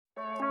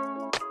Hello,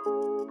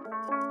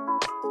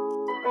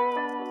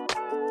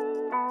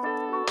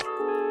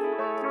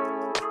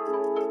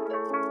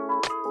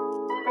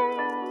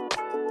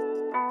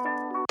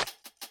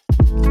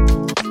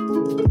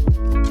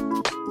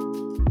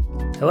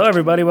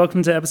 everybody.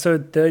 Welcome to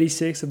episode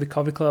 36 of the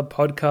Coffee Club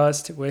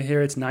podcast. We're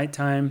here. It's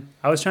nighttime.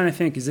 I was trying to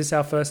think, is this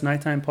our first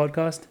nighttime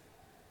podcast?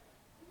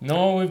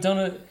 No, we've done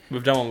it.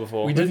 We've done one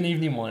before. We did an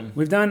evening one.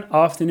 We've done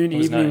afternoon,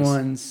 evening nice.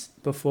 ones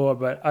before,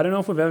 but I don't know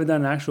if we've ever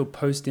done an actual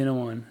post-dinner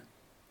one.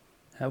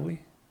 Have we?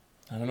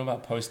 I don't know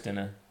about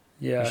post-dinner.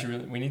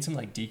 Yeah. We need some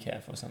like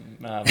decaf or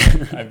something.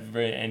 I'm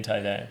very anti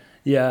that.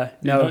 Yeah.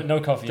 No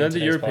coffee. Don't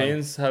the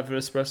Europeans have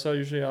espresso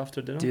usually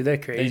after dinner? Dude, they're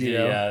They crazy, do,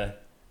 though. yeah.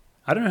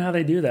 I don't know how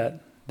they do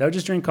that. They'll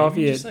just drink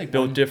coffee. Maybe just, like,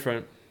 Built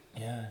different.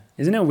 Yeah.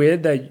 Isn't it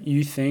weird that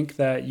you think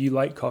that you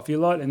like coffee a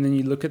lot and then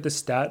you look at the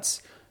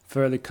stats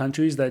for the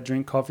countries that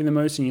drink coffee the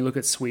most and you look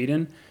at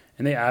Sweden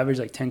and they average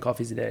like 10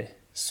 coffees a day?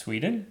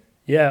 Sweden?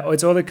 Yeah,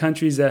 it's all the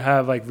countries that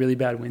have like really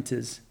bad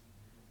winters.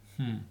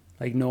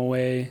 Like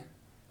Norway,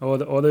 all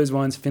those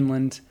ones,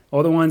 Finland,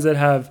 all the ones that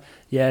have,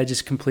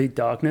 just complete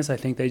darkness. I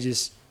think they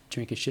just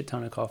drink a shit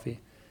ton of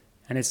coffee.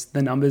 And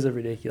the numbers are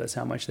ridiculous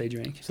how much they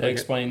drink. So that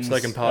explains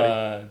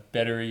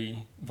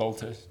battery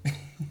voltage.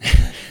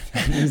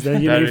 Is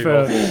that you mean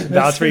for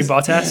Valtteri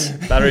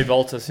Bottas? Battery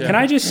Bottas, yeah. Can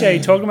I just say,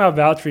 talking about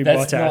Valtteri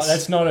Bottas.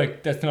 That's not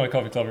a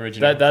Coffee Club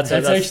original. That's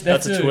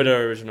a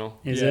Twitter original.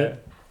 Is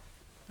it?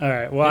 All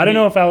right. Well, I don't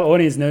know if our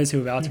audience knows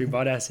who Valtteri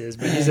Bottas is,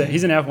 but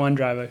he's an F1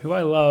 driver who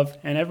I love,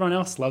 and everyone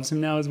else loves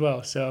him now as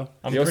well. So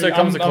he also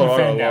comes to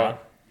Colorado a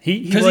lot.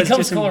 Because he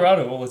comes to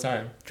Colorado all the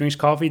time. Drinks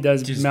coffee,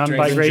 does just mountain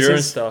bike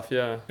races. Stuff,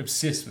 yeah.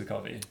 Obsessed with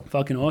coffee.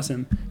 Fucking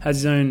awesome. Has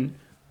his own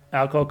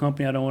alcohol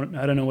company. I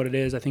don't know what it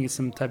is. I think it's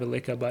some type of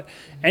liquor. But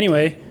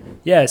anyway,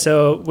 yeah,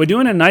 so we're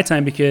doing it at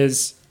nighttime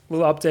because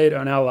we'll update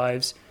on our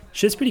lives.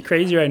 Shit's pretty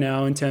crazy right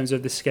now in terms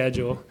of the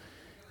schedule.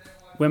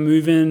 We're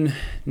moving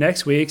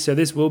next week, so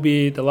this will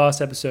be the last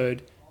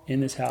episode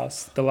in this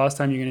house. The last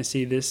time you're going to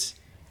see this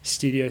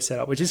studio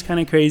setup, which is kind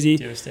of crazy.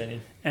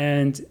 Devastating.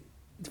 And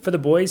for the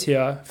boys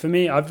here, for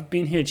me, I've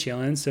been here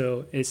chilling,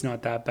 so it's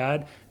not that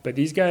bad. But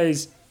these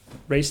guys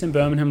raced in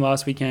Birmingham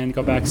last weekend,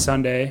 got back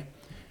Sunday.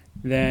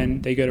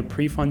 Then they go to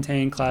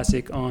Prefontaine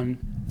Classic on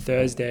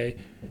Thursday.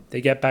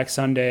 They get back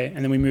Sunday, and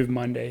then we move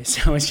Monday.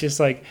 So it's just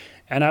like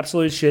an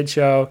absolute shit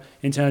show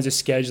in terms of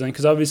scheduling.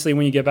 Because obviously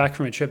when you get back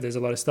from a trip, there's a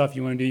lot of stuff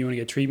you want to do. You want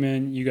to get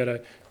treatment. You got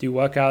to do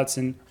workouts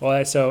and all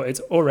that. So it's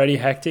already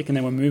hectic, and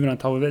then we're moving on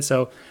top of it.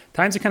 So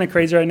times are kind of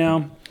crazy right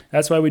now.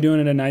 That's why we're doing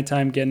it at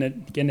nighttime, getting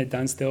it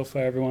done still for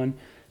everyone.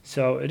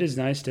 So it is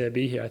nice to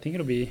be here.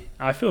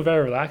 I feel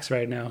very relaxed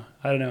right now.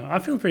 I don't know.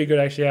 I'm feeling pretty good,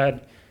 actually. I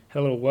had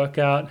a little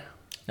workout.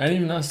 I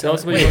didn't even ask. I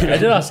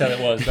did ask how that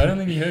was, but I don't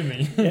think you heard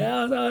me.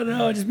 Yeah, I don't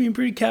know. Just being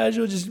pretty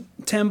casual, just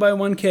 10 by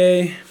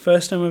 1K.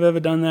 First time I've ever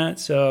done that.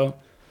 So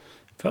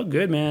felt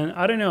good, man.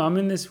 I don't know. I'm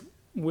in this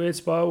weird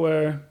spot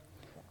where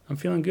I'm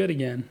feeling good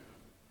again.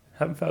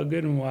 Haven't felt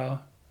good in a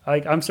while.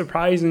 I'm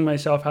surprising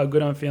myself how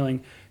good I'm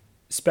feeling,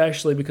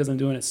 especially because I'm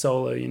doing it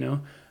solo, you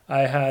know.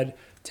 I had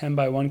 10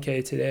 by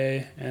 1K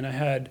today, and I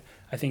had,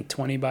 I think,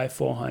 20 by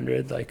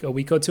 400 like a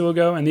week or two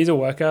ago. And these are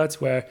workouts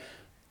where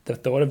the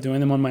thought of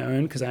doing them on my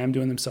own, because I am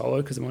doing them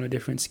solo because I'm on a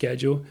different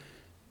schedule,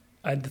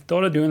 the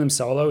thought of doing them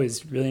solo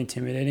is really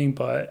intimidating,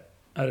 but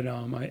I don't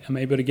know. I'm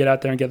able to get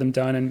out there and get them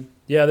done. And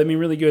yeah, they've been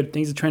really good.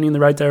 Things are trending in the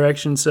right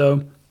direction.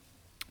 So,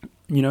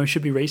 you know,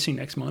 should be racing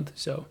next month.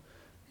 So,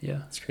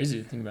 yeah. It's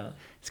crazy to think about.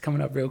 It's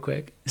coming up real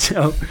quick.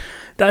 So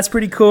that's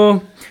pretty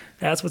cool.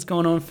 That's what's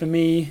going on for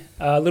me.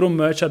 A little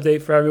merch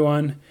update for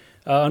everyone.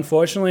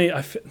 Unfortunately,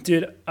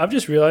 I've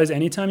just realized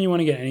anytime you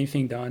want to get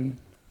anything done,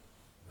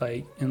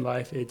 like in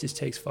life, it just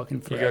takes fucking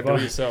forever. You gotta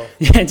do it yourself.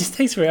 Yeah, it just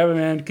takes forever,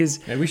 man.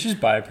 Maybe we should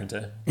just buy a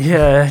printer.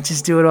 Yeah,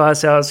 just do it all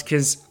ourselves.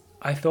 Because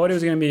I thought it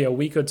was going to be a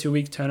week or 2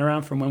 week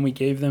turnaround from when we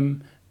gave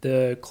them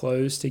the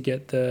clothes to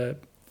get the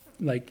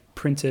like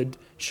printed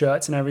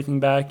shirts and everything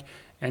back,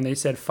 and they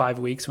said 5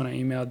 weeks when I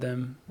emailed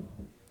them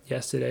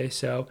yesterday.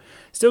 So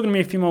still going to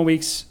be a few more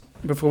weeks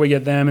before we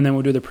get them, and then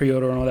we'll do the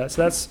pre-order and all that.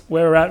 So that's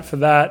where we're at for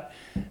that.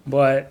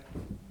 But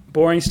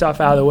boring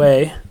stuff out of the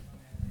way.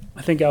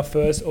 I think our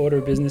first order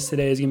of business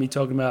today is going to be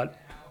talking about,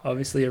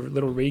 obviously, a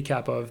little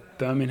recap of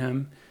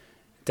Birmingham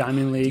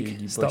Diamond League.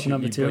 Dude, stop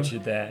number 2.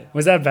 Butchered that.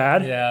 Was that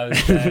bad? Yeah, it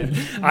was bad.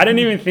 I didn't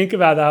even think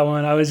about that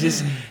one. I was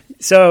just...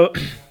 So,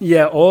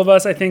 yeah, all of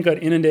us, I think,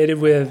 got inundated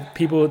with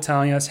people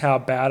telling us how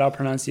bad our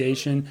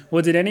pronunciation...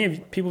 Well, did any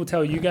of people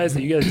tell you guys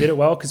that you guys did it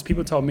well? Because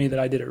people told me that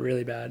I did it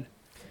really bad.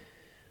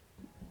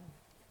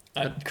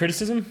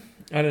 Criticism?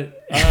 I don't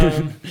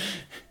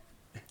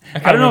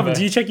know.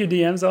 Do you check your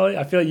DMs, Ollie?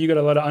 I feel like you got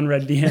a lot of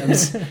unread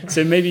DMs.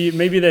 So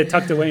maybe they're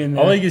tucked away in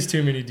there. Ollie gets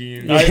too many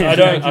DMs.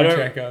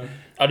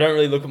 I don't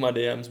really look at my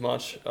DMs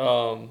much.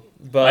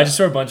 But I just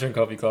saw a bunch on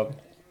Coffee Club.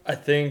 I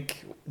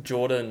think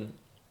Jordan,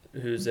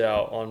 who's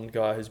our on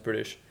guy who's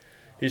British,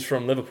 he's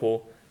from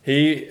Liverpool.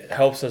 He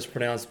helps us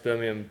pronounce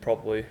Birmingham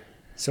properly.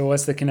 So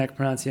what's the correct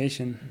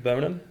pronunciation?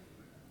 Birmingham?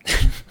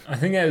 I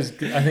think that was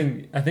good.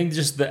 I think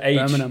just the H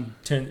Birmingham.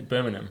 turned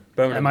Birmingham.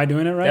 Am I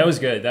doing it right? That was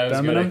good. That was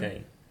Birmingham? good, I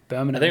think. I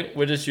Birmingham. think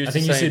we're just used I to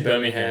think you saying said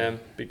Birmingham.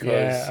 because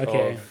Yeah,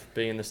 okay. of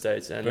being in the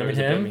States. And there is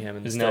a Birmingham Birmingham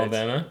in the is in States.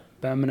 Alabama.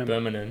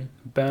 Birmingham.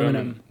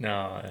 Birmingham.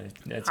 No,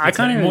 that's I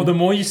can't even- the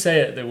more you say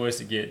it, the worse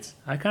it gets.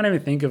 I can't even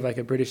think of like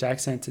a British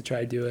accent to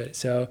try to do it.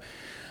 So,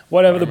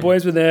 whatever. The Birmingham.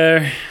 boys were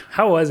there.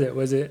 How was it?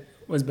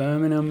 Was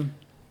Birmingham?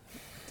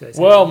 Did I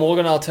say Well, that?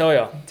 Morgan, I'll tell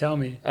you. Tell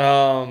me.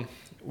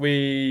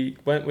 We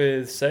went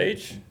with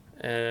Sage,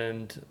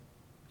 and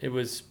it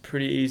was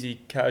pretty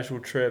easy, casual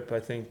trip.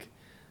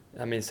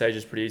 I mean, Sage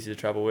is pretty easy to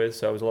travel with,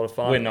 so it was a lot of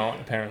fun. We're not,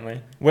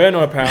 apparently. We're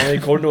not, apparently.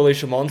 According to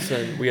Alicia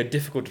Monson, we are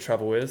difficult to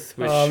travel with,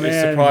 which Oh, is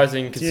man.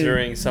 surprising Dude.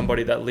 considering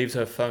somebody that leaves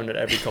her phone at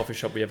every coffee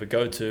shop we ever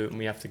go to, and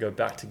we have to go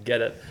back to get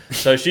it.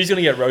 So she's going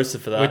to get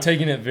roasted for that. We're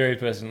taking it very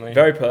personally.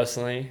 Very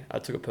personally. I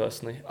took it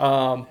personally.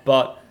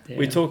 But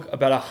we Damn. took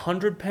about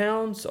 100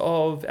 pounds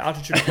of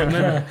altitude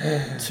equipment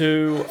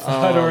to...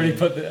 I'd already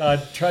I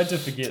tried to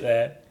forget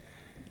that.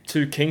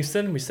 to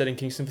Kingston. We stayed in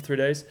Kingston for 3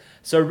 days.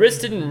 So Ritz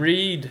didn't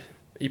read.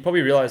 He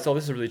probably realized, oh,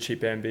 this is a really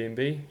cheap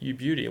Airbnb. You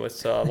beauty.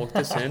 Let's lock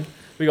this in.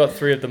 We got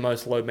 3 of the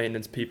most low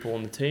maintenance people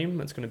on the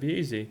team. It's going to be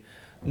easy.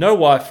 No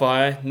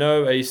Wi-Fi,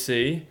 no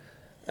AC,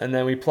 and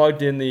then we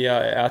plugged in the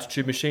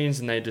altitude machines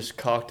and they just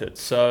carked it.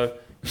 So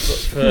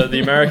for the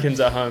Americans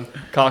at home,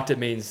 carked it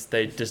means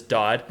they just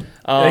died.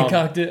 They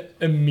cocked it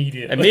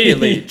immediately.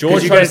 Immediately.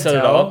 George Did you tried to guys set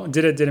it tell? up.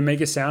 Did it make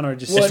a sound or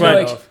just Well, Just no,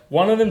 went like, off?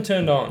 one of them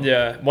turned on.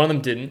 Yeah, one of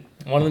them didn't.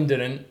 One of them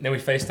didn't. Then we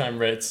FaceTime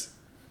Ritz.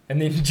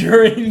 And then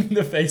during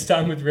the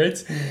FaceTime with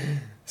Ritz,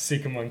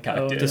 second one cocked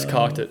Oh, it. Just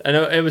carked it. And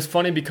it was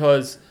funny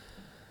because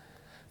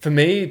for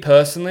me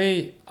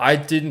personally, I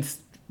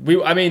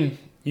mean,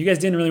 You guys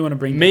didn't really want to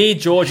bring me,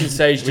 George, and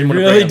Sage We didn't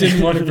really want to bring him.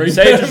 didn't want to bring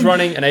Sage them. was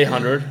running an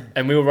 800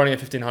 and we were running a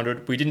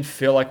 1500. We didn't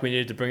feel like we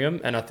needed to bring him,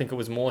 and I think it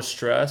was more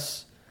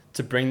stress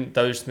to bring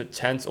those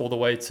tents all the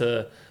way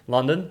to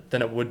London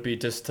than it would be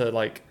just to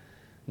like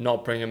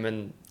not bring him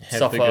and Have the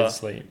suffer good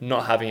sleep.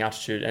 not having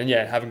altitude and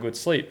having good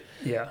sleep,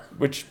 Yeah.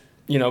 which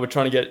we're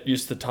trying to get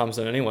used to the time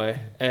zone anyway,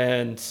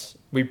 and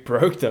we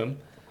broke them,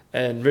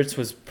 and Ritz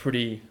was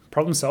pretty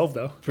Problem solved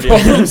though.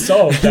 Problem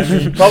solved. I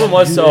mean, Problem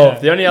was solved.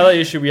 Yeah. The only other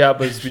issue we had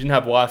was we didn't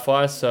have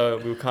Wi-Fi, so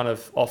we were kind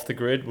of off the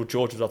grid. Well,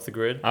 George was off the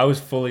grid. I was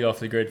fully off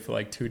the grid for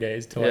like 2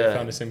 days till I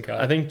found a SIM card.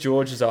 I think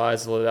George's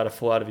eyes were about to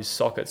fall out of his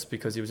sockets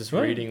because he was just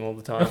Really? reading all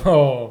the time.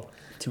 Oh,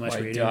 Too much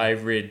like, reading.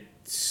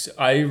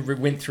 I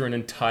went through an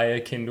entire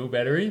Kindle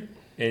battery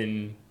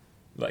in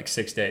like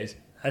 6 days.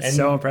 That's And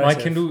so impressive.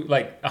 My Kindle,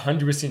 like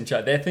 100%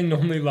 charged. That thing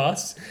normally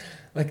lasts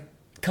like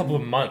a couple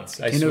of months.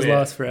 I Kindles swear.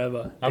 last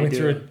forever. I They went do.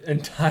 through an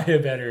entire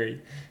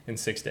battery in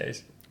 6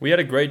 days. We had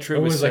a great trip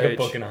It with was like Sage. a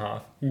book and a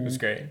half. It was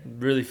great.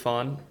 Really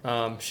fun.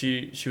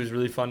 She was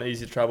really fun,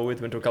 easy to travel with.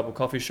 Went to a couple of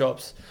coffee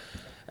shops,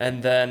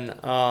 and then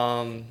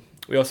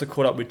we also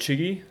caught up with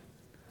Chiggy,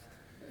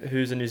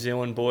 who's a New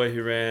Zealand boy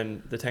who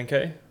ran the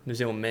 10K. New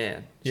Zealand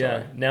man.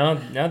 Yeah. Now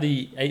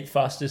the 8th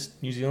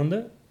fastest New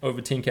Zealander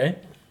over 10K.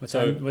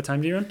 What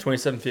time do you run?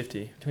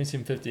 2750.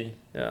 2750.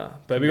 Yeah,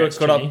 but we Congrats,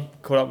 got Chiggy.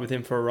 caught up with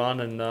him for a run,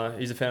 and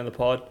he's a fan of the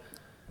pod.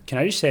 Can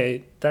I just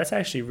say that's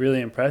actually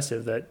really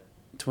impressive that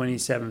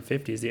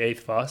 2750 is the 8th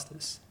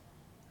fastest.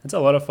 That's a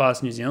lot of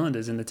fast New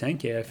Zealanders in the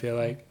 10K, I feel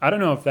like. I don't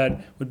know if that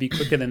would be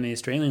quicker than the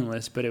Australian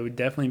list, but it would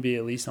definitely be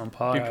at least on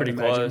par. Be I would pretty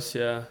imagine. close,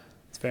 yeah.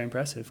 It's very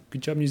impressive.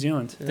 Good job, New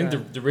Zealand. I think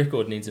the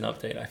record needs an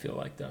update, I feel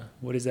like, though.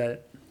 What is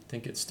that? I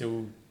think it's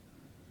still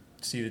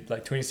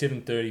like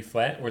 27:30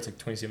 flat, or it's like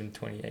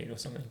 27:28 or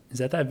something. Is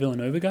that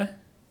Villanova guy?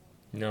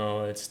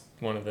 No, it's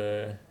one of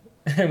the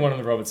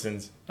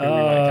Robertsons. who we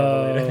might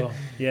cover later. Oh,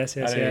 yes.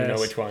 I don't even know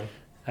which one.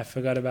 I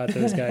forgot about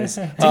those guys.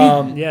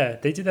 Yeah,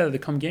 they did that at the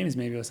Com Games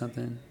maybe or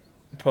something.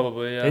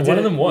 Probably, yeah. They One did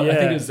of them was. I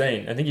think yeah. it was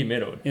Zane. I think he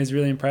medaled. It was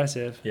really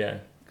impressive. Yeah.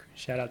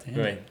 Shout out to him.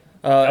 Right.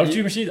 Uh,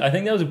 Altitude machines. I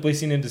think that was a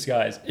blessing in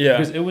disguise. Yeah.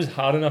 Because it was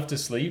hard enough to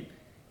sleep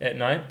at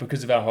night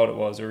because of how hot it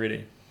was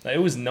already. Like, it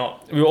was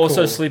not. we were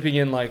also cool. sleeping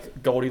in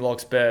like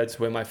Goldilocks beds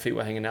where my feet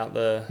were hanging out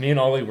there. Me and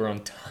Ollie were on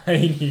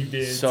tiny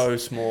beds. So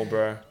small,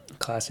 bro.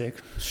 Classic.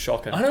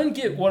 Shocking. I don't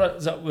get what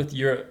is up with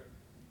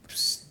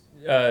Europe's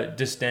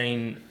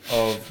disdain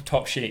of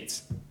top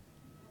sheets.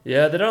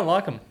 Yeah, they don't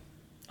like them.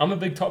 I'm a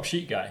big top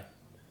sheet guy.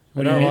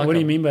 What, I do you, don't mean, like what do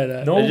you them. mean by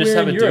that? Nowhere just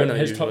have in a Europe doona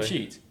has top usually.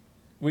 sheets.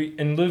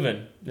 In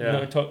Leuven, Yeah.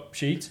 no top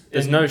sheets.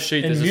 There's in, no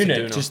sheet. in There's Munich. just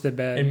a doona. Just the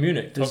bed. In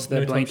Munich, Just no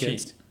the top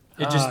blankets. sheet.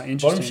 It just Interesting.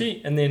 bottom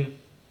sheet and then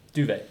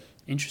duvet.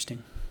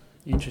 Interesting.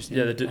 Yeah,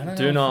 the I don't know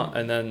doona,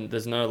 and then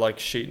there's no like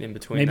sheet in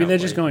between. Maybe that they're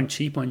just way. going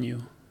cheap on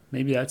you.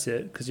 Maybe that's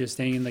it because you're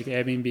staying in like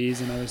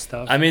Airbnbs and other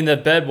stuff. I mean, the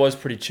bed was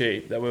pretty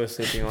cheap that we were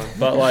sleeping on,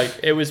 but like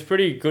it was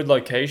pretty good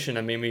location.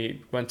 I mean,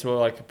 we went to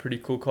like a pretty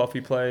cool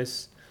coffee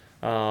place.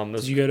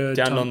 Did you go to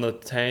down Tom- on the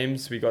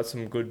Thames, we got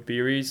some good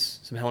beeries,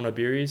 some Helena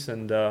beeries,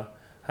 and had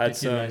Did you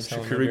some nice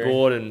Helena charcuterie berry?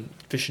 board and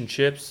fish and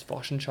chips,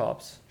 fish and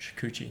chops,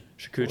 Shikuchi.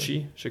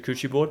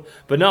 charcuterie board.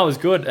 But no, it was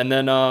good. And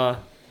then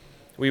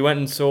we went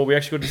and we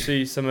actually got to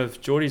see some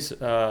of Geordie's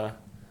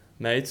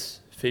mates,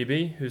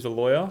 Phoebe, who's a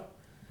lawyer.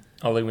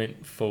 Ollie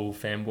went full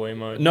fanboy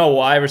mode. No,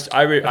 I what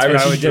I would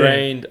do.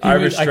 restrained. I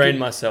restrained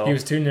myself. He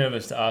was too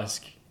nervous to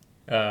ask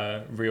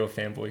real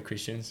fanboy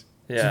questions.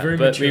 Yeah, very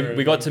but mature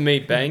we got of to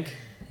meet Bank.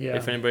 Yeah.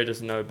 If anybody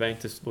doesn't know Bank,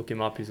 just look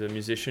him up. He's a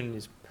musician.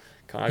 He's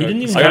kind He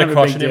didn't even- I got kind a of a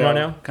crush big on him deal. right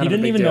now. Kind he of a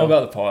didn't big even deal. know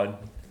about the pod.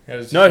 It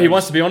was No, he huge.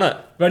 wants to be on it.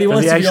 But he Does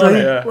wants he to be on actually?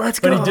 it. Yeah. Let's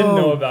But go. he didn't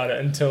know about it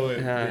until it.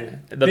 Yeah.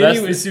 The The then best-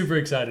 he was super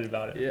excited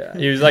about it. Yeah,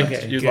 he was like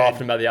Okay, he was good.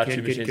 laughing about the Good, Archery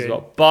good, machines good. as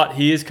well. But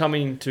he is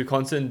coming to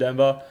concert in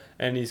Denver,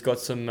 and he's got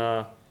some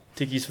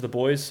tickies for the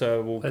boys,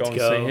 so we'll Let's go and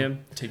go. see him.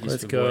 Tickets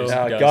Let's for go. boys.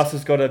 Gus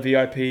has got a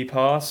VIP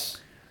pass.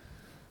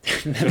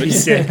 That'd be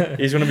sick.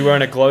 He's going to be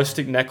wearing a glow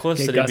stick necklace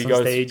Get that Gus he'll be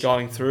on stage.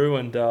 going through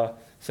and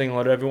saying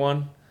hello to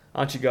everyone.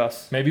 Aren't you,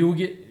 Gus? Maybe we'll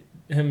get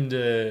him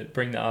to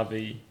bring the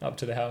RV up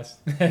to the house.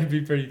 That'd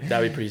be pretty.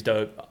 That'd be pretty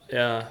dope.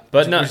 Yeah,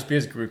 but no, just be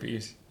as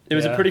groupies. it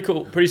was a Yeah. pretty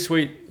cool, pretty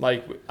sweet.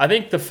 Like I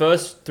think the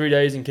first 3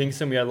 days in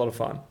Kingston we had a lot of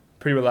fun,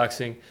 pretty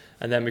relaxing,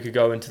 and then we could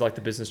go into like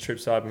the business trip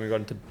side when we got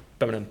into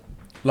Birmingham.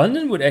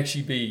 London would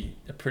actually be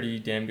a pretty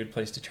damn good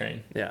place to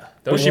train. Yeah,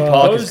 Those- Bushy Well,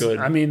 Park those- is good.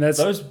 I mean, that's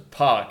Those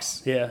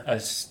parks yeah. are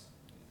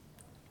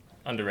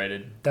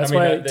underrated. That's I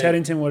mean, why they-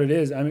 Teddington what it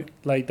is. I mean,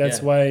 like that's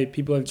Yeah. why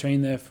people have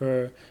trained there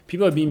for.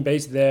 People have been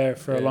based there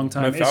for a Yeah. long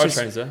time. Mo It's Farah just,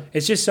 trains there.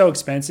 it's just so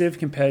expensive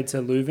compared to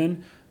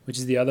Leuven, which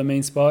is the other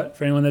main spot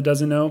for anyone that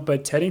doesn't know.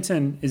 But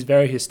Teddington is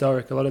very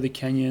historic. A lot of the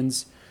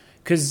Kenyans,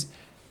 because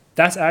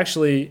that's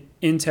actually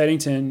in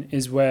Teddington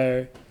is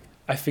where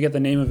I forget the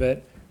name of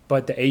it,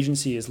 but the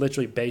agency is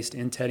literally based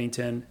in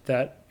Teddington.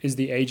 That is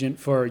the agent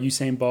for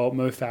Usain Bolt,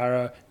 Mo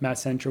Farah, Matt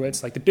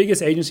Centrowitz. Like the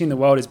biggest agency in the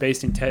world is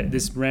based in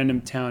this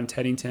random town,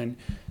 Teddington,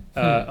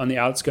 on the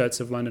outskirts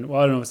of London.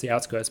 Well, I don't know if it's the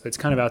outskirts, but it's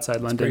kind of outside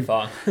It's London. pretty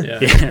far. Yeah,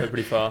 Yeah. they're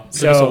pretty far. Took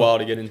So- us a while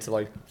to get into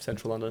like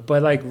central London.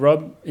 But like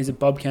is it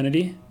Bob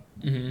Kennedy?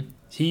 Mm-hmm.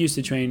 He used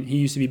to train. He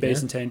used to be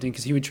based Yeah. in Teddington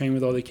because he would train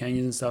with all the Kenyans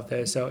and stuff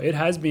there. So it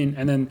has been,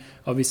 and then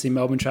obviously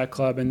Melbourne Track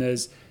Club, and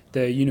there's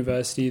the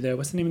university there.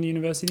 What's the name of the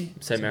university?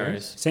 St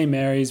Mary's. St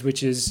Mary's,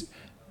 which is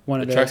one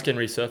The of the track's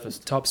getting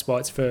resurfaced. top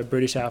spots for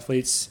British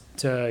athletes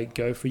to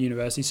go for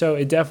university. So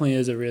it definitely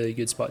is a really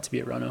good spot to be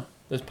a runner.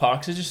 Those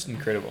parks are just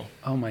incredible.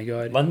 Oh my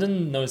god!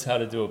 London knows how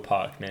to do a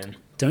park, man.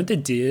 Don't the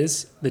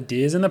deers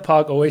in the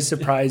park always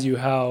surprise you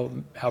how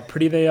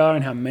pretty they are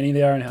and how many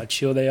they are and how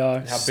chill they are?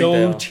 How big they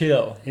So are.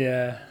 chill.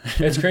 Yeah,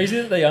 It's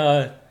crazy that they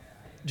are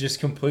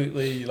just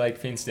completely like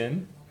fenced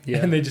in, yeah,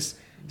 and they just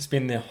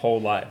spend their whole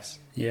lives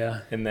yeah.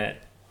 in that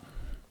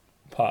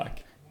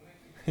park.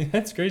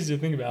 That's crazy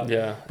to think about.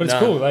 Yeah, But it's Nah,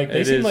 cool. Like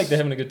they it seem is. like they're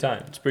having a good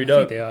time. It's pretty I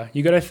think dope. they are.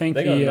 You got to thank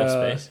They got the enough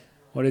space.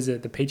 what is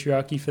it? The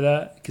patriarchy for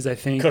that? Because I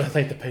think Gotta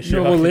thank the patient.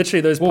 no, well, literally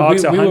those Well,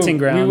 parks are hunting We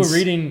grounds. were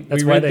reading.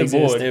 That's we why read they the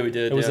exist. board. Yeah, we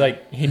did. It was yeah.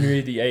 like Henry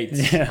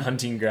VIII's Yeah.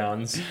 hunting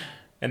grounds,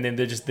 and then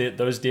they're just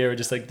those deer are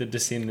just like the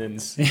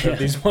descendants Yeah. of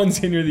these ones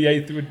Henry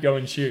VIII would go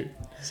and shoot.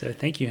 So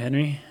thank you,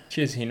 Henry.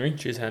 Cheers, Henry.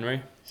 Cheers,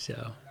 Henry.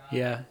 So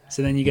yeah.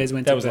 So then you guys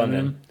went That to was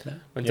Birmingham.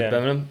 Went Yeah. to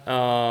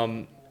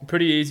Birmingham.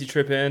 Pretty easy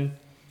trip in.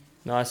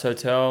 Nice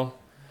hotel.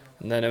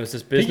 And then it was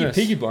this business.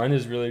 Peaky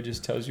Blinders really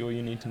just tells you all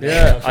you need to know.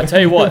 Yeah, I tell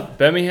you what,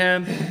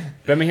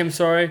 Birmingham,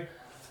 sorry,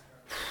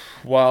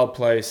 wild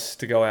place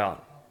to go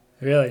out.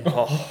 Really?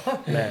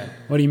 Oh man,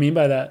 What do you mean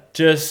by that?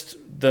 just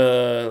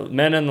the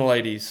men and the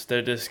ladies,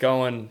 they're just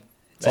going.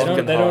 They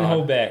fucking don't hard.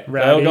 hold back. They were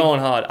Rowdy? going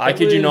hard. I It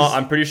kid you not. was-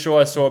 I'm pretty sure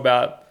I saw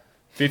about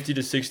 50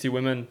 to 60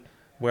 women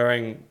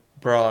wearing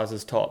bras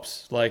as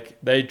tops. Like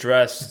they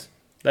dressed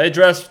because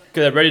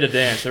they're ready to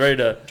dance.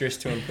 They're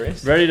Dressed to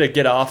impress. ready to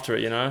get after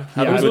it. You know,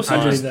 have Yeah, a was good also I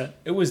time. believe that.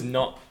 It was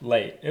not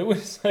late. It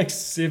was like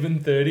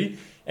 7:30,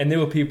 and there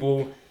were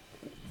people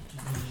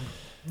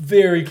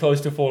very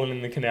close to falling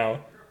in the canal.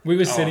 We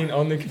were sitting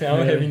on the canal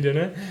Really? having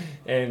dinner,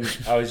 and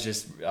I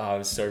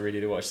was so ready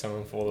to watch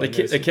someone fall. They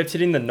in. kept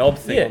hitting the knob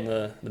thing Yeah. on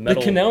the The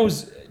metal.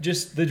 canals,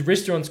 just the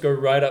restaurants go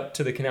right up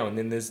to the canal, and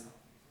then there's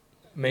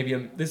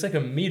there's like a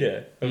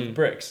meter of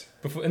bricks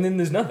before, and then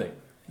there's nothing.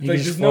 You Like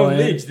just there's no fall in.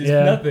 ledge, there's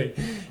Yeah. nothing,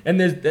 and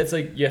that's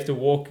like you have to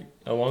walk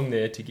along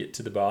there to get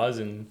to the bars,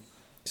 and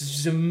there's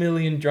just a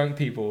million drunk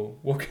people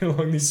walking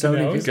along these So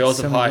many canals. people- Girls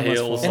so with many high people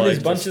must heels, fall. And there's a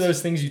like, bunch just of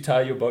those things you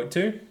tie your boat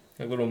to,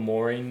 like little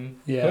mooring.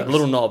 Yeah. hooks.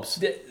 little knobs.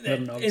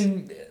 Little knobs.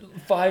 And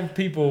 5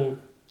 people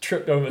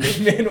tripped over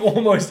them and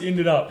almost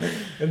ended up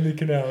in the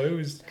canal. It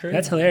was crazy.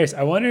 That's hilarious.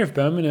 I wonder if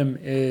Birmingham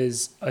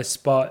is a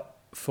spot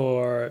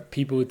for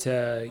people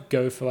to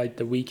go for like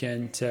the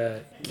weekend to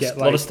get a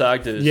lot like of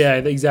stag do's. yeah,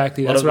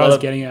 exactly. That's what I was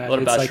getting at. A lot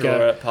of It's like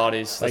bachelorette a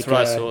parties. That's like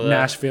what I a saw there.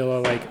 Nashville or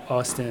like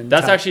Austin.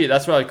 That's type. actually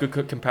a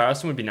good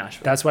comparison would be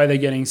Nashville. That's why they're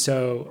getting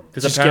so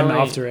 'Cause just getting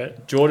apparently- after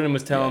it. Jordan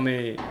was telling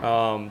me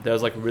there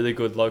was like really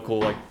good local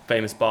like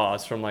famous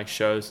bars from like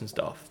shows and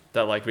stuff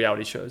that like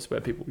reality shows where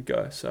people would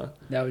go. So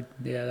That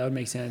would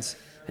make sense.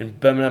 in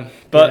Birmingham,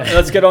 but Yeah.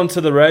 let's get on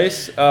to the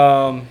race.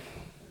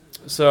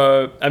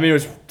 So I mean,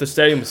 the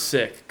stadium was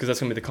sick because that's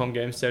gonna be the Com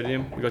Game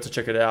Stadium. We got to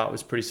check it out. It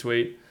was pretty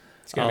sweet.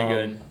 It's going to be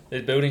good.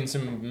 They're building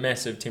some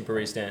massive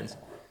temporary stands.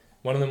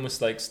 One of them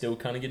was like still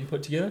kind of getting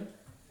put together,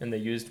 and they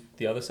used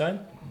the other side.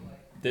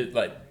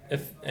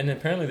 And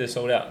apparently they're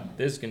sold out.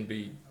 There's going to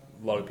be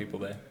a lot of people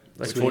there.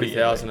 Like Sweet.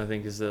 40,000, I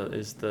think, is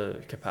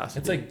the capacity.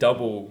 It's like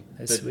double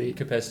That's the sweet.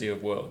 capacity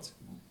of Worlds,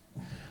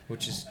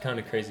 which is kind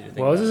of crazy to think.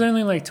 Worlds is about.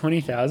 only like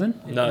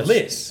 20,000. no,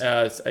 less.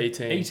 It's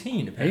 18.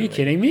 18. Are Apparently. you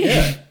kidding me?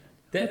 Yeah.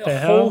 That What the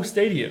whole hell?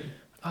 stadium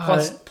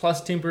Oh,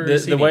 plus temporary The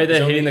seating way is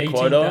they're only hitting the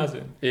quota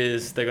 18,000.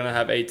 is they're gonna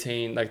have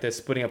 18. Like they're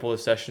splitting up all the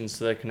sessions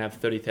so they can have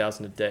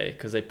 30,000 a day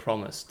because they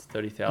promised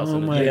 30,000 Oh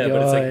a my day. Yeah,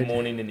 but it's like God.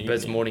 morning and evening. But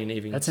it's morning and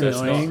evening. That's so it's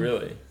annoying. not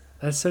really.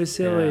 that's so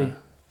silly. Yeah.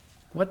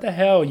 What the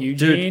hell,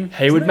 Eugene? Dude,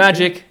 Hayward Isn't that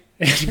Magic.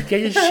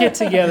 Get your shit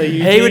together,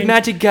 Eugene. Hayward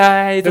Magic,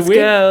 guys. Let's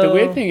go. The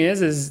weird thing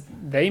is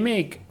they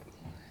make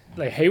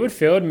like Hayward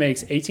Field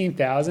makes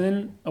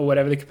 18,000 or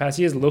whatever the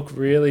capacity is look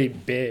really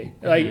big.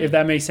 Like if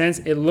that makes sense,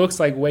 it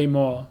looks like way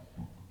more.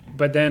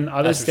 But then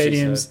other That's what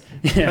she stadiums,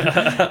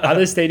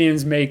 other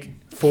stadiums make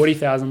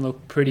 40,000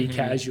 look pretty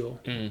casual.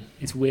 Mm.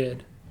 It's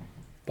weird,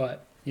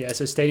 but yeah.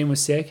 So stadium was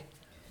sick.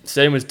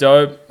 Stadium was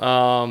dope.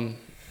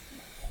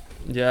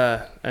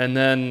 Yeah, and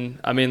then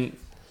I mean,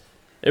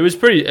 it was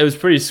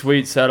pretty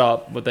sweet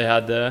setup what they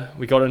had there.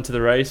 We got into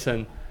the race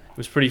and it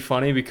was pretty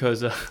funny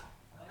because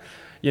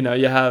you know,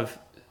 you have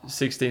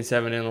 16,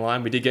 17 in the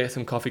line. We did get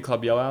some coffee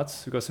club yell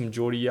outs. We got some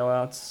Geordie yell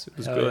outs. It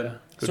was Hell good. yeah.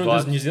 Good So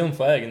there's vibe. New Zealand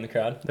flag in the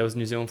crowd. There was a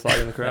New Zealand flag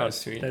in the That crowd. was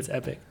sweet. That's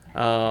epic.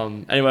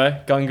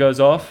 Anyway, gun goes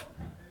off.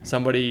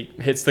 Somebody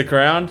hits the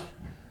ground,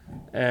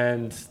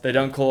 and they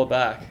don't call it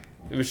back.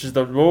 Which is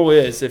the rule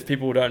is, if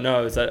people don't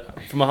know, is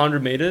that from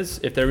 100 meters,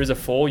 if there is a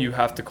fall, you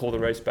have to call the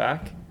race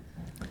back.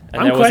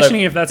 And I'm there was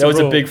questioning if that's there a was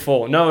a rule. big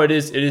fall. No, it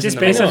is. It is Just in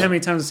the based on rules. how many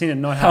times I've seen it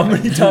not How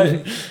happen. many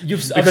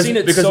times? I've seen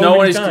it because so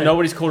many times.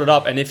 nobody's called it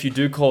up, and if you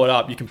do call it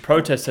up, you can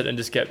protest it and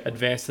just get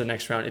advanced to the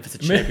next round if it's a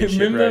championship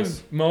Remember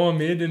race.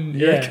 Mohamed and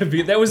Yeah. Eric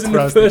Kabir? That was in the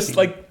That's what I was first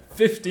thinking. like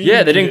 15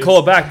 Yeah, they didn't years. call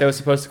it back. They were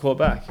supposed to call it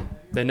back.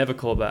 They never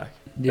call it back.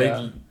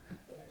 Yeah,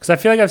 because I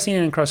feel like I've seen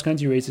it in cross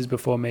country races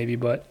before, maybe,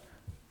 but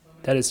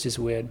that is just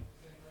weird.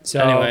 So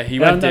Anyway, he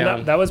went that,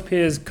 down. That was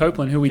Piers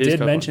Copeland, who we Piers did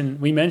Copeland.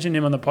 mention. We mentioned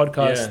him on the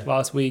podcast Yeah.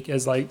 last week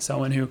as like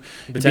someone who would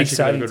be Potentially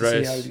exciting got a to good see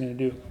race. how he's going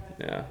to do.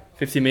 Yeah,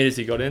 50 meters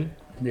he got in.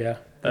 Yeah,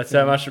 That's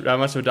how much of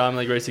a Diamond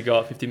League race he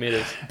got. 50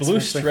 meters. Blew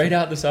It's like- straight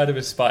out the side of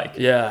his spike.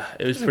 Yeah,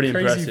 it was It's a pretty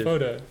crazy impressive.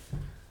 photo.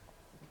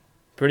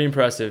 Pretty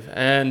impressive.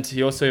 And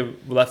he also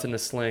left in a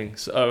sling.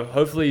 So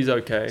hopefully he's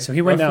okay. so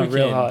he went Rough down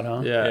real weekend. hard,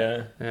 huh?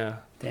 Yeah. Yeah.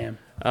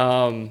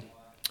 Damn.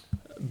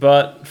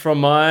 But from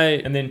my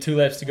And then 2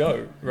 laps to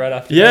go right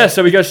after yeah, that.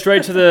 so we go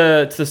straight to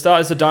the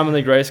start. It's a Diamond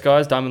League race,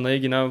 guys. Diamond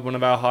League, you know, one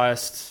of our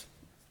highest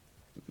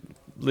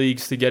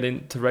leagues to get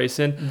in to race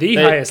in. The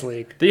They- highest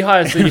league. The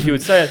highest league, if you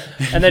would say it.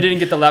 And they didn't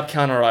get the lap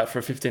counter right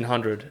for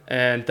 1500,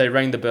 and they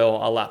rang the bell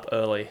a lap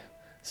early.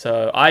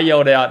 So I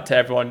yelled out to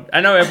everyone. I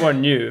know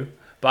everyone knew,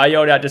 but I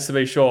yelled out just to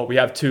be sure we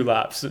have 2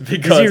 laps Did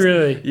because you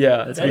really?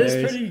 yeah, That's That is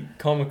hilarious. pretty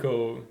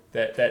comical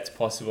that that's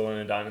possible in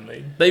a Diamond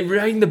League. they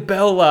rang the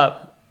bell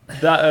lap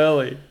that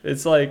early.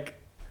 It's like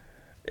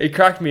it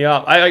cracked me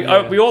up.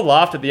 Yeah. We all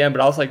laughed at the end,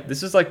 but I was like,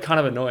 this is like kind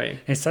of annoying.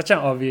 It's such an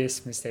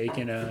obvious mistake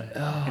in a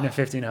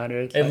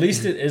 1500. At Like,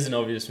 least it is an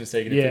obvious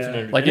mistake in a Yeah.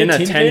 1500. Like in a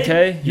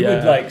 10K, you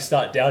would yeah. like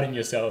start doubting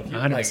yourself. You'd,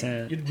 100%.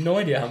 Like, you had no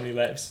idea how many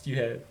laps you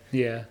had.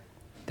 yeah,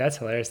 that's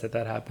hilarious that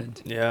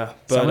happened. Yeah,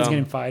 but Someone's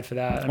getting fired for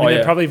that. I mean, oh, they're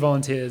yeah. probably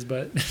volunteers,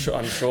 but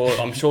I'm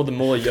sure the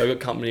Muller Yogurt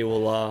Company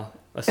will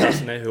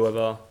assassinate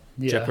whoever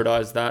yeah.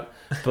 jeopardized that.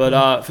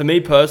 But for me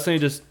personally,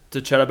 just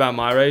to chat about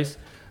my race,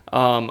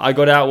 I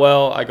got out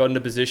well. I got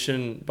into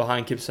position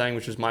behind Kipsang,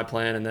 which was my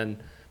plan, and then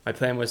my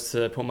plan was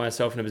to put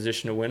myself in a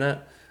position to win it,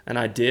 and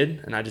I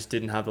did, and I just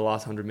didn't have the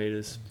last 100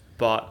 meters.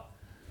 But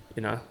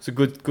you know, it's a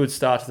good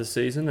start to the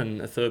season, and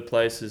a 3rd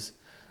place is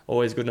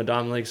always good in a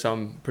Diamond League, so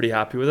I'm pretty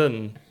happy with it,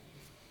 and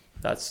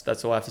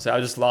that's all I have to say. I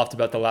just laughed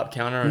about the lap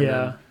counter, and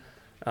Yeah.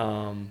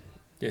 then,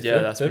 Yeah,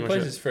 third, that's third pretty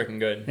much place is freaking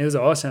good. It was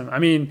awesome. I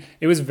mean,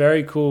 it was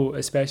very cool,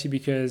 especially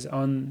because I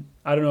don't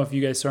know if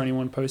you guys saw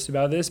anyone post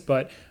about this,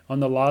 but on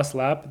the last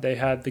lap, they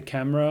had the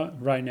camera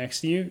right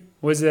next to you.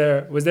 Was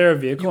there a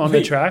vehicle on the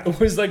Wait, track? It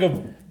was like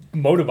a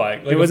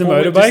motorbike. Like It was a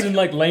four-wheel- motorbike? Just in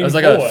like lane it was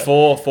like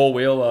 4. a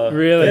four-wheel.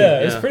 Really?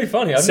 Yeah, it's Yeah. pretty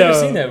funny. I've So- never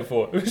seen that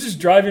before. It was just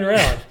driving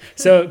around.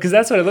 So, because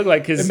that's what it looked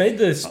like. It Because made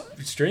the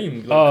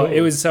stream look oh, cool.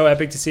 it was so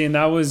epic to see, and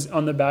that was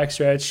on the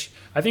backstretch.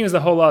 I think it was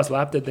the whole last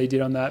lap that they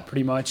did on that,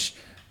 pretty much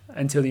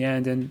until the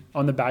end. And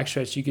on the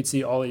backstretch, you could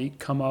see Ollie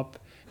come up,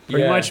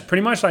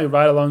 pretty much like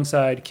right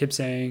alongside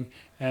Kipsang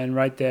and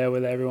right there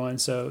with everyone.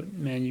 So,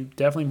 man, you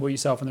definitely put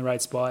yourself in the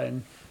right spot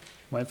and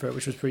went for it,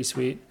 which was pretty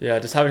sweet. Yeah,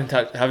 just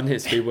haven't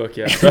hit speed work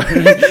yet. So.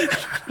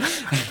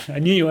 I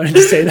knew you wanted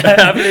to say I that.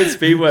 haven't hit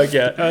speed work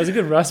yet. It was a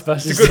good rust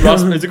buster. It's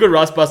a good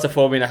rust buster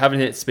for me, and I haven't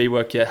hit speed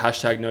work yet.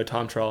 # no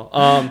time trial.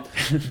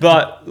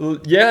 But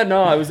yeah,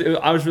 no, I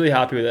was really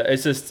happy with it.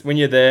 It's just when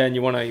you're there and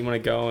you want to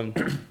go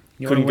and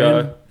You couldn't wanna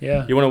win? go.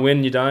 Yeah. You want to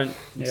win, you don't.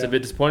 It's Yeah. a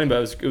bit disappointing, but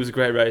it was a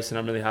great race, and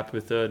I'm really happy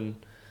with 3rd.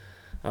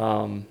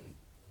 And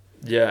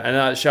yeah,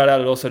 and shout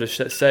out also to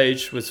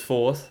Sage was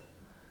 4th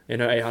in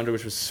her 800,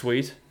 which was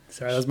sweet.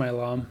 Sorry, that was my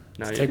alarm.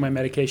 No, To take my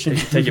medication.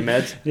 take your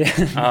meds.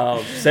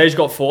 Yeah. Sage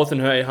got 4th in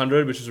her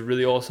 800, which was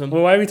really awesome.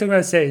 Well, why are we talking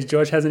about Sage?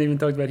 George hasn't even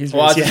talked about his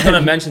Well, I was race just yet.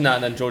 going to mention that,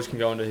 and then George can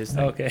go into his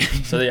thing. Okay.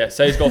 So yeah,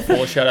 Sage got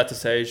 4th. Shout out to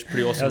Sage.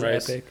 Pretty That awesome was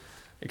race. epic.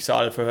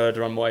 Excited for her to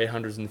run more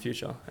 800s in the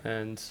future.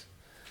 And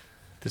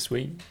This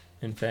week,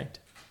 in fact.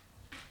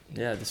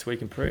 yeah, this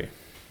week in Pre.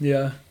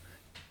 Yeah.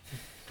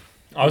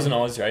 I was in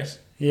Oz race.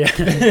 Yeah.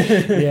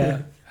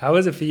 Yeah. How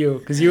was it for you?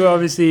 Because you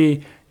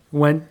obviously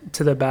went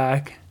to the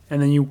back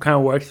and then you kind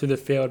of worked through the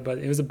field, but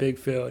it was a big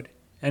field.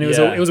 And it was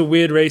Yeah. it was a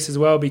weird race as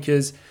well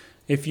because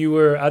if you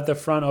were at the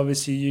front,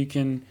 obviously you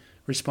can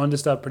respond to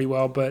stuff pretty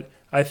well. But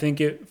I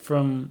think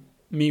from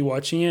me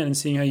watching it and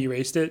seeing how you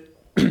raced it,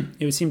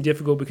 it would seem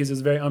difficult because it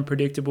was very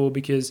unpredictable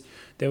because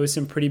there was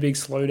some pretty big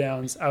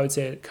slowdowns, I would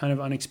say, at kind of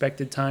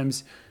unexpected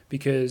times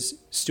because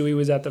Stewie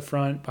was at the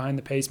front behind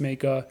the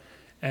pacemaker.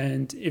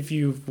 And if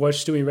you've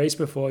watched Stewie race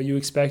before, you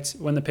expect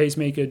when the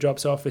pacemaker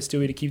drops off for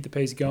Stewie to keep the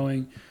pace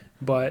going.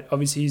 But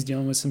obviously he's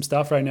dealing with some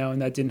stuff right now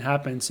and that didn't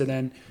happen. So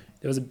then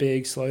there was a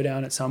big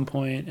slowdown at some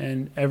point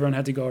and everyone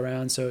had to go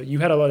around. So you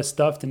had a lot of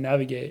stuff to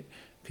navigate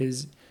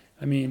because,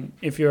 I mean,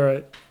 if you're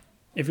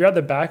at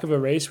the back of a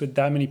race with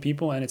that many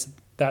people and it's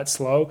that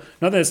slow,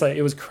 not that it's like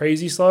it was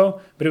crazy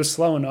slow, but it was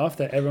slow enough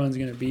that everyone's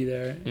going to be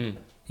there,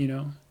 you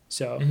know?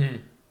 So, Mm-hmm.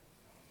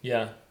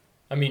 Yeah.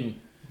 I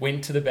mean,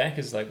 went to the back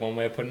is like one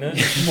way of putting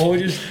it. More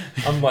just,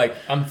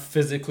 I'm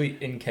physically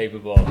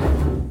incapable.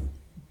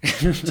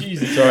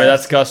 Jesus. Sorry,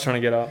 that's Gus trying to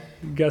get up.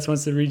 Gus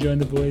wants to rejoin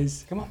the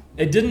boys. Come on.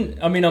 It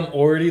didn't, I mean, I'm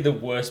already the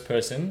worst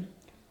person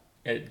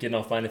at getting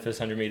offline the first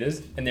 100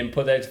 meters. And then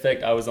put that into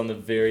effect, I was on the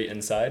very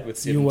inside with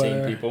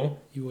 17 people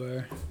You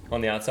were.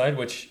 on the outside,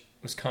 which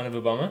was kind of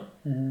a bummer.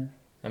 Mm-hmm.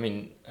 I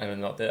mean, I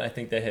don't know, I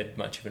think they had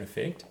much of an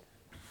effect.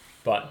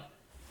 But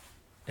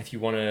if you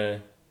want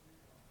to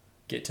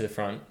get to the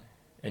front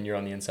and you're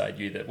on the inside,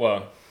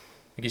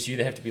 I guess you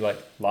either have to be like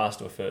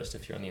last or first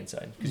if you're on the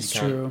inside. It's you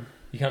can't, true.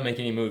 You can't make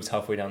any moves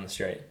halfway down the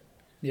straight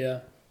Yeah.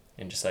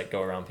 and just like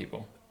go around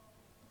people.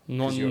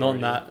 Not 'Cause you're not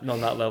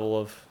that level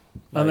of.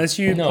 Like, Unless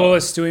you No. pull a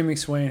Stewie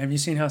McSwain. Have you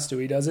seen how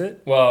Stewie does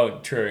it? Well,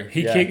 true.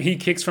 He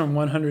kicks from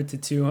 100 to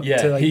 200 Yeah,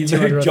 to like he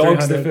 200 or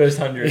jogs the 300. first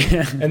 100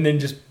 Yeah. and then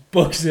just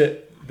books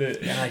it.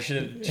 I should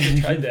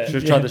have tried that. Should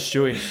have tried the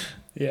Stewie.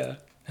 Yeah.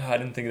 Oh, I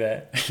didn't think of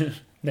that.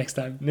 Next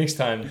time. Next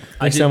time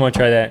I'll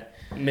try that.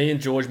 Me and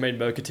George made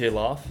Mokatir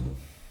laugh.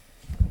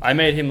 I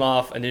made him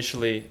laugh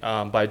initially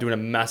by doing a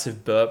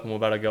massive burp, and we're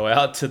about to go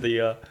out to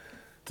the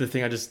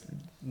thing. I just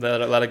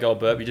let it go a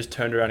burp. He just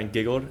turned around and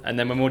giggled, and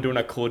then when we were doing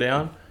a cool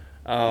down,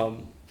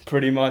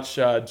 pretty much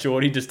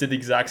Geordie just did the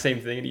exact same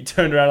thing, and he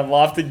turned around and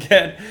laughed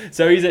again.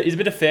 So he's a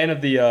bit a fan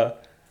of the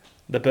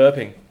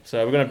burping.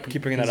 So we're gonna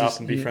keep bringing that up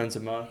and be friends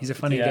with Mo. He's a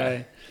funny Yeah.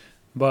 guy.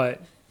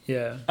 But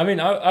yeah. I mean,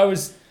 I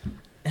was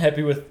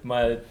happy with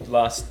my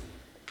last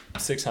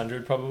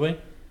 600 probably,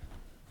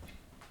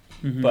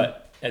 Mhm.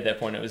 but at that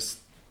point it was,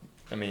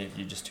 I mean,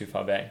 you're just too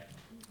far back.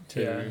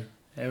 Yeah.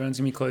 Everyone's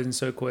gonna be closing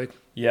so quick.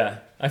 Yeah,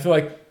 I feel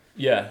like,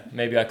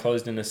 maybe I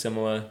closed in at a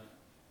similar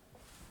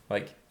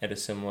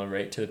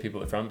rate to the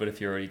people at the front, but if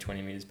you're already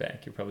 20 meters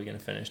back, you're probably going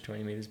to finish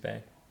 20 meters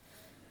back.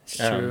 It's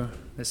true.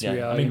 That's the I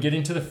reality. mean,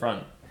 getting to the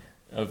front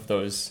of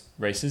those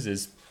races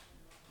is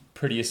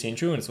pretty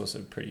essential, and it's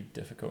also pretty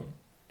difficult.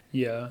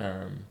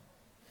 Yeah.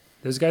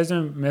 Those guys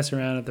don't mess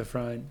around at the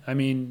front. I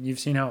mean, you've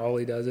seen how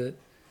Ollie does it.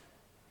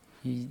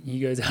 He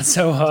goes out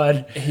so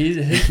hard.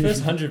 His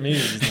first 100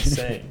 meters is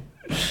insane.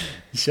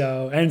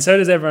 And so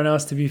does everyone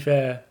else. To be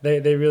fair,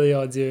 they really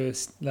all do.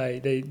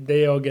 Like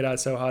they all get out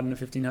so hard in the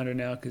 1500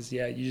 now because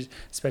you just,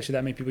 especially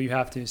that many people, you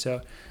have to. So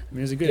I mean,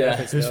 it was a good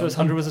effort. Whose still. first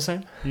 100 was the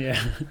same?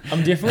 Yeah.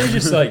 I'm definitely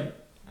just like,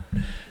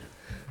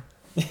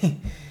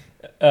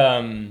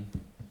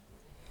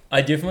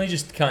 I definitely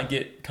just can't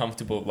get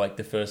comfortable like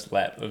the first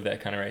lap of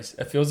that kind of race.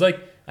 It feels like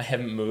I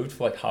haven't moved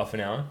for like half an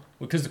hour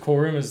because the call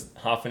room is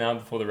half an hour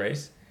before the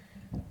race.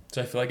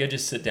 So I feel like I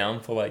just sit down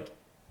for like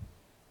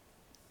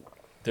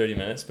 30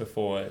 minutes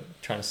before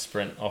trying to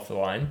sprint off the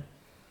line.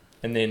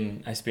 And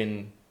then I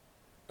spend,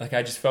 like,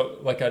 I just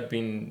felt like I'd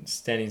been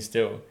standing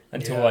still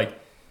until like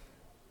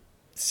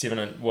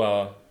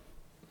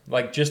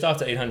just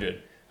after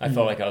 800, I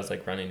felt like I was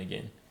like running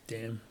again.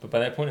 Damn. But by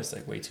that point, it's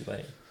like way too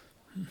late.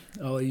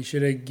 Oh, you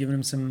should have given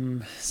him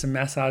some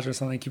massage or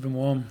something, keep him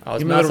warm. I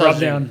was Give him a little rub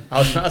massaging. down. I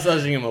was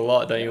massaging him a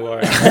lot. Don't you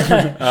worry.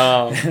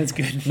 That's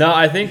good. No,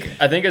 I think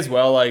as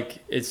well. Like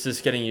it's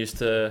just getting used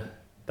to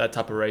that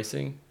type of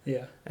racing.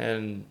 Yeah.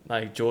 And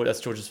like that's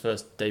George's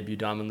first debut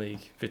Diamond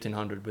League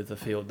 1500 with a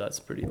field that's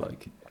pretty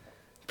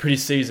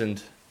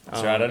seasoned.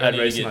 That's right. I at don't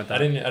racing like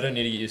that. I don't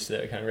need to get used to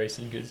that kind of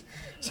racing because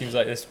it seems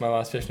like this is my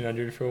last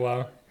 1500 for a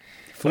while.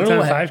 Full-time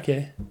what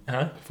 5K.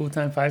 Huh?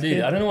 Full-time 5K.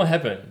 Dude, I don't know what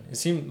happened. It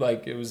seemed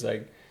like it was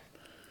like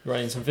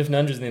running some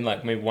 1500s and then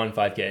like maybe one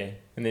 5K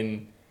and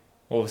then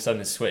all of a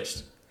sudden it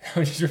switched.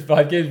 Just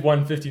 5K, one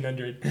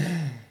 1500.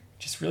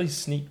 Just really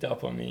sneaked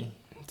up on me.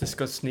 Just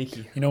got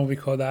sneaky. You know what we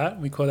call that?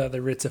 We call that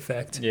the Ritz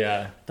effect.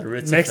 Yeah. The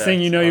Ritz Next thing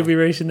effect. you know, you'll be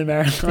racing the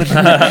marathon.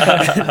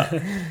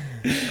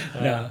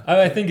 No.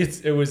 I think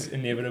it was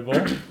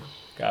inevitable.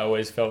 I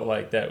always felt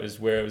like that was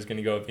where it was going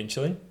to go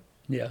eventually.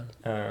 Yeah.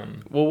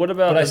 Well, what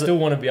about? But I still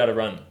want to be able to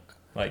run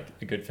like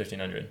a good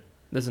 1500.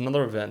 There's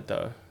another event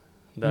though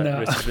that No.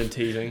 Rich has been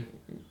teasing.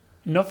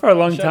 Not for a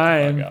long Shut the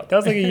time. fuck up. That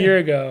was like a year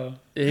ago.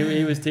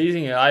 He was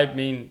teasing it. I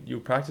mean, you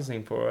were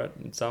practicing for it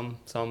in some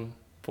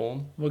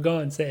form. Well, go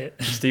on, say it.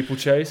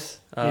 Steeplechase.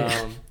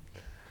 Yeah.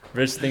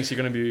 Rich thinks you're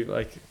going to be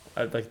like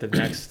the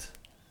next.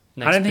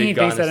 I don't think big he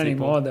guy thinks in a that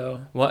steeple. anymore,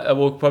 though.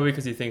 Well, probably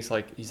because he thinks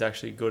like he's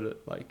actually good at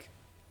like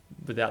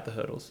without the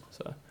hurdles.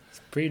 So He's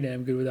pretty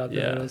damn good without the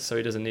yeah, hurdles. so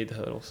he doesn't need the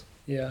hurdles.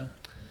 Yeah.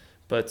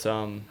 But I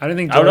don't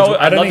think I would, George.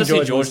 I I'd don't love think to see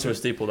George George wants to a to.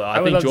 steeple though. I I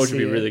would think love to George would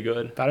see be it. really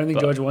good. But I don't think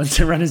But- George wants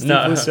to run a steeple.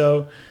 No.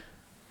 So,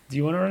 do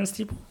you want to run a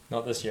steeple?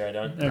 Not this year, I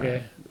don't.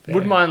 Okay.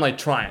 Wouldn't mind like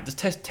trying, just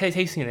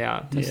tasting it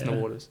out, testing Yeah.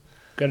 the waters.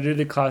 Got to do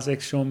the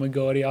classic Sean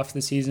McGorty after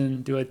the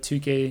season. Do a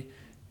 2K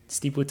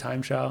steeple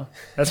time trial.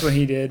 That's what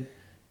he did.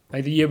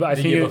 Like the year, but I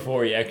The think year it-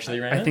 before he actually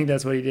ran I it? think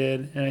that's what he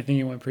did, and I think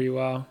it went pretty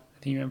well. I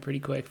think he went pretty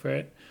quick for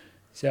it.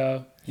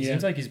 So He yeah,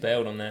 seems like he's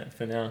bailed on that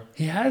for now.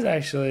 he has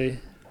actually.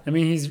 I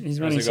mean, he's He's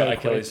running also so got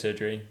quick. Achilles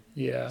surgery,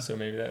 Yeah, so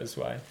maybe that was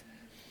why.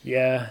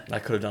 yeah. I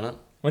could have done it.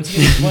 Once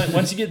you get,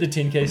 once you get the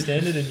 10K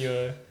standard in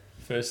your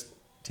first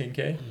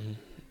 10K,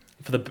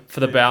 For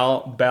the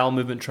bowel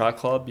movement track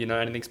club, you know,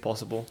 anything's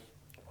possible.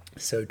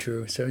 So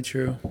true, so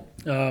true.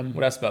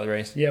 what else about the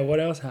race? Yeah, what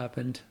else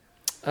happened?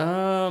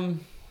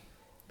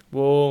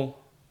 Well,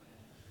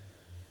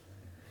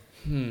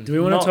 Do we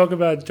want to talk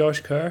about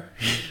Josh Kerr?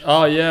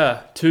 Oh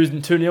yeah,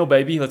 2-0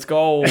 baby, let's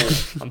go!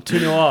 I'm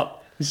 2-0 up.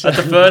 That's the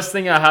first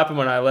thing that happened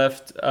when I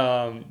left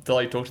to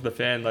like talk to the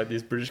fan. Like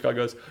this British guy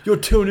goes, "You're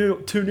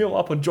 2-0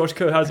 up on Josh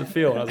Kerr. How does it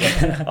feel?" And I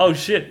was like, "Oh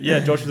shit, yeah,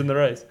 Josh was in the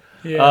race."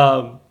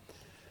 Yeah,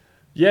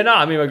 Yeah, no,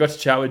 I mean, I got to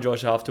chat with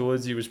Josh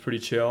afterwards. He was pretty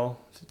chill.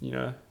 You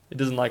know, he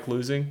doesn't like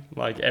losing.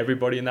 Like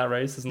everybody in that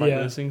race doesn't like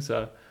Yeah. losing.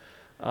 So,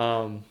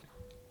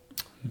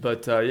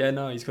 yeah,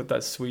 no, he's got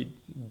that sweet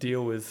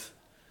deal with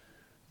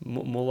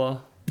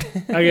Muller.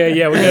 okay,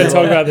 yeah, we're gonna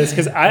talk about this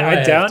because I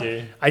have doubt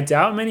to. I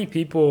doubt many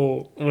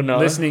people Well, no.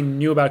 listening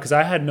knew about because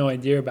I had no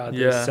idea about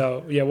this. Yeah.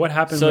 So yeah, what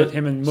happened So- with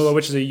him and Muller,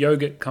 which is a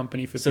yogurt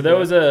company for So people there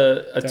was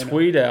a don't know.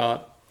 tweet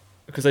out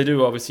because they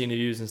do obviously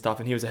interviews and stuff,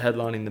 and he was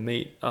headlining the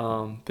meet,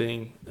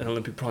 being an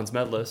Olympic bronze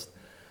medalist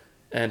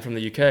and from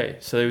the UK.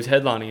 So he was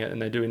headlining it,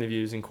 and they do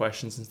interviews and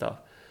questions and stuff.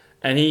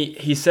 And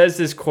he says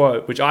this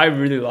quote, which I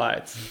really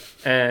liked,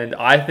 and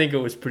I think it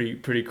was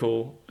pretty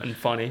cool and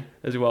funny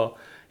as well.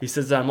 He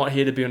says, "I'm not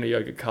here to be on a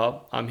yogurt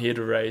cup. I'm here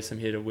to race. I'm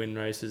here to win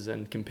races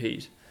and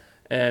compete."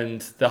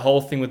 And the whole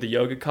thing with the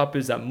yogurt cup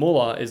is that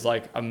Muller is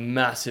like a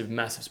massive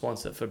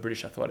sponsor for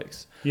British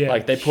athletics. Yeah,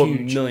 Like they put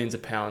huge. millions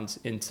of pounds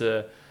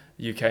into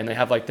UK, and they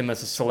have like them as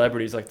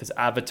celebrities. Like there's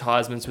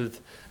advertisements with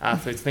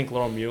athletes. I think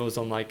Laurel Muir's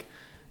on like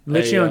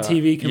literally on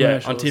TV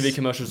commercials. Yeah, on TV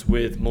commercials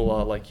with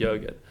Muller like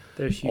yogurt,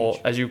 They're huge. or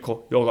as you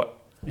call yogurt.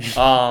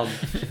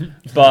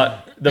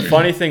 But the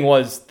funny thing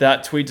was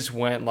that tweet just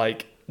went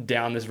like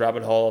down this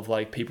rabbit hole of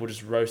like people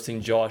just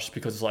roasting Josh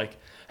because it's like,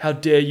 how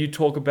dare you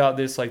talk about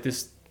this? Like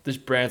this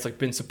brand's like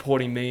been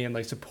supporting me and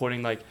like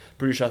supporting like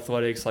British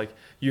athletics. Like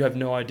you have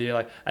no idea.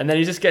 Like, and then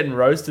he's just getting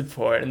roasted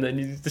for it. And then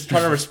he's just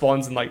trying to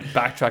respond and like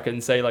backtrack it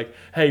and say like,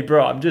 hey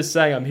bro, I'm just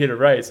saying I'm here to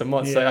race. I'm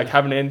not saying Yeah. like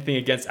having anything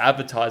against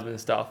advertisement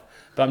and stuff.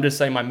 But I'm just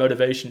saying my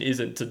motivation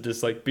isn't to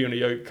just like be on a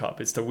yogurt cup.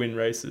 It's to win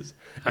races.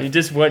 And he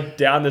just went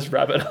down this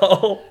rabbit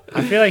hole.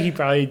 I feel like he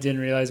probably didn't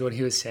realize what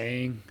he was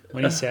saying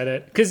when he said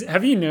it. Because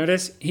have you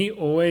noticed he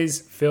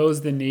always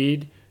feels the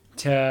need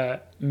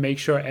to make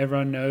sure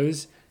everyone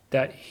knows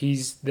that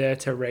he's there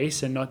to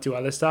race and not do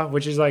other stuff,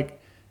 which is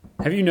like,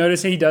 have you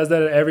noticed he does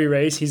that at every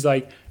race? He's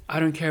like, I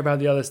don't care about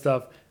the other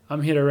stuff.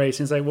 I'm here to race.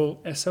 And it's like, well,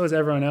 so is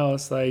everyone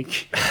else.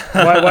 Like,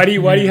 why do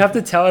you have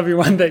to tell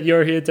everyone that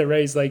you're here to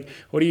race? Like,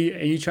 are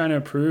you trying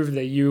to prove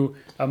that you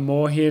are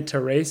more here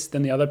to race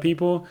than the other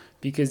people?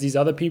 Because these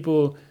other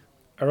people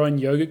are on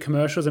yogurt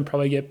commercials and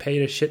probably get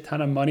paid a shit ton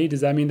of money.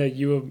 Does that mean that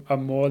you are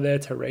more there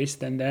to race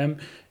than them?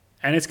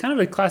 And it's kind of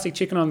a classic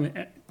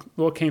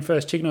what came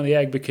first, chicken or the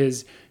egg,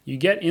 because you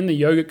get in the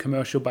yogurt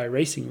commercial by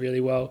racing really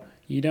well.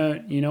 You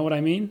know what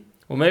I mean?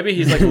 Well, maybe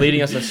he's like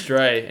leading us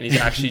astray and he's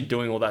actually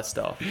doing all that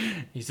stuff.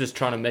 He's just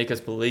trying to make us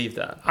believe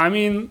that. I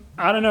mean,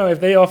 I don't know. If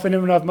they offered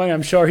him enough money,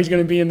 I'm sure he's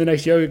going to be in the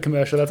next yogurt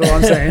commercial. That's all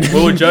I'm saying.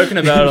 We were joking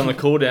about it on the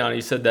cool down.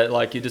 He said that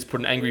like you just put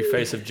an angry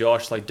face of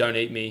Josh, like don't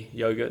eat me,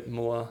 yogurt,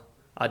 Muller.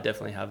 I'd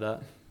definitely have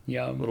that.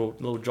 Yeah.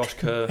 Little Josh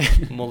Kerr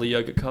Muller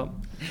yogurt cup.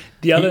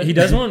 The other, He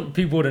does want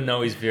people to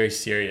know he's very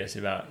serious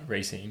about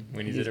racing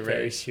when he's at a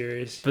very race.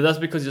 serious. But that's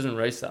because he doesn't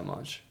race that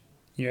much.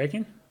 You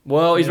reckon?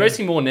 Well, he's Yeah.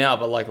 racing more now,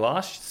 but like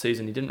last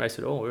season he didn't race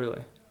at all,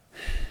 really.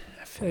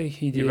 I feel like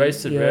he He did.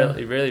 raced it yeah. rarely.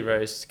 He rarely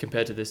raced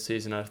compared to this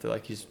season. I feel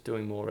like he's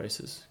doing more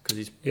races because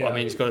he's. Yeah. I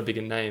mean, he's got a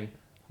bigger name,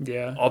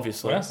 Yeah.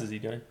 obviously. What else is he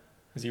doing?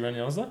 Is he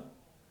running Oslo?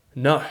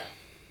 No,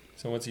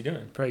 So what's he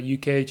doing? Probably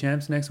UK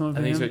champs next one I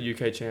for think him. he's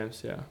got UK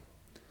champs. Yeah,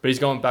 but he's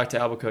going back to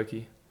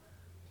Albuquerque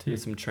to get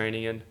some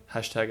training in.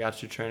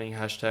 #altitude training.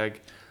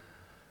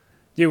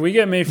 Dude, we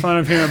get made fun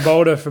of here in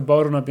Boulder for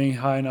Boulder not being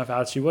high enough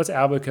altitude. What's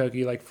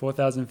Albuquerque, like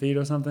 4,000 feet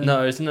or something?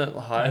 No, isn't it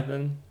higher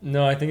than?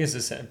 No, I think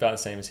it's about the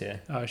same as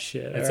here. Oh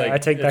shit! It's All right, like- I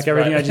take it's back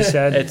everything right- I just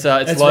said. It's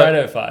It's low, right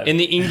at 5. in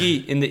the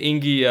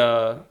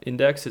Ingi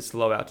index. It's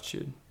low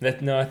altitude.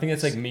 No, I think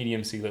it's like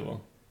medium sea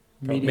level.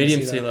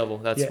 Medium sea level.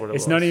 That's Yeah, what it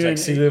it's was. not It's even like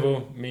sea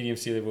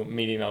level,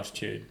 medium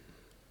altitude.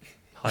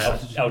 High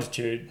altitude.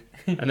 Altitude.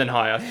 And then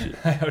high altitude.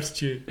 High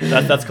altitude.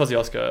 That's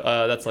Kosciuszko.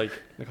 That's like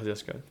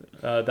Kosciuszko.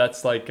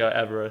 That's like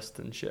Everest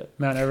and shit.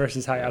 Mount Everest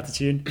is high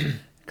altitude.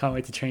 Can't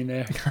wait to train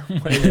there.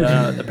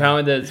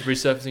 Apparently, there's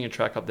resurfacing a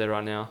track up there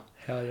right now.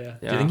 Hell yeah.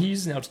 Do you think he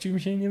uses an altitude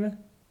machine ever?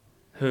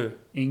 Who?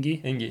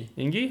 Ingi. Ingi.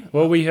 Ingi?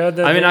 Well, we heard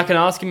that. I mean, I can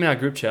ask him in our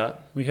group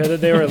chat. we heard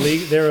that they were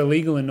illegal. They were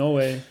illegal in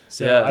Norway.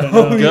 So Yeah. I don't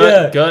know. Oh, Gert,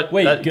 yeah. Gert,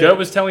 Wait, that, Gert- Gert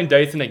was telling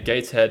Dathan at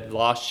Gateshead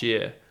last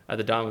year at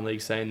the Diamond League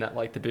saying that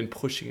like they've been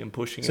pushing and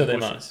pushing. So and they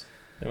pushing. must.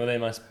 Well, they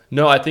must.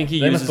 No, I think he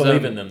They uses must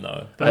believe them. in them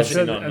though. But I'm Obviously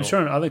sure, not I'm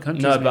sure in other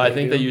countries. No, but I maybe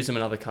think they do, use them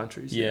in other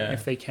countries. Yeah.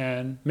 if they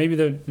can. Maybe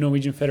the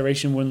Norwegian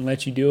Federation wouldn't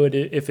let you do it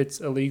if it's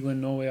illegal in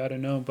Norway. I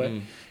don't know, but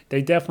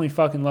they definitely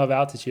fucking love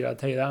altitude. I'll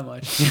tell you that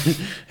much.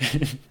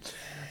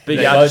 Big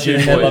They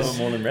altitude love boys. it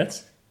more than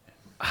Reds.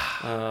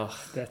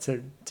 That's a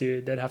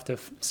dude. They'd have to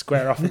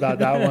square off about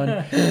that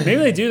one. Maybe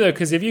they do though,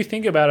 because if you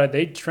think about it,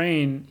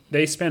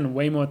 they spend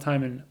way more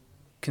time in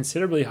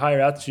considerably higher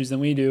altitudes than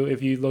we do.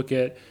 If you look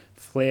at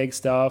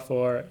Flagstaff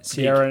or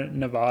Sierra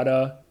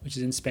Nevada, which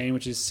is in Spain,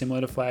 which is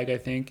similar to Flag, I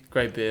think.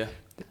 Great beer.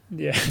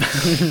 Yeah,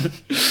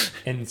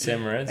 And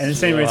St. Moritz. and the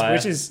same rates, higher.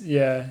 which is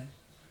yeah.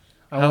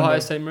 I How high wonder-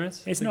 is St.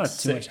 Moritz? It's like not too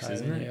 6, much higher,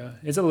 isn't it? yeah.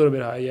 It's a little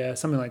bit high, yeah,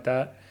 something like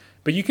that.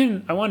 But you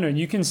can, I wonder,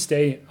 you can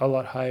stay a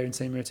lot higher in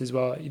St. Moritz as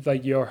well.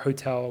 Like your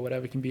hotel or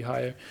whatever can be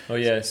higher. Oh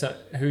yeah. So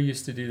who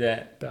used to do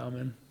that?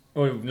 Bauman.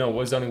 Oh no, it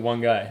was only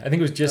one guy. I think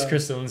it was just Oh.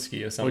 Chris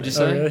Zielinski or something. What'd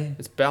you Oh, say? really?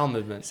 It's bowel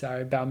movement.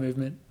 Sorry, bowel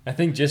movement. I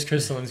think just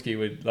Chris Zielinski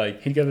would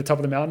like. He'd go to the top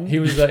of the mountain. He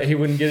was like he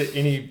wouldn't get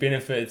any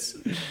benefits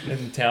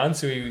in town,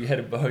 so he had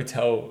a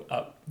hotel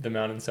up the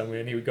mountain somewhere,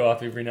 and he would go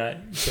up every night,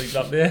 sleep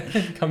up there,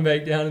 come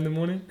back down in the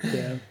morning.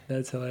 Yeah,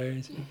 that's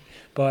hilarious.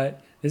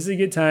 But this is a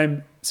good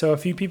time. So a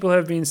few people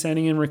have been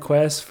sending in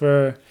requests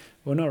for,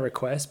 well, not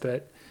requests,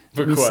 but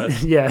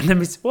Request. yeah.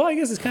 Well, I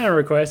guess it's kind of a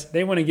request.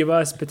 They want to give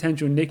us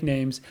potential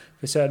nicknames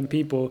for certain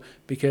people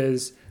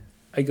because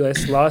I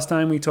guess last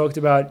time we talked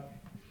about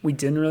we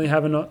didn't really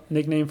have a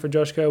nickname for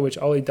Joshko, which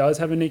Ollie does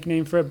have a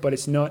nickname for it, but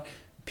it's not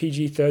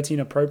PG-13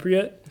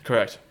 appropriate.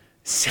 Correct.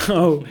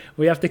 So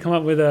we have to come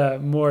up with a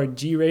more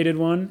G-rated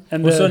one.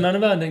 And Well, so none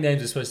of our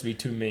nicknames are supposed to be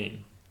too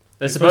mean.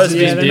 They're supposed to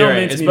be yeah, they're not endearing.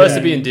 meant to It's be supposed to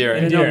that. be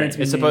endearing. They're not meant to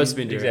be It's supposed to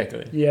mean. be endearing.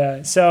 Exactly.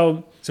 Yeah,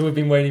 so So we've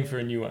been waiting for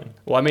a new one.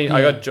 Well, I mean,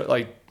 I got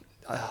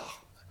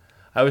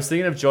I was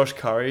thinking of Josh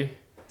Curry.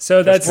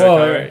 that's Well,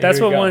 here that's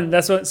we what go. one.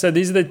 That's what. So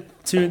these are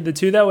the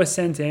two that were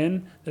sent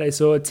in that I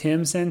saw.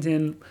 Tim sent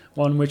in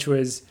one which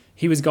was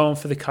he was going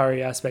for the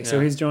Curry aspect. So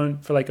Yeah. he's going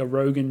for like a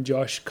Rogan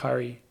Josh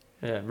Curry,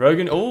 Yeah,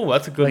 Rogan. Oh,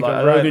 that's a good like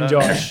I a like Rogan that.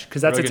 Josh,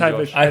 because that's a Rogan type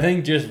Josh. of I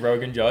think just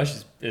Rogan Josh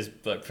is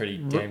like pretty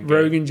damn good.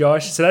 Rogan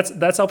Josh. So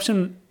that's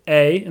option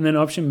A, and then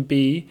option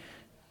B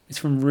is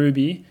from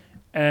Ruby,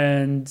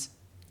 and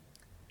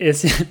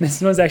it's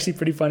this one's actually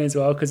pretty funny as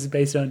well because it's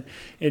based on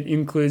it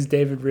includes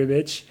David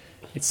Ribich.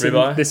 It's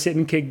Ribeye? the sit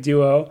and kick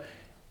duo,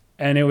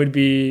 and it would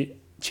be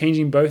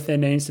changing both their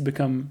names to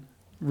become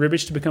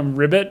Ribich to become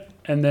Ribbit,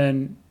 and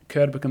then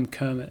Kerr to become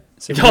Kermit.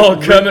 So Oh,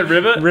 Kermit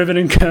Ribbit. Ribbit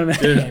and Kermit.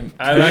 Dude,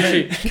 I'm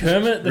actually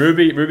Kermit.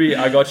 Ruby.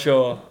 I got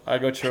your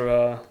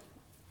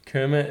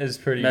Kermit is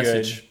pretty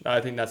message. I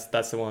think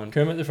that's the one. good.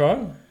 Kermit the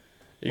Frog.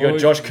 You got Oh,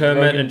 Josh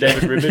Kermit Rogan. and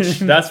David Ribich.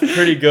 That's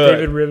pretty good.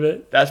 David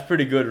Ribbit. That's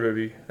pretty good,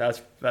 Ruby.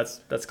 That's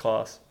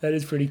class. That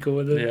is pretty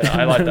cool. Yeah,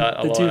 I like that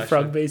a the lot. two actually.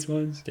 frog-based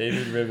ones.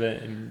 David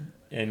Ribbit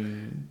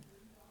and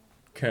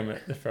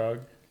Kermit the Frog.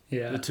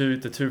 Yeah. The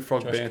two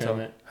frog Josh banter.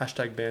 Kermit.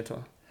 Hashtag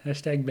banter.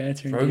 Hashtag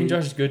banter. Rogan indeed.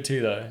 Josh is good too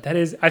though. That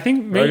is, I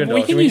think maybe Rogan we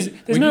Josh. can use.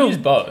 There's we no. can use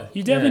both.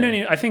 You definitely Yeah. don't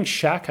need. I think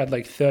Shaq had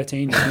like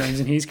 13 nicknames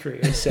in his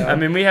career. So I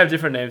mean, we have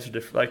different names for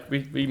different. Like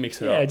we mix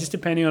it yeah, up. just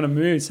depending on a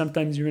mood.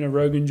 Sometimes you're in a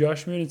Rogan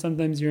Josh mood, and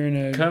sometimes you're in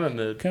a Kermit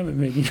mood. Kermit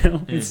mood. You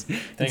know, it's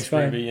Thanks,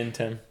 fine. Ruby and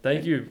Tim.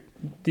 Thank you.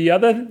 the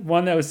other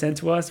one that was sent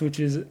to us, which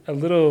is a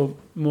little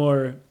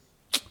more.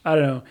 I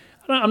don't know.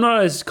 I'm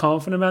not as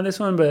confident about this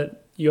one,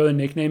 but you're the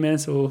nickname man,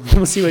 so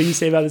we'll see what you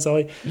say about this,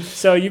 Ollie.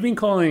 So you've been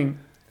calling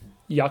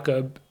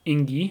Jakob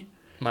Ingi.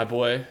 My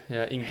boy.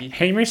 Yeah, Ingi.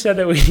 Hamish said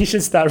that we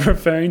should start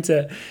referring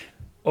to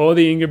all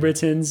the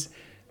Ingebrigtsens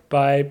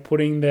by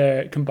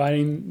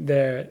combining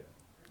the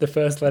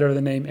first letter of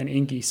the name and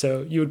Ingi.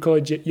 So you would call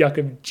it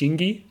Jakob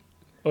Jingi,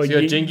 or So you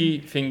Yi- got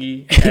Jingy,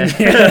 Fingy, and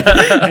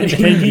and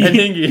Ingi,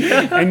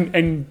 Ingi.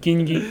 and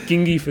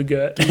Gingi for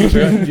Gert.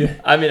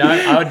 I mean,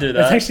 I would do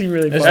That's that. actually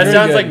really That's That funny. very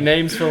sounds good. like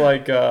names for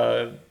like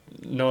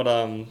not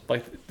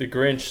like the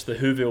Grinch, the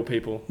Whoville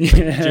people. Yeah.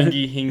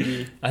 Jingy,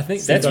 Hingy. I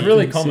think Same that's stuff.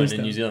 really Same common stuff.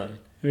 in New Zealand.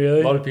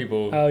 Really? A lot of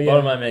people, Oh, a yeah. lot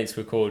of my mates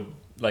were called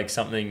like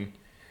something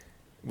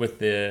with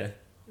their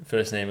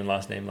first name and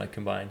last name like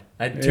combined.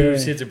 I had two Yeah.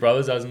 sets of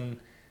brothers. I was in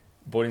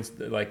boarding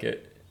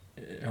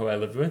who I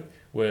lived with.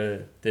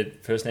 were their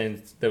first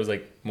names. There was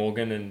like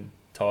Morgan and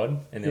Todd,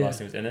 and their Yeah. last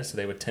name was Innes, so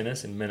they were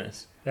Tinnis and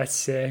Minnis. That's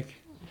sick.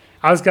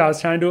 I was trying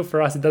to do it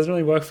for us. It doesn't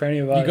really work for any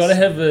of us. You got to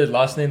have the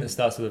last name that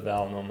starts with a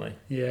vowel normally.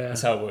 Yeah.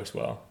 That's how it works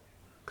well.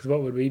 Because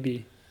what would we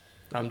be?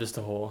 I'm just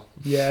a whore.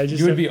 Yeah, just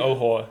You would be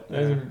Ohor.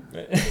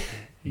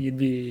 You'd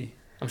be.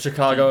 I'm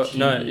Chicago.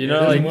 No, you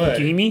know, Doesn't like work.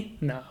 Gimme?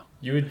 No.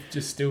 You would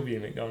just still be a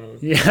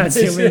McDonald's. Yeah, I'd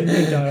still be in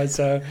McDonald's.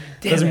 So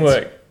damn Doesn't it.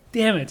 work.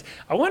 Damn it!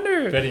 I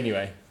wonder, But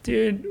anyway,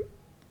 dude.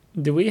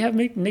 Do we have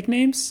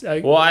nicknames?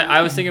 Well,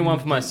 I was thinking one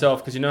for myself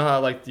because you know how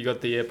like you got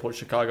the airport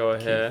Chicago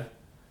here.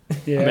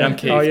 Yeah. I mean, I'm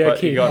Keith, Oh yeah,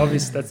 but you Keith. got-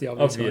 Obviously, that's the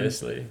obvious one.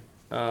 obviously,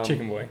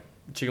 Chicken Boy.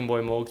 Chicken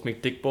Boy Morgs,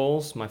 McDick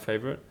Balls, my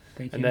favorite,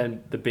 Thank and you.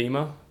 then the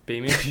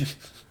Beamish.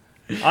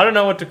 I don't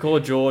know what to call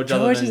George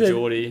other George than is a-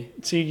 Geordie,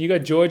 So you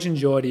got George and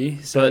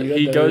Geordie. So but you got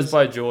he goes those.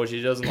 by George.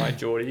 He doesn't like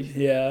Geordie.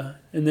 Yeah,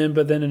 and then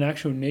an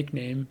actual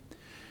nickname.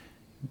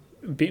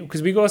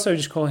 Because we also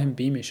just call him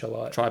Beamish a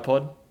lot.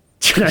 Tripod.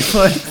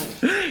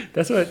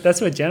 That's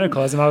what Jenna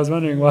calls him. I was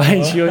wondering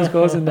why she always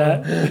calls him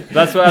that.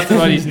 That's what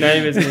his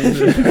name is.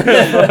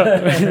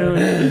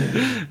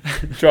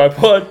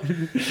 Tripod.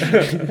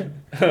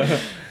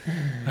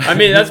 I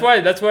mean, that's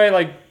why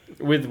like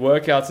with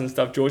workouts and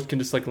stuff, George can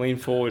just like lean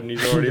forward and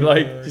he's already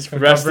like Just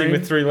resting recovering.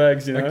 with 3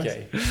 legs. You know.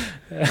 Okay.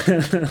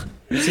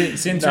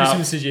 Send through Nah.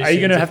 some suggestions. Are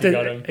you gonna have if you to?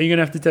 got 'em. Are you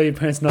gonna have to tell your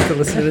parents not to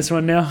listen to this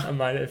one now? I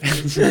might have.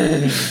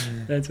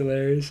 That's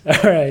hilarious.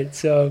 All right,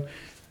 so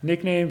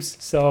nicknames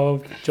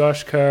solved.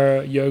 Josh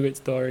Kerr yogurt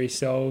story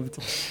solved.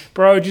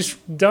 Bro, just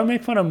don't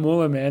make fun of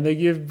Muller, man. They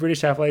give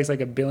British athletics like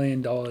 $1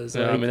 billion.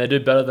 Yeah, I mean, they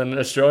do better than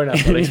Australian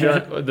athletics.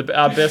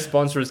 Our best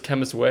sponsor is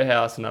Chemist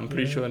Warehouse, and I'm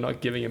pretty sure they're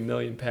not giving £1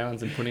 million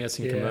and putting us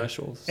in Yeah.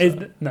 commercials. So.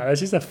 No, that's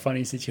just a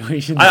funny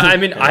situation. I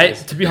mean,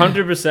 to be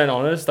 100%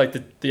 honest,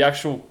 like the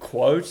actual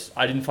quote,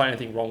 I didn't find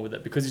anything wrong with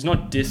it because he's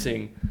not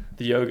dissing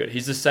the yogurt.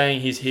 He's just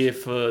saying he's here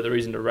for the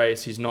reason to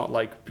race. He's not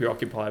like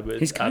preoccupied with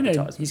he's kind of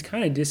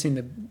advertising. dissing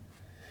the.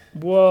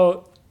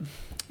 Well,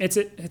 it's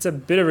a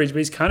bit of reach, but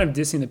he's kind of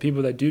dissing the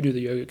people that do the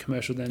yogurt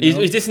commercial. Then He's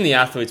no? dissing the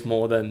athletes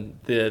more than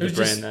the was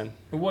brand. just- Then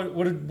What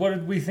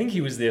did we think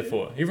he was there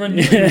for? Everyone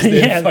knew he was there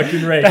Yeah, to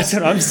fucking race. That's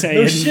what I'm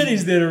saying. No shit,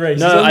 he's there to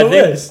race. no, he's on I the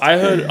think list. I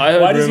heard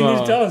Why does he rumor.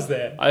 need to tell us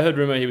that? I heard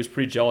rumor he was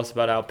pretty jealous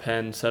about our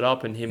pen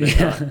setup, and him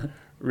and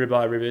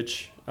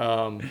Ribbich,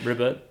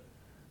 Ribbit,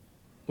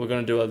 we're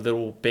gonna do a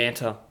little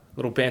banter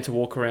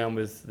walk around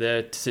with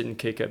their sit and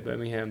kick at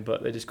Birmingham,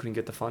 but they just couldn't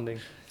get the funding.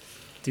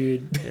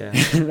 Dude, Yeah.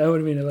 that would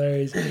have been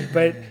hilarious.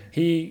 But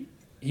he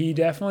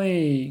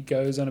definitely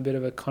goes on a bit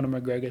of a Conor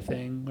McGregor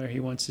thing where he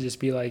wants to just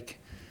be like,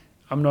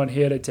 I'm not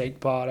here to take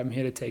part, I'm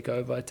here to take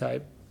over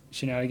type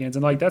shenanigans.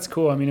 And like, that's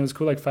cool. I mean, it was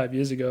cool like 5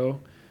 years ago.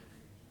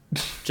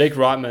 Jake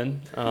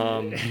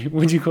Reitman.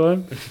 What'd you call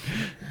him?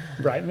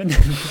 Reitman?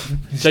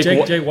 Jake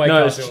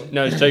Whitecastle.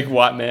 It's Jake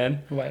Whiteman.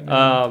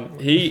 Whiteman.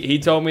 He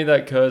told me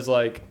that Kerr's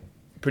like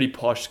pretty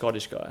posh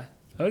Scottish guy.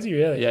 Oh, is he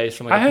really? Yeah, he's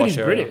from like I a heard posh he's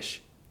area.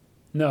 British.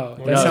 No,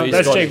 No, he's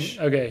that's Scottish.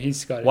 Jake. Okay, he's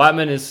Scottish.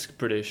 Whiteman is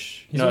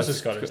British. He's also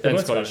Scottish. They're And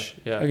both Scottish.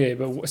 Yeah. Okay,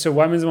 but so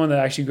Whiteman's the one that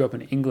actually grew up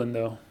in England,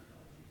 though.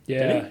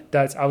 Yeah,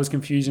 Did I was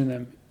confusing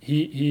them.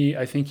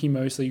 I think he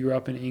mostly grew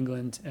up in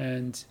England,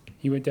 and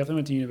he definitely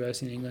went to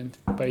university in England,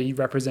 but he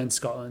represents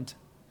Scotland.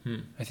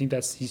 I think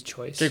that's his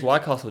choice. Jake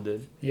Whitecastle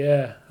did.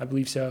 Yeah, I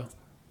believe so.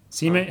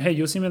 See him. Hey,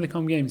 you'll see him at the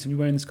Com Games. He'll be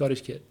wearing the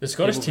Scottish kit. The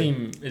Scottish He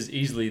will team is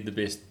easily the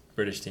best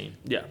British team.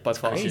 Yeah, by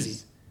far.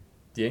 Crazy.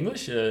 The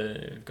English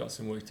have got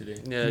some work to do.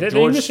 Yeah, The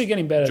English are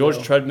getting better. George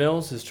though.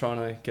 Treadmills is trying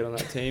to get on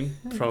that team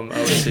from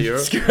OSC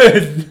Europe.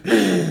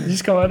 Did you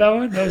just come out that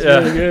one? That was Yeah.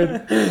 really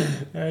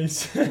good.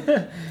 Nice.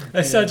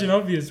 That's such an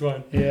obvious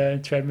one. Yeah,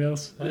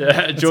 treadmills.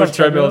 Yeah, George up,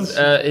 Treadmills.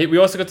 Treadmills? We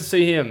also got to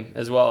see him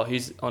as well.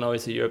 He's on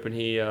OSC Europe, and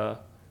we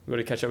got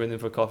to catch up with him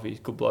for coffee.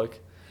 Good bloke.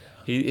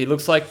 He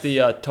looks like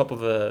the top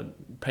of a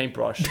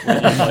paintbrush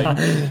when he's like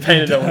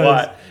painted it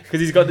white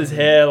because he's got this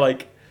hair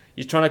like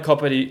he's trying to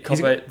copy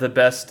the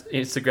best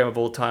Instagram of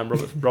all time,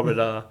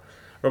 Robert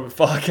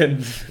Farkin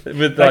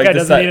with That like guy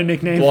this doesn't need a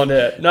nickname. blonde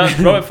hair. No,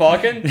 Robert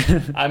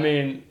Farkin. I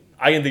mean,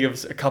 I can think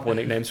of a couple of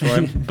nicknames for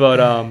him, but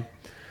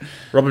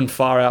Robin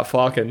Far Out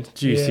Farkin.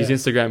 Jeez, Yeah. his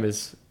Instagram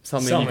is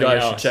something you Something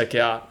guys else. should check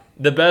out.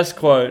 The best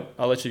quote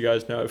I'll let you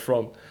guys know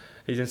from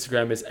his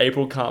Instagram is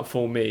 "April can't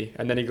fool me,"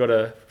 and then he got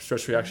a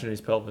stretch reaction in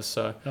his pelvis.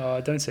 So Oh,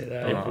 don't say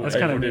that. April- That's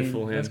kind of April did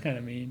fool mean. him. That's kind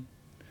of mean.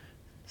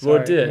 Well,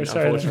 it did, We're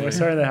sorry, unfortunately. we're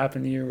sorry that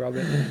happened to you,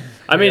 Robert.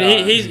 I mean,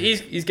 Yeah.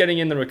 he's getting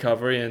in the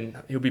recovery, and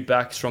he'll be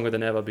back stronger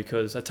than ever.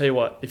 Because I tell you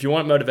what, if you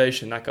want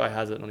motivation, that guy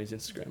has it on his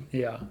Instagram.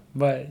 Yeah,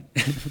 but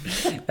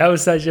that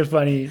was such a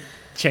funny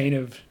chain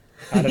of,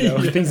 I don't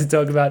know, things to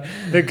talk about.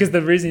 Because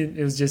the reason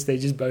it was just they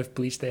just both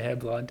bleached their hair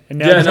blonde. And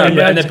now,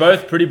 And they're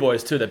both pretty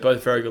boys too. They're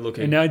both very good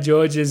looking. and now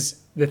George is,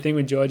 the thing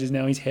with George is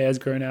now his hair's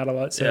grown out a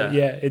lot. So Yeah.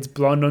 yeah, it's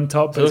blonde on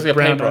top, So but it it's looks like a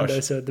brown paintbrush.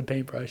 under, so the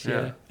paintbrush,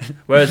 yeah.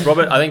 Whereas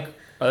Robert, I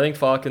think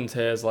Farkin's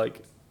hair is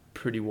like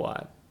pretty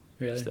white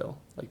Really. still,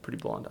 like pretty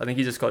blonde. I think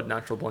he just got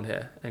natural blonde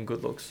hair and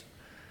good looks.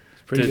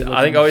 Pretty Dude, good I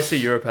think looking. obviously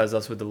Europe has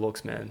us with the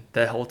looks, man.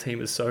 Their whole team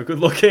is so good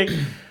looking.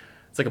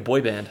 It's like a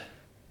boy band.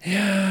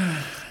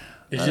 Yeah.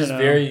 It's I just don't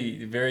know.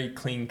 very, very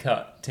clean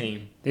cut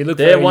team. They look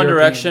They're very One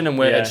European. Direction and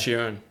we're Yeah. Ed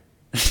Sheeran.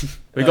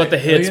 We Like, got the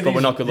look hits, at but we're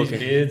these- not good these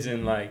looking. beards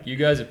and like you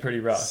guys are pretty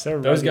rough. So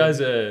Those rugged.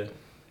 guys are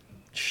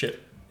shit.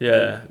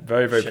 Yeah,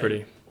 very, very Shit.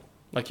 pretty.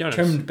 Like Jonas.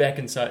 Trimmed back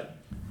inside.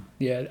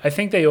 Yeah, I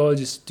think they all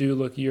just do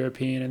look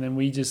European, and then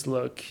we just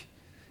look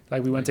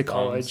like we went to Like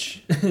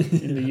college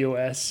in the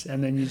U.S.,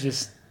 and then you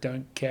just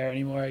don't care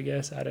anymore. I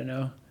guess I don't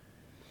know,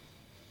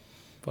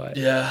 but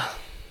Yeah.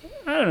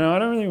 I don't know. I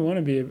don't really want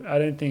to be. I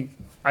don't think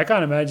I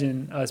can't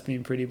imagine us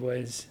being pretty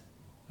boys,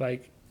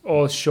 like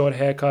all short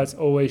haircuts,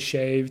 always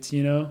shaved.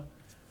 You know.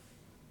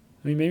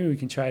 I mean, maybe we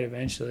can try it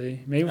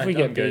eventually. Maybe if we I'm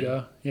get good.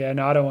 bigger. Yeah,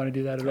 no, I don't want to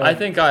do that at all. I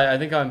think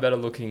I'm better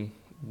looking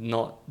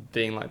not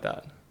being like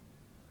that.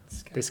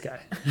 this guy,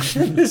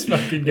 This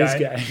fucking this guy.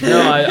 guy,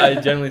 No, I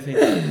genuinely think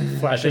I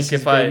flashes think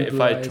his baby if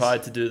blue I eyes.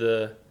 tried to do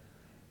the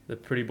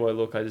pretty boy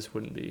look, I just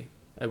wouldn't be.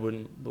 I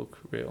wouldn't look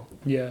real.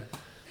 Yeah.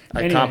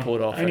 I Anyway, can't pull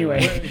it off.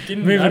 anyway.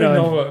 Moving I don't on.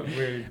 know what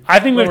we're. I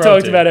think What we've we're up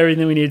talked to. about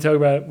everything we need to talk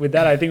about. With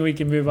that, I think we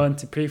can move on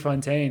to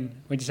Prefontaine,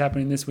 which is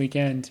happening this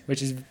weekend,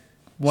 which is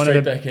one Straight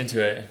of the back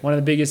into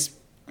it. biggest,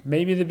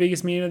 maybe the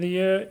biggest meet of the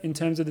year in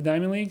terms of the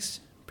Diamond Leagues.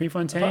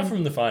 Prefontaine. Apart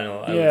from the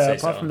final, I would yeah, say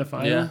apart so. from the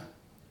final. Yeah.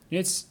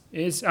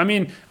 It's. I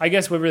mean, I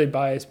guess we're really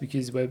biased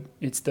because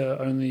it's the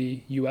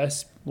only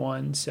US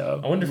one.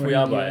 So I wonder if we're we in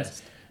are the US.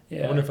 biased.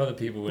 Yeah. I wonder if other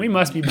people would. We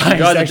must be You biased.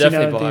 guys are actually, now definitely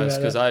that I think biased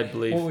about because it. I What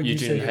believe would you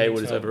Eugene say your Hayward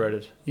next is one?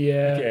 overrated.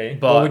 Yeah. Okay,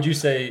 But- what would you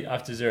say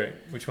after Zurich?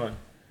 Which one?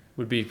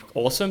 Would be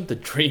awesome. The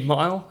Dream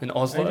Mile in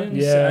Oslo. I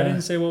Yeah.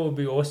 didn't say what would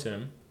be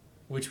awesome,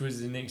 which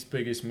was the next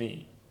biggest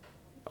meet.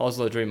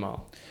 Oslo Dream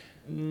Mile.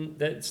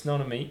 That's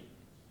not a meet.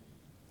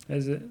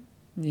 Is it?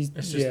 It's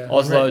just- Yeah.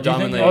 Oslo Do you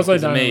Diamond think League Oslo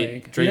is a Diamond meat.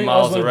 League. Do you Dream think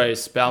Mile is a Oslo-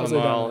 race. Bowman Oslo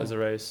Mile Diamond is a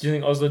race. Do you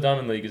think Oslo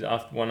Diamond League is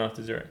one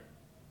after Zurich?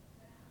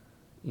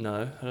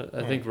 No,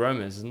 I think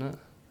Rome is, isn't it?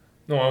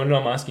 No, I'm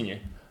asking you.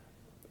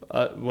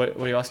 What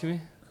are you asking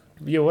me?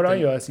 Yeah. What are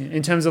you asking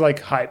in terms of like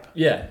hype?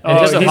 Yeah. Oh, In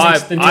terms of he's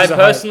hype, in I terms of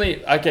hype.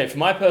 personally, okay, for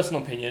my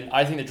personal opinion,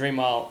 I think the Dream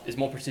Mile is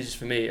more prestigious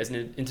for me as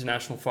an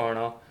international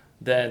foreigner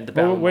than the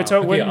Well, Bowman we're Mile.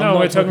 talking. Okay, I'm No, not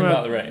we're talking talking about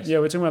about the race. Yeah,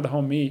 we're talking about the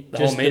whole meet. The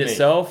just whole the meet meet.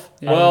 itself.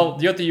 Yeah. Well,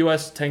 you got the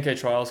US 10K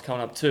trials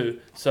coming up too.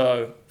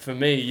 So for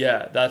me,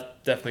 yeah, that's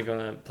definitely going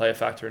to play a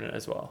factor in it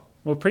as well.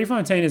 Well,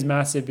 Prefontaine is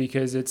massive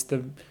because it's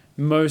the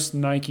most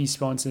Nike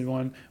sponsored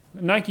one.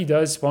 Nike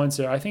does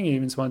sponsor. I think it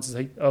even sponsors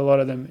like a lot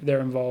of them.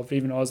 They're involved,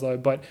 even Oslo.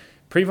 But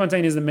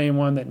Prefontaine is the main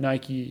one that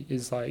Nike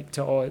is like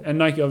to all. And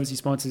Nike obviously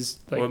sponsors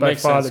like Well, it by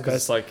makes far sense the 'cause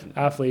best it's like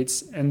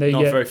athletes, and they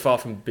not get very far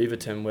from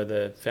Beaverton where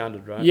they're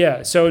founded, right?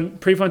 yeah. So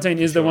Prefontaine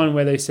is the Sure. one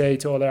where they say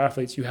to all their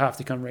athletes, you have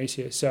to come race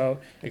here. So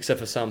Except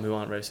for some who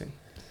aren't racing.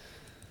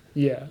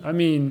 yeah, I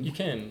mean You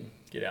can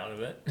get out of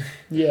it.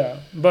 yeah,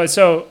 but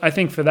so I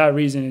think for that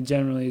reason, it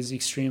generally is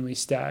extremely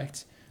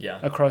stacked Yeah.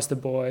 across the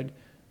board.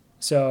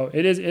 So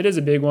it is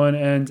a big one,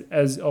 and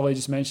as Ollie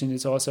just mentioned,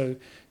 it's also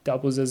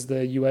doubles as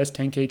the US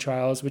 10K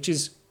trials, which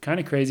is kind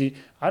of crazy.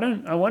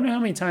 I wonder how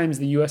many times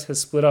the US has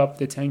split up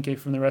the 10K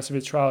from the rest of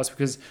its trials,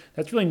 because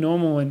that's really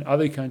normal in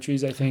other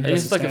countries. I think And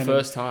that's it's like the standard.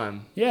 first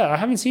time. Yeah, I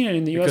haven't seen it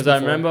in the US Because I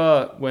before.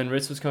 remember when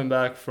Ritz was coming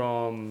back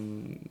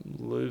from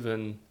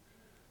Leuven,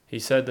 he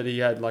said that he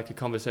had like a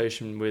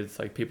conversation with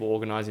like people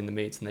organizing the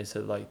meets, and they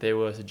said like they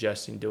were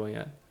suggesting doing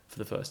it for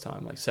the first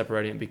time, like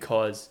separating it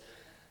because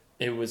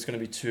it was going to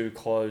be too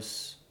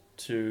close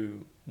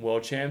to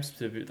world champs.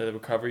 The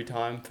recovery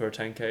time for a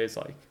 10K is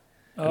like,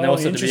 and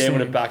also to be able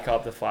to interesting. back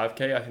up the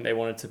 5K. I think they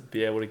wanted to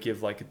be able to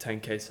give like a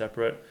 10K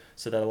separate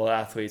so that a lot of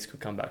athletes could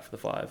come back for the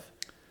 5.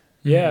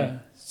 Yeah,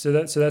 so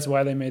that's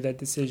why they made that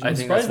decision. I I'm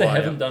think surprised that's they why,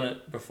 haven't done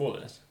it before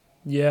this.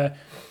 Yeah,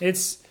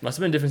 it's Must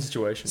have been a different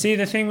situation. see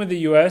the thing with the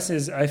US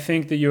is I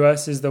think the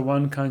US is the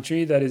one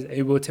country that is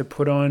able to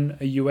put on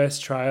a US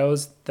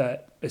trials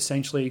that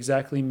essentially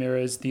exactly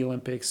mirrors the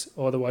Olympics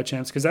or the World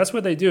Champs, because that's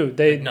what they do.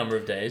 They Number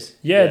of days.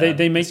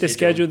 they make the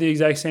schedule the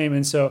exact same,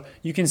 and so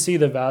you can see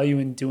the value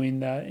in doing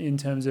that in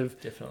terms of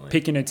Definitely.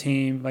 picking a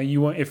team. Like you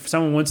want, if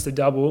someone wants to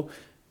double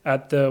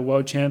at the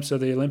World Champs or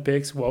the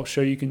Olympics, well,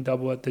 sure you can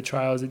double at the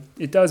trials.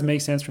 It does make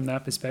sense from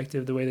that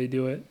perspective the way they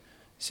do it.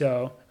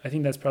 So I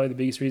think that's probably the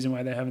biggest reason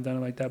why they haven't done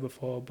it like that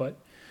before. But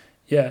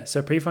yeah,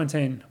 so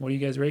Prefontaine, what are you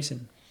guys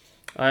racing?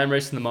 I am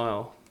racing the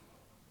mile.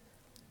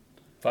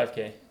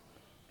 5K.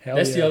 Hell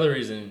That's yeah. the other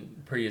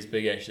reason Pre is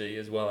big actually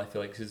as well. I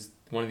feel like 'cause it's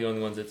one of the only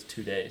ones that's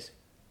 2 days.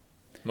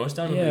 Most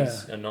diamond Yeah.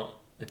 leagues are not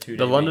a 2 day.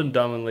 The London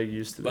Diamond League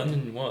used to be.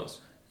 London was.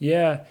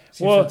 Yeah,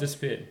 Seems Well- to have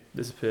disappeared.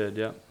 Disappeared,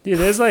 yeah. dude,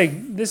 there's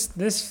like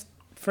this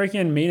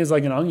freaking meat is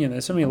like an onion.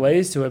 There's so many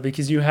layers to it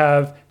because you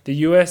have the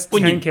US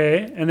Onion.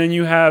 10K and then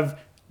you have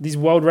these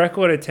world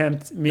record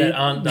attempt meet That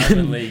aren't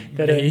diamond league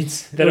that are-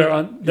 meets. that are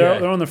on Yeah.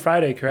 they're on the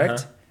Friday,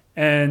 correct? Uh-huh.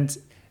 And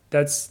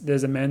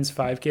there's a men's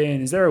 5K,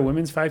 and is there a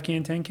women's 5K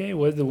and 10K?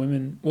 What are the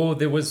women? Well,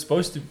 there was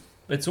supposed to.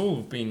 It's all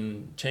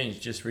been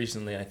changed just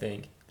recently, I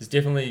think. There's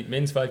definitely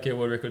men's 5K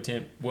world record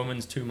attempt,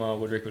 women's 2 mile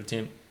world record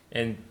attempt,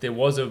 and there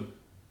was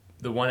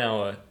the 1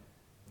 hour.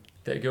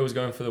 That girl was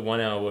going for the 1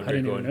 hour world I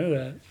didn't record, even know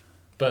that.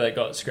 but that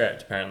got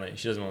scrapped. Apparently,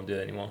 she doesn't want to do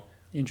that anymore.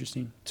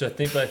 Interesting. So I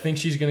think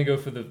she's going to go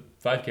for the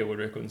 5K world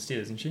record instead,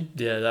 isn't she?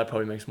 Yeah, that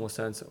probably makes more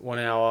sense. 1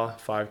 hour,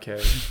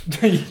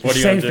 5K. What are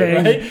you Same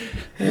gonna do? thing.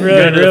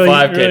 Right? Gonna do the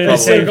 5K really probably.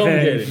 It's so same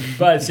complicated. thing.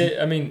 But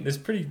I mean, there's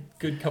pretty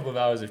good couple of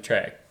hours of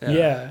track.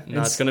 Yeah.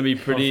 No, it's gonna be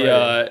pretty.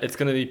 Friday. It's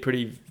gonna be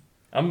pretty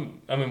I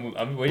mean, where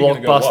are you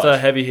gonna go blockbuster watch?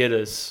 heavy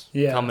hitters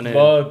Yeah. coming in.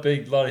 Lot of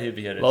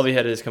heavy hitters. Lot of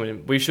hitters coming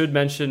in. We should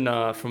mention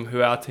from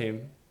who our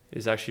team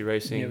is actually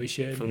racing. Yeah, we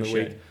should. from We the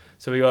should. week.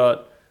 So we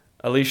got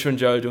Alicia and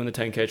Joe doing the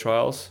 10K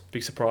trials.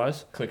 Big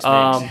surprise. Clicks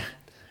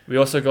We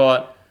also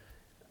got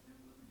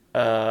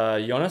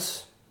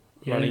Jonas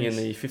running in Yes.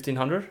 the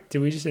 1500. Did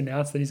we just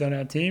announce that he's on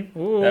our team?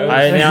 Ooh. That was-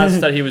 I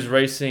announced that he was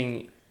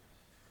racing.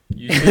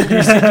 You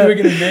said you were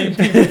going to name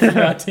people from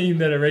our team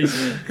that are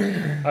racing.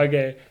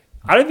 Okay.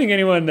 I don't think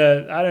anyone.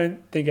 Well,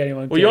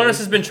 cares. Jonas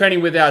has been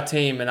training with our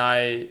team, and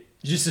I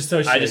Just just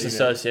associated.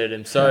 associated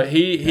him. So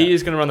he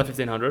is going to run the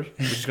 1500,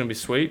 which is going to be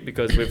sweet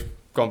because we've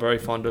gone very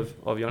fond of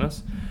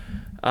Jonas,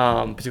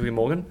 particularly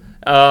Morgan.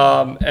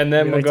 And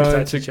then We we're like to going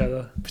touch to each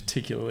other.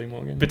 Particularly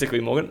Morgan.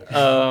 particularly Morgan.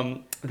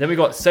 Then we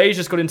got Sage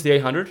just got into the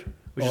 800,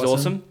 which is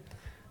awesome.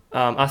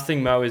 I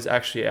think Mo is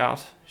actually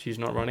out. She's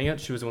not running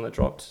it. She was the one that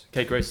dropped.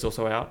 Kate Grace is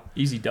also out.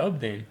 Easy dub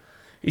then.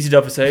 Easy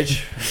dub for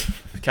Sage.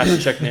 Cash the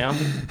check now.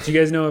 Do you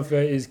guys know if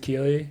is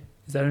Keely?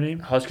 Is that her name?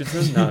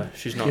 Hodgkinson? No,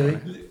 she's not. Keely?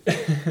 running.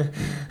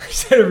 I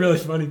just had a really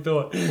funny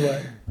thought.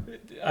 What?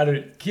 I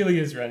don't. Keely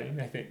is running,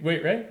 I think.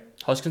 Wait, right?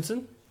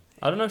 Hodgkinson?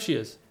 I don't know if she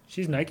is.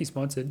 She's Nike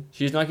sponsored.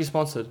 She's Nike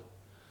sponsored.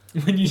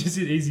 When you just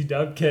said easy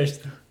dub, cash.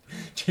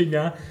 Check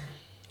now.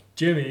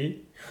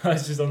 Jimmy, I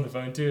was just on the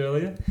phone too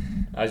earlier.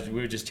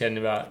 We were just chatting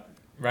about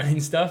running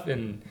stuff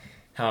and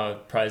how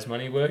prize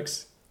money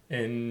works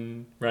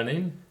in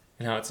running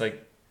and how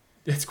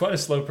it's quite a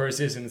slow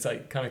process and it's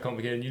like kind of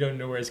complicated and you don't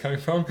know where it's coming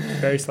from.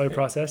 Very slow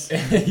process.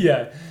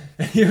 Yeah.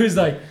 And he was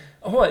like,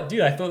 oh, what?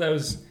 Dude, I thought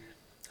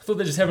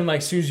that just happened like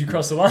as soon as you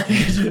cross the line.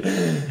 He's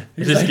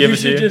Just like, give you it to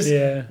should you? just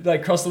Yeah.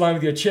 like cross the line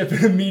with your chip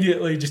and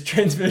immediately just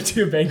transfer it to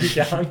your bank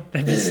account.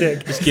 That'd be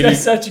sick. Just give you,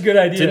 That's such a good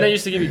idea. didn't they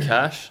used to give you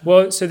cash?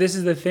 Well, so this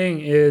is the thing: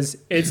 is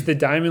it's the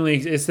diamond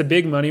leagues, it's the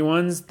big money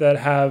ones that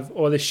have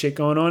all this shit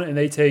going on, and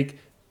they take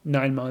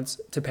 9 months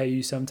to pay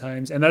you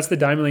sometimes, and that's the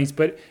diamond leagues.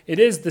 But it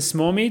is the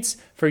small meets.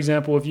 For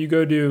example, if you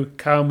go to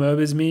Kyle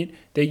Merber's meet,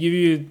 they give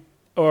you,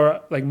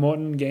 or like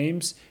Morton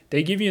Games,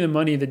 they give you the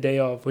money the day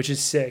of, which is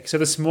sick. So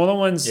the smaller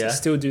ones Yeah.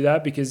 still do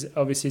that because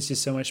obviously it's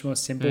just so much more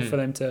simple for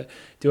them to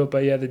do it.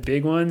 But yeah, the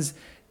big ones,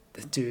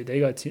 dude, they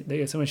got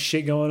so much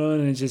shit going on,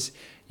 and it's just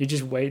you're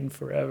just waiting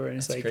forever, and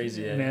it's That's like,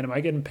 crazy, yeah. man, am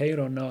I getting paid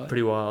or not?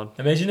 Pretty wild.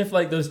 Imagine if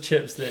like those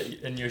chips that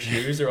in your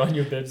shoes or on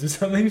your bibs or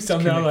something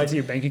somehow Connected like to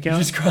your bank you account.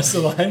 just cross the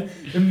line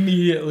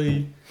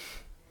immediately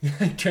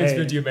transfer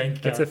Hey, to your bank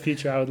account. That's a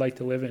future I would like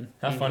to live in.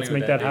 How funny Let's would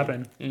make that that be?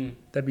 happen. Mm.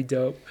 That'd be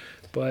dope.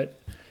 But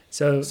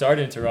so Sorry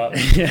to interrupt.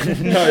 yeah,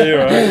 No, you're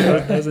right.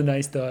 that was a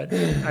nice thought.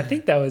 I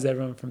think that was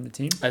everyone from the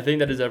team. I think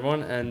that is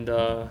everyone, and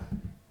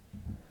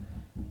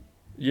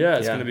yeah,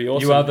 it's Yeah. going to be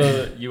awesome.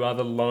 You are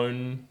the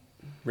lone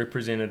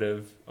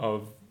representative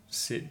of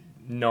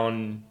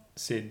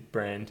non-Sid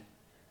brand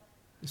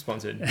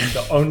sponsored.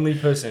 The only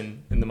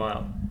person in the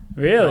mile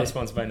Really? not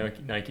sponsored by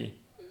Nike.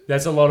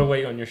 That's a lot of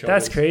weight on your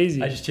shoulders. That's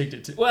crazy. I just checked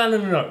it. Well,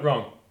 no,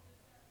 wrong.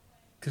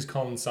 Because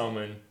Colin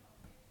Salmon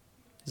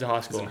He's a high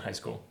is in school. high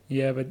school.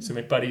 Yeah, but So,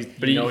 but But he'd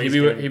he'd be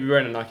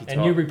wearing a Nike top.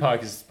 and Newbury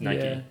Park is Nike.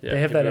 yeah, Yeah, they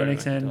have he'd that be wearing a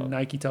NXN Nike top.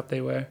 Nike top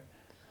they wear.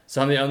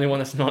 So I'm the only one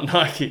that's not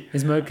Nike.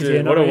 Is Mo Kadir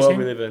Dude, not what a world racing?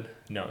 we live in.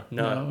 No,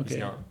 No. he's okay.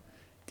 not.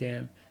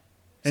 Damn.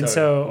 And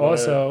so a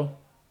also,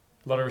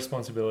 lot of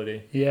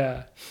responsibility.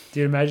 yeah,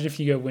 dude, imagine if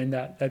you go win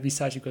that. That'd be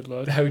such a good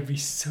look. That would be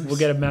so. We'll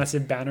get a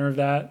massive banner of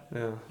that.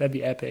 Yeah. That'd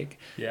be epic.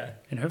 Yeah.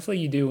 And hopefully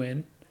you do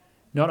win.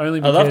 Not only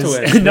I'd love because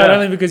to win, not yeah.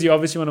 only because you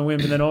obviously want to win,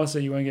 but then also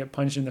you won't get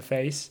punched in the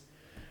face.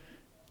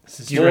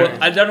 This is Well, true.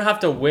 I don't have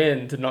to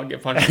win to not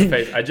get punched in the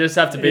face. I just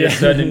have to be a Yeah.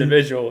 certain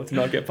individual to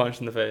not get punched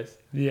in the face.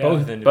 Yeah.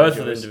 Both Both individuals.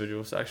 of the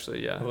individuals,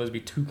 actually, yeah. Otherwise, it'd be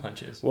 2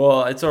 punches.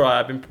 Well, it's all right.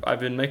 I've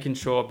been making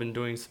sure I've been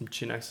doing some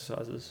chin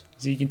exercises.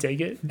 So you can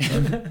take it.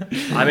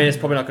 I mean, it's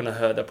probably not going to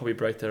hurt. They'll probably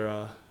break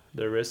their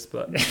wrists,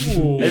 but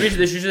Ooh. maybe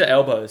they should use their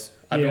elbows.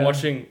 I've been Yeah.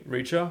 watching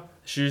Reacher.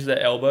 She use their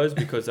elbows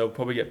because they'll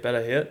probably get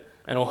better hit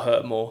and it'll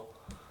hurt more.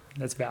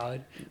 That's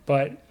valid.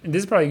 But this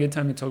is probably a good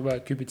time to talk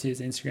about Cooper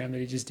T's Instagram that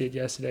he just did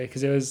yesterday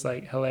because it was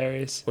like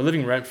hilarious. We're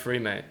living rent free,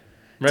 mate.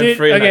 Dude, Rent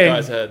free in okay. that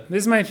guy's head.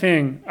 This is my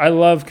thing. I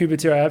love Cooper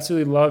T. I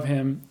absolutely love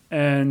him,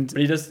 and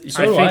But he does.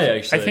 So do I,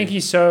 actually. I think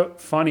he's so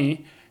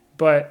funny,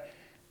 but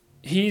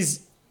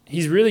he's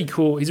really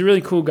cool. He's a really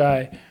cool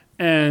guy,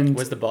 and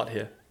Where's the butt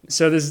here?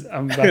 so this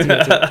I'm about to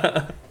get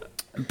to.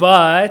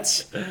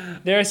 But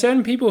there are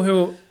certain people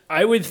who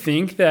I would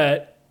think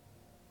that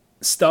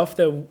stuff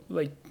that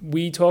like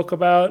we talk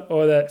about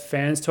or that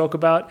fans talk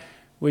about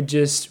would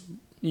just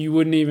you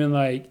wouldn't even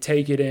like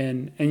take it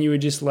in, and you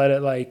would just let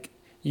it like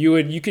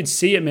you could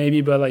see it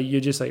maybe, but like you're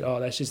just like, oh,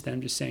 that's just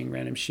them just saying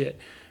random shit.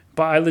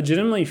 But I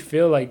legitimately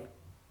feel like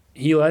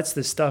he lets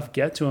the stuff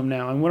get to him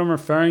now, and what I'm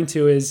referring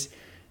to is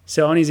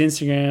so on his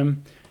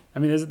Instagram. I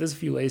mean, there's a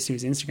few layers to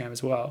his Instagram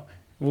as well.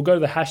 We'll go to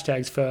the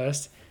hashtags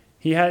first.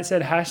 He had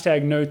said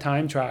hashtag no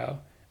time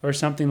trial. or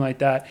something like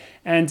that.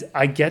 And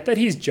I get that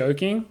he's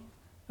joking.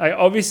 Like,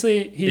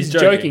 obviously he's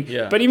joking,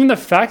 yeah. but even the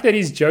fact that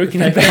he's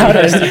joking about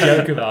it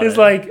joke about is it.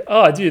 like,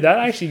 oh, dude, that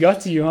actually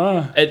got to you,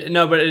 huh?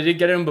 No, but it did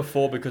get him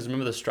before, because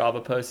remember the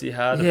Strava post he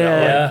had? Yeah.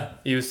 About, like,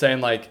 he was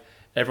saying, like,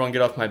 everyone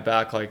get off my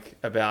back, like,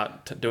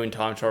 about doing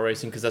time trial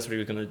racing, because that's what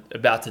he was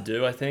about to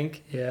do, I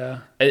think. Yeah.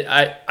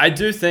 I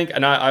do think,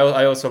 and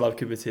I also love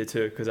Cooper Tier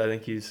too, because I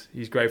think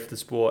he's great for the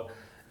sport.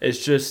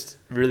 It's just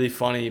really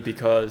funny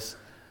because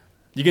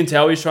you can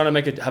tell he's trying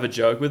to have a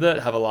joke with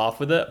it, have a laugh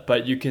with it,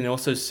 but you can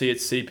also see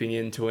it seeping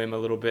into him a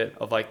little bit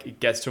of, like,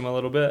 it gets to him a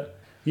little bit.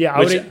 Yeah,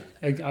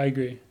 I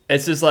agree.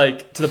 It's just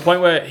like to the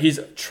point where he's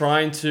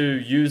trying to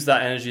use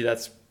that energy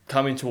that's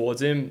coming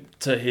towards him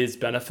to his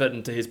benefit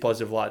and to his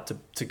positive light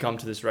to come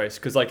to this race.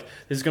 Because, like,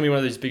 this is going to be one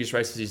of his biggest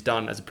races he's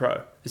done as a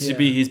pro. This should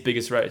be his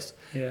biggest race.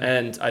 Yeah.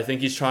 And I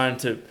think he's trying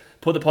to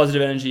put the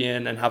positive energy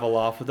in and have a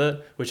laugh with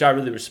it, which I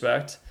really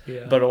respect.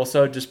 Yeah. But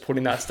also just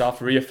putting that stuff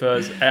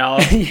reaffirms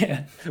our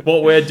Yeah.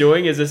 what we're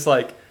doing is just,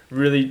 like,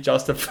 really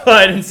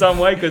justified in some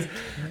way. Because,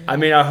 I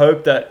mean, I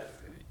hope that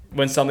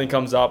when something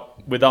comes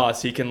up with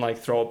us, he can, like,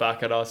 throw it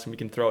back at us and we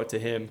can throw it to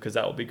him, because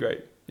that will be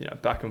great,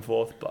 back and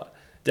forth. But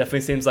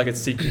definitely seems like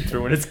it's seeping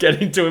through and it's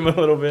getting to him a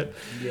little bit.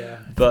 Yeah.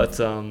 But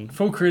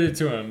Full credit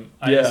to him.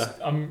 Yeah.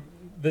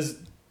 This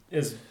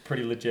is a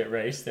pretty legit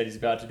race that he's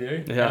about to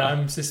do. Yeah.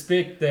 And I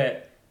suspect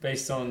that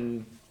based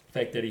on the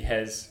fact that he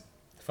has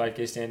the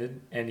 5K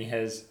standard and he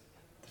has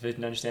the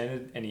 1500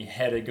 standard and he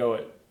had a go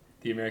at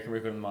the American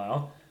record in the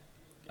mile,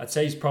 I'd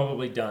say he's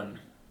probably done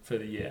for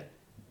the year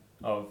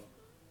of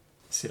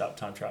set up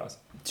time trials.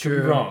 Could be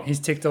wrong. He's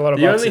ticked a lot of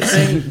the boxes. only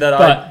thing that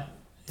But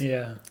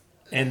yeah.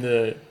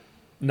 and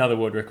another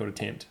world record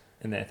attempt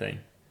in that thing.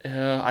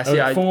 I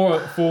see.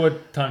 Four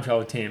time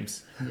trial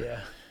attempts. Yeah.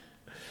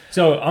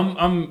 So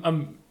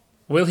I'm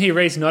Will he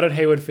race not at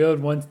Hayward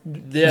Field once?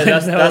 Yeah,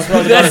 that's No. what I was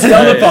about that's to the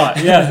other say. part.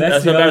 Yeah,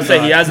 That's what I'm going to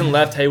say. He hasn't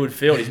left Hayward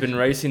Field. He's been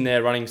racing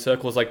there, running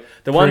circles. Like,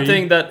 the one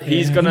thing that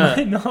he's Might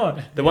gonna,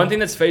 not. the one thing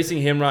that's facing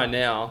him right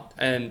now,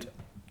 and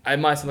I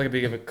might sound like a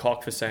bit of a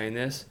cock for saying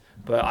this,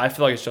 but I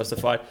feel like it's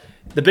justified.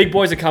 The big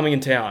boys are coming in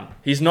town.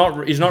 He's not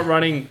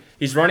running.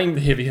 He's running.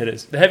 The heavy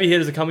hitters. The heavy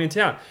hitters are coming in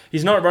town.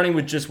 He's not running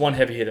with just one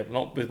heavy hitter,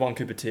 not with one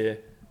Cooper Tier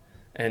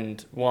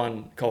and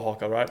one Cole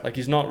Hocker, right? Like,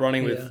 he's not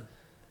running with.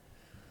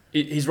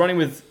 He's running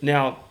with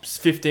now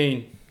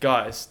 15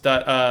 guys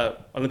that are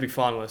Olympic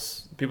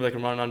finalists, people that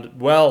can run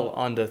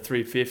under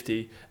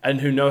 350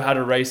 and who know how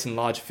to race in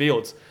large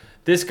fields.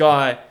 This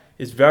guy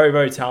is very,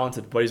 very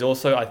talented, but he's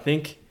also, I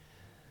think,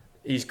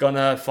 he's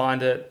gonna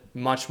find it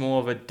much more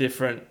of a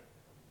different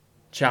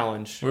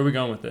challenge. Where are we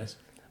going with this?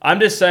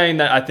 I'm just saying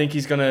that I think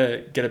he's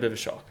gonna get a bit of a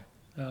shock.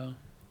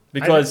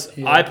 Because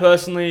I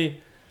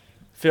personally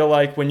feel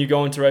like when you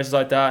go into races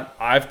like that,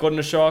 I've gotten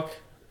a shock,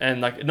 and,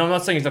 like, no, I'm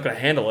not saying he's not going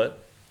to handle it.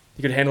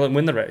 He could handle it and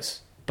win the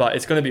race, but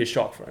it's going to be a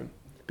shock for him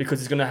because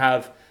he's going to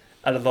have,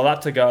 out of the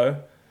lap to go,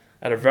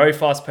 at a very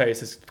fast pace,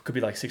 there could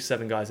be like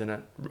 6-7 guys in it,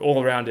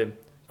 all around him,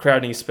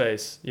 crowding his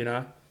space,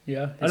 Yeah.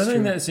 I don't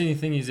think that's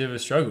anything he's ever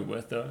struggled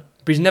with, though.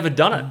 But he's never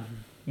done it.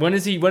 When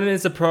is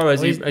a pro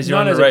as he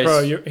run the as race?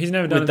 A pro. He's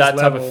never done with it that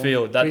this type level. of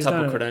field, that He's type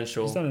done of it-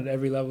 credential. He's done it at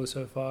every level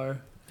so far.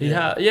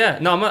 Yeah.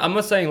 No, I'm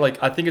not saying,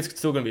 like, I think it's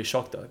still going to be a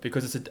shock though,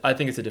 because I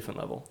think it's a different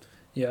level.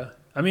 Yeah.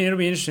 I mean, it'll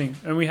be interesting.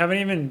 And we haven't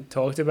even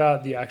talked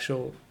about the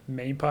actual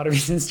main part of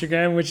his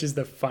Instagram, which is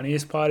the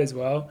funniest part as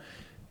well,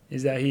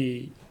 is that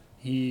he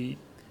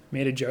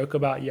made a joke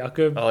about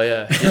Jakob. Oh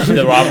yeah,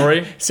 the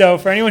rivalry. So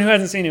for anyone who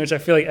hasn't seen it, which I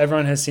feel like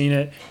everyone has seen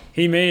it,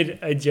 he made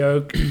a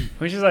joke,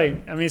 which is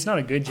like, I mean, it's not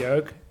a good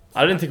joke,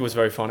 I didn't think it was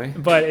very funny.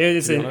 but To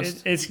be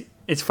honest.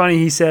 it's funny.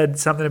 He said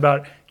something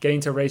about getting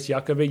to race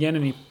Jakob again,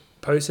 and he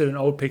posted an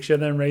old picture of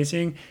them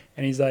racing,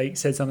 and he's like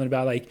said something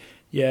about like,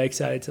 yeah,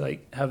 excited to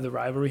like have the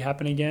rivalry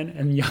happen again,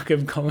 and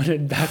Jakob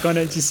commented back on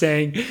it just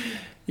saying,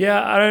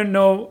 yeah, I don't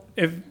know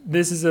if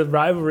this is a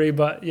rivalry,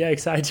 but yeah,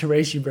 excited to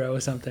race you, bro,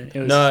 or something. It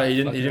was No, he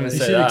didn't. fucking He didn't He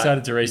say said that.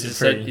 excited to race he at just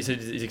said, Pre. he said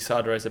he's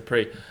excited to race at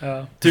Pre.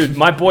 Oh. Dude,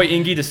 my boy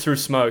Ingy just threw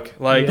smoke.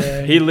 Like,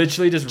 Yeah. he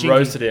literally just Jingy.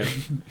 roasted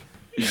him.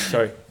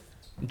 Sorry.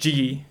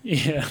 Jiggy.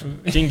 Yeah.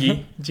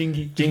 Jingy.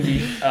 Jingy.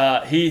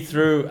 Jingy. He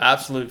threw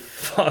absolute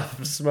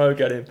smoke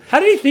at him. How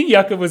did he think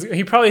Jakob was?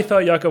 He probably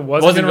thought Jakob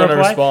wasn't going to gonna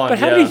reply. respond, But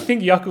how yeah. did he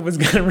think Jakob was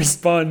going to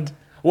respond?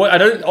 Well,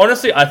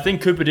 I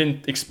think Cooper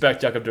didn't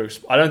expect Jakob to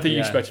respond. I don't think he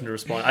expected him to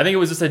respond. I think it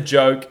was just a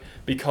joke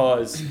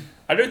because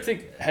I don't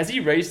think, has he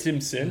raised him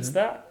since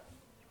that?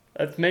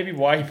 That's maybe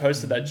why he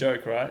posted that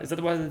joke, right? Is that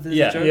why there's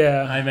a joke?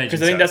 Yeah. I imagine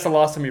Because I think that's the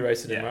last time he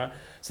raced him, right?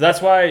 So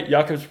that's why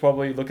Jakob's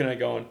probably looking at it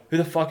going, who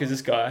the fuck is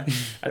this guy?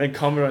 And then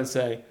comment on it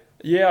saying,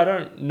 yeah, I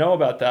don't know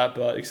about that,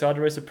 but excited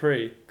to race a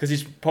Pre. Because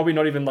he's probably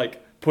not even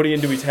like putting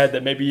into his head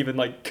that maybe even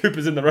like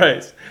Cooper's in the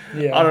race.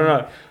 Yeah. I don't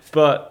know.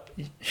 But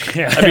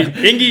Yeah. I mean,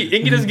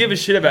 Ingy doesn't give a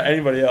shit about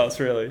anybody else,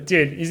 really.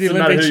 Dude, he's the Doesn't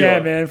matter Olympic who you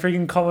champ, are. man.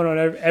 Freaking comment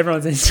on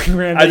everyone's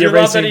Instagram I that you're do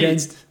love racing that he-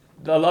 against.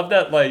 I love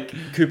that, like,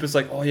 Cooper's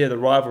like, oh yeah, the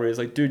rivalry is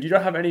like, dude, you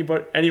don't have any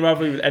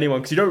rivalry with anyone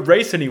because you don't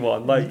race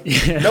anyone. Like,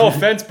 Yeah. no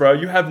offense, bro,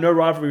 you have no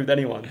rivalry with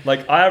anyone.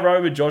 Like, I have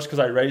rivalry with Josh because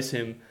I race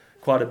him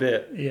quite a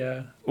bit.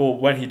 Yeah. Or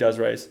when he does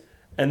race.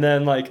 And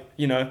then, like,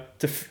 you know,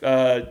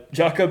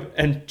 Jakob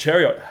and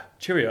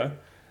Cheerio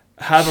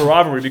have a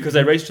rivalry because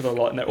they race each other a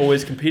lot and they're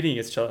always competing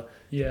against each other.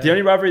 Yeah. The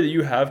only rivalry that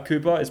you have,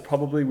 Cooper, is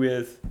probably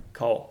with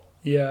Cole.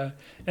 Yeah.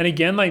 And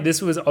again, like,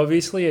 this was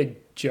obviously a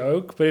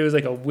joke, but it was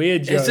like a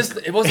weird joke.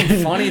 It wasn't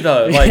funny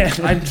though. Like,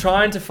 Yeah. I'm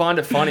trying to find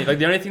it funny. Like,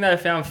 the only thing that I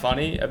found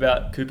funny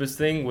about Cooper's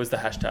thing was the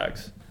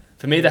hashtags.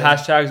 For me, the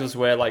hashtags was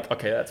where, like,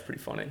 okay, that's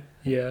pretty funny.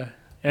 Yeah.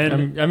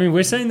 And I mean,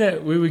 we're saying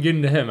that we were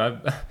getting to him.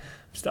 I'm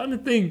starting to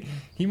think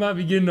he might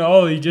be getting to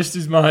Ollie just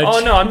as much. Oh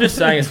no, I'm just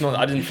saying it's not.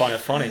 I didn't find it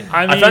funny.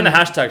 I I mean- found the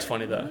hashtags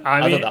funny though. I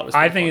mean, thought that was.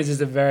 I pretty think funny. it's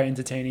just a very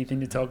entertaining thing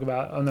to talk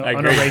about on a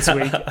agree. race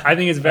week. I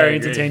think it's I very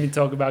agree. entertaining to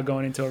talk about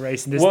going into a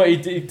race. And this, Well, he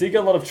did get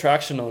a lot of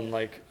traction on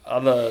like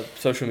other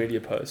social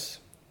media posts.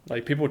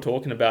 Like people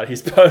talking about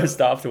his post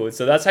afterwards.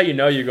 So that's how you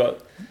know you got,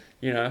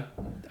 you know,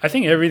 I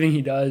think everything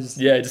he does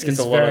yeah, it just gets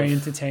is a lot very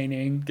of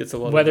entertaining. gets a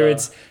lot. Whether of,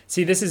 it's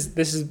this is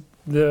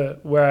the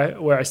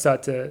where I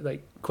start to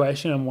like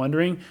question. I'm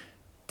wondering,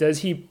 does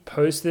he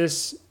post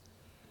this?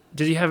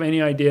 Does he have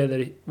any idea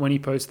that when he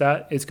posts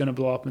that, it's going to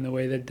blow up in the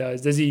way that it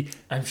does? Does he?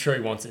 I'm sure he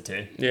wants it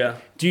to. yeah.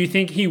 Do you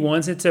think he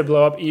wants it to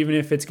blow up even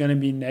if it's going to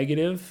be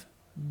negative?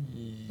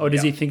 Or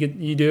does he think it?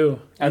 You do?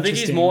 I think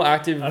he's Interesting. more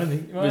active. I don't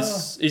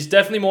think. He's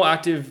definitely more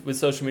active with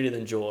social media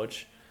than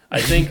George. I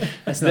think.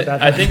 That's not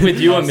that I bad. think with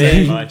you Not and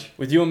saying me, much.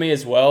 with you and me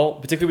as well,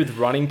 particularly with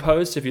running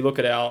posts. If you look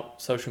at our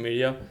social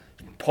media,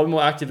 probably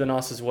more active than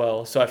us as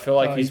well. So I feel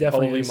like Oh, he he's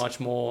definitely probably is. much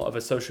more of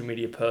a social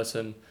media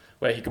person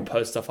where he can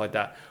post stuff like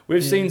that.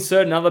 We've seen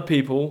certain other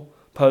people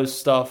post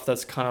stuff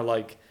that's kind of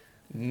like,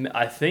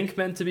 I think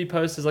meant to be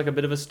posted as like a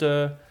bit of a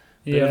stir,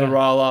 bit of a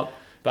rile up.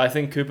 But I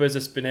think Cooper's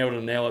just been able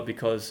to nail it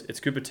because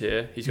it's Cooper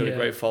Tier. He's got a Yeah.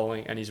 great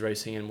following and he's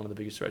racing in one of the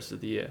biggest races of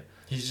the year.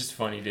 He's just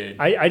funny, dude.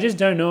 I just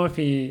don't know if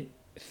he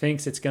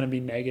thinks it's going to be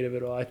negative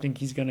at all. I think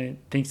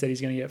thinks that he's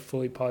going to get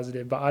fully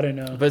positive, but I don't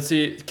know. But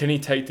see, can he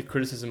take the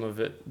criticism of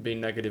it being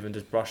negative and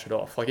just brush it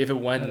off? Like if it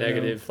went I don't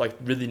negative, like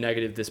really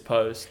negative this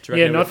post, do you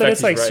Yeah, reckon it would not that affect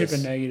it's like his race?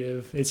 super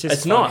negative. It's just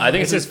It's not. funny. I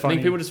think it's just just. I funny.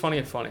 think people just finding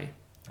it funny.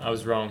 I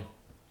was wrong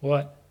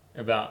What?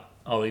 about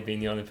Ollie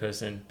being the only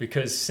person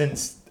because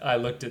since I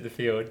looked at the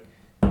field,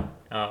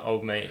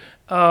 old mate,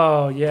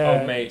 Oh yeah,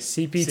 Old mate,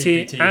 CPT,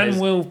 CPT and has-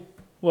 Will.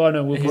 Well,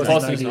 no, Will He's Poulsen's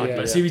also 90, not, yeah.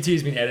 but yeah. CBT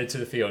has been added to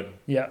the field,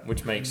 Yeah,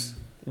 which makes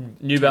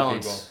New Two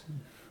Balance.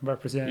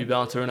 represent. New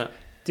Balance are in it.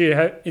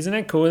 Dude, isn't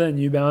it cool that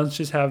New Balance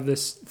just have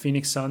this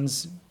Phoenix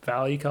Suns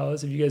Valley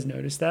colors? Have you guys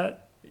noticed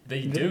that?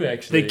 they do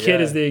actually. The kit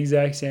yeah. is the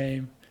exact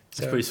same. It's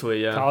So pretty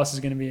sweet, yeah. Carlos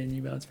is going to be a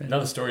New Balance fan.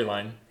 Another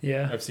storyline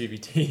Yeah, of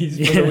CBTs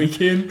for Yeah. the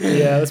weekend.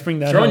 yeah. Let's bring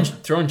that throwing, up.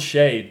 throwing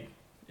shade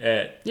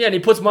at Yeah, and he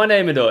puts my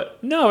name into it.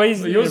 No,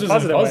 he's yours in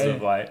was a in a positive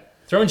positive way. light.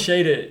 Throwing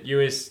shade at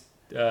US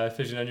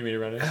 1500 meter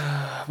runners.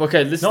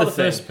 Okay, this is Not the the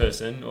thing. first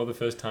person or the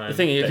first time The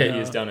thing- that okay, he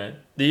has no. done it.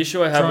 The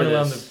issue I have Throwing with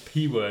around this, the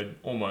P word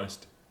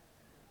almost.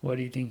 What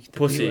do you think? The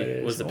Pussy P word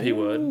is? was the P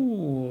word. Ooh.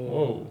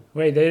 Whoa.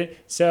 Wait,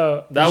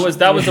 so that was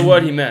the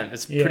word he meant.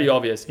 It's Yeah. pretty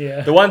obvious.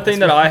 Yeah. The one thing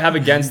that I have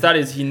against that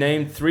is he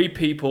named 3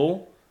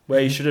 people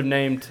where he should have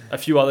named a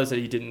few others that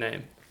he didn't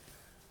name.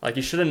 Like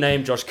he should have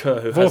named Josh Kerr,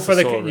 who Well, has for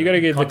the you got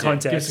to give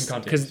Context. the Give some context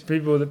context. because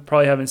people that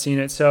probably haven't seen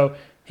it. So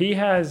he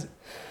has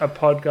a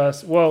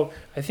podcast. Well,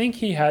 I think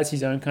he has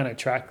his own kind of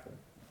track.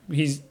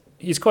 He's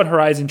called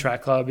Horizon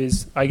Track Club.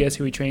 Is I guess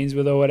who he trains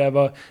with or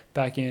whatever.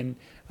 Back in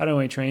I don't know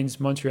where he trains,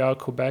 Montreal,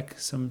 Quebec,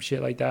 some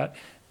shit like that.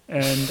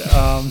 And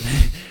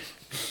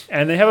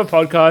and they have a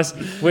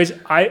podcast which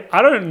I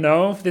don't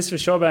know if this for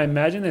sure, but I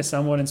imagine they're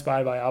somewhat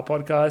inspired by our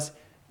podcast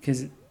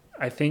because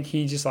I think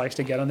he just likes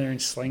to get on there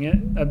and sling it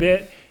a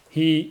bit.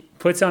 He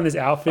puts on this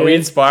outfit. Are we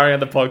inspiring on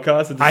the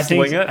podcast and just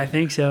sling it? I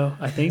think so.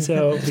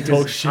 because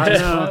Talk shit.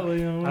 I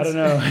don't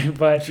know.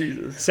 But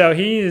Jesus. so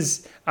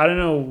I don't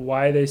know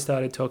why they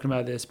started talking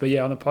about this, but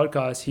yeah, on the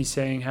podcast, he's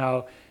saying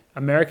how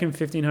American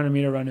 1500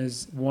 meter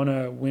runners want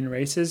to win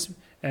races.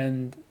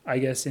 And I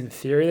guess in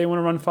theory they want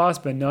to run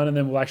fast, but none of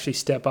them will actually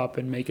step up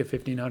and make a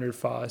 1500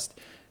 fast.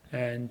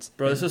 And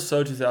Bro, this is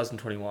so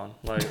 2021.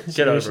 Like,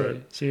 get over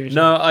it. Seriously.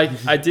 No,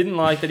 I didn't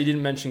like that he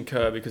didn't mention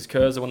Kerr because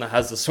Kerr's the one that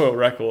has the soil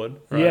record.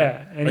 Right?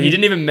 Yeah, and But he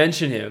didn't even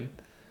mention him.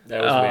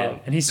 That was weird.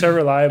 And he's so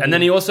reliable. And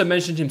then he also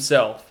mentioned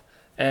himself.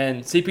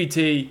 And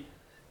CPT,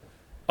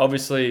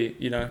 obviously,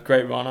 you know,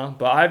 great runner,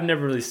 but I've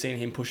never really seen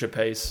him push a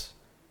pace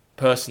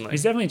personally.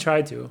 he's definitely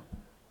tried to.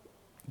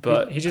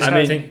 But he just I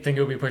has- mean, Think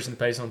he'll be pushing the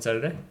pace on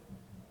Saturday?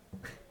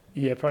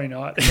 Yeah, probably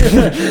not.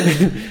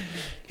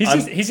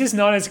 He's just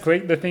not as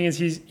quick. The thing is,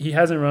 he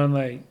hasn't run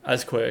like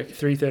as quick.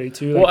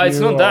 3:32. Well, like it's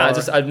you not that. or It's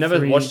just I've never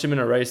 3. watched him in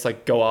a race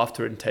like go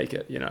after it and take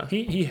it. You know,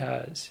 He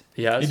has.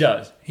 he has. He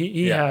does.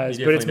 He Yeah, has,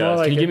 he but it's definitely more does.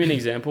 like Can you give me an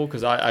example?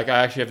 Because I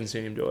actually haven't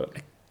seen him do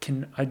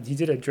it. he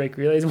did a Drake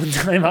Relays one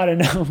time. I don't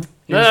know.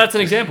 No, that's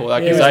an example.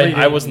 Like, 'cause Yeah.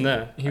 I wasn't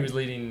there. He was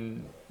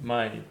leading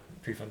my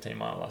Prefontaine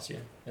mile last year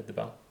at the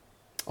Bell.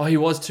 Oh, he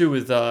was too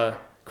with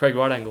Craig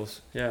Right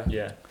Angles. Yeah.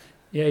 Yeah.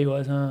 Yeah, he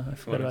was. Huh? I One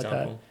forgot about that.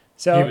 example.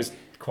 So He was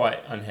quite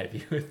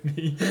unhappy with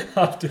me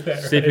after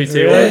that race.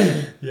 CPT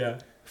Really? Yeah.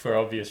 for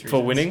obvious reasons.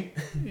 for winning.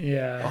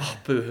 Yeah. Oh,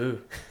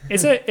 boo-hoo.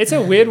 It's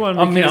a weird one.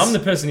 I mean, because- I'm the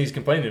person he's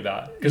complaining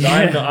about because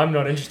Yeah. I'm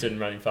not interested in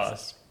running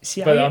fast.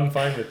 See, But I'm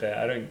fine with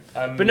that.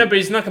 But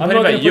he's not complaining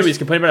not about gonna you. push- He's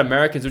complaining about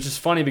Americans, which is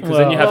funny because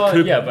then you Well, have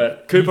Cooper. Yeah,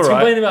 but Cooper, he's right?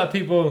 complaining about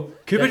people.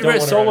 Cooper's that don't very wanna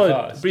run solid,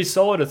 fast. but he's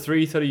solid at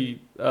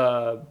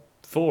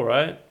 3:34,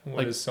 right? What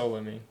like- does solo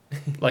mean?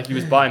 Like he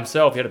was by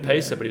himself. He had a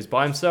pacer, Yeah. but he was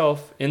by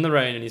himself in the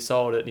rain and he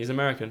sold it. And he's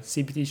American.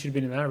 CPT should have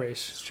been in that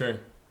race. It's true.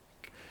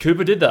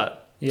 Cooper did that.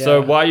 Yeah.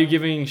 So why are you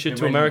giving shit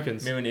to Remember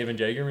Americans? when Evan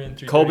Jager ran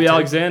 3:32? Colby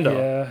Alexander.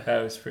 Yeah.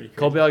 That was pretty cool.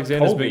 Colby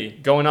Alexander's Colby.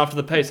 been going after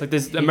the pace. Like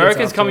there's He Americans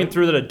gets after coming it.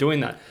 through that are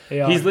doing that.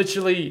 Yeah. He's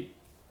literally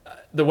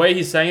the way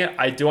he's saying it.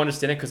 I do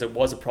understand it because it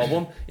was a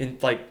problem in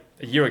like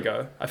a year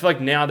ago. I feel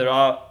like now there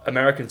are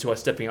Americans who are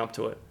stepping up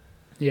to it.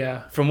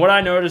 Yeah. From what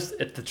I noticed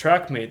at the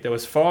track meet, there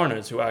was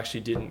foreigners who actually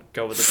didn't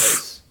go with the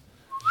pace.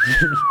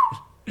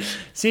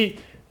 See,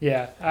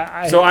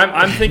 yeah. So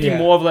I'm thinking yeah.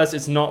 more or less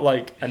it's not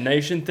like a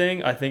nation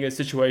thing. I think it's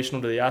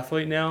situational to the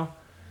athlete now.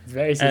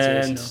 Very And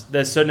situational.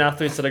 there's certain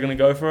athletes that are going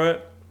to go for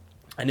it.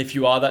 And if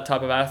you are that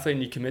type of athlete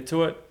and you commit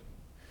to it,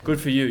 good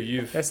for you.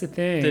 You've That's the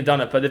thing.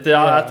 done it. But if there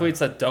are Yeah. athletes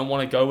that don't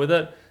want to go with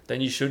it,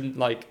 then you shouldn't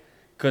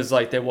because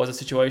there was a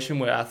situation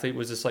where athlete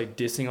was just like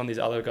dissing on these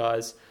other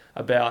guys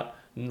about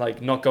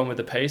like not going with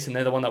the pace, and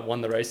they're the one that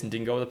won the race and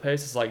didn't go with the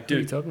pace. It's like, What are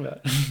you dude, talking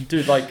about?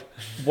 dude,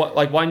 what?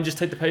 Like, why didn't you just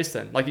take the pace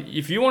then? Like,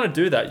 if you want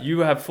to do that, you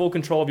have full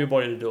control of your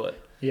body to do it.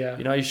 Yeah.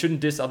 You know, you shouldn't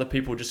diss other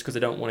people just because they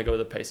don't want to go with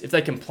the pace. If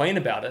they complain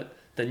about it,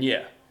 then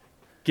yeah,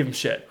 give them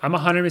shit. I'm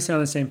 100%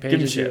 on the same page Give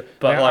them as you. shit.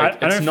 But I like,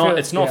 don't it's not feel-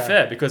 it's not yeah.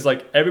 fair because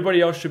like everybody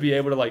else should be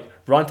able to like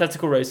run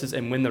tactical races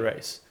and win the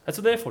race. That's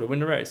what they're for, to win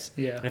the race.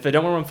 Yeah. And if they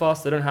don't want to run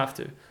fast, they don't have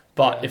to.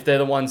 But Yeah. if they're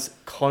the ones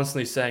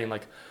constantly saying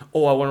like,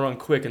 "Oh, I want to run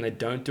quick," and they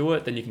don't do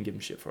it, then you can give them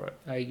shit for it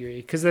I agree.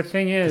 Because the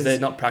thing because is, they're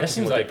not That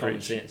practicing seems what like they common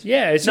preach. sense.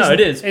 yeah, it's No, just, it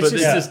is, it's but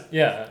just, it's just.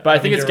 Yeah. But I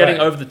think it's you're getting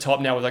right. over the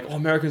top now with like, oh,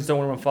 Americans don't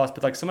want to run fast,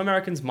 but like some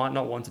Americans might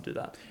not want to do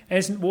that. and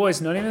it's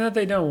not even that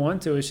they don't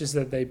want to. It's just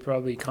that they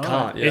probably can't.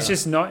 Can't, yeah. It's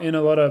just not in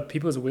a lot of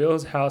people's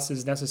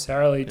wheelhouses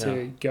necessarily to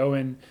Yeah. go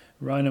and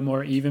run a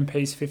more even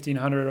pace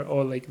 1500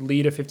 or like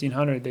lead a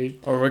 1500. They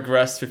Or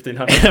regress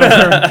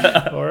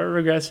 1500. or a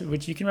regress,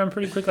 which you can run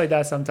pretty quick like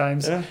that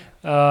sometimes. Yeah.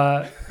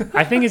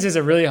 I think it's just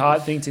a really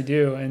hard thing to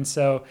do, and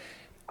so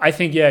I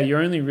think you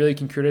only really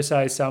can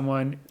criticize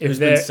someone if Who's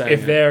been saying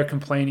it. they're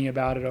complaining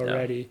about it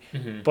already.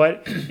 Mhm.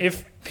 But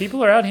if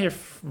people are out here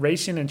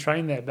racing and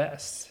trying their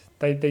best,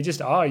 they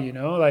just are,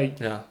 like,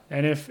 Yeah.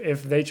 and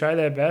if they try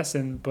their best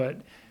but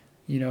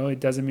it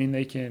doesn't mean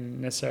they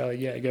can necessarily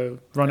go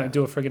run and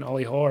do a friggin'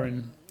 ollie whore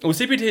and Well,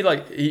 CPT,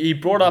 like, he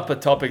brought up a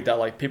topic that,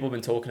 like, people have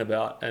been talking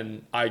about,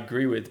 and I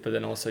agree with, but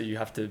then also you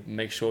have to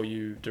make sure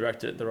you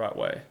direct it the right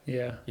way,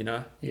 yeah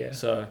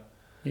So,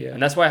 yeah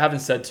and that's why I haven't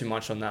said too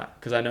much on that,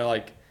 because I know,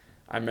 like,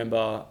 I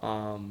remember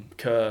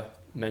Kerr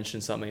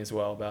mentioned something as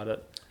well about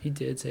it, he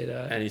did say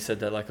that. and he said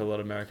that, like, a lot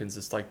of Americans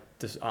just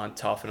aren't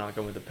tough and aren't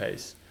going with the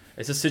pace.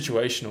 It's just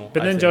situational.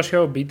 But I then think. Josh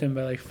Kerr beat them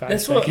by like 5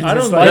 That's seconds. what I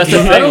don't It's like. That's the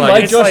I thing, don't like,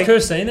 like it's Josh like- Kerr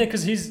saying that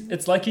because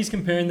it's like he's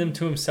comparing them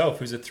to himself,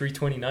 who's a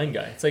 329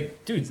 guy. It's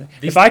like, dude,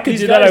 if I could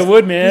these do that, I guys-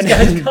 would, man. These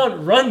guys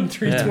can't run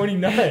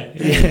 329.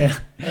 Yeah.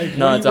 Like,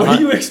 No, what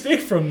do you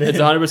expect from them? It's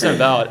 100%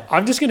 valid.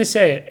 I'm just gonna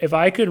say it. If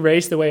I could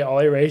race the way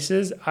Ollie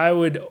races, I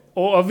would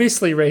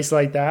obviously race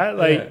like that.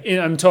 Like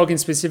I'm talking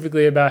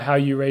specifically about how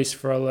you raced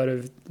for a lot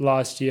of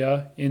last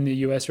year in the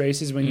US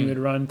races when you would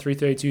run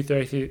 332,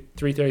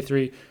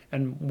 333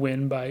 and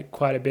win by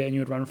quite a bit, and you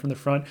would run from the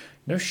front.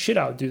 No shit,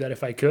 I would do that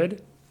if I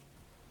could,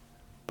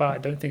 but I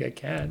don't think I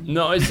can.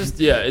 No, it's just,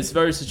 it's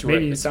very situational.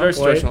 Maybe at It's some very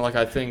point. situational. Like,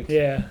 I think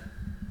Yeah,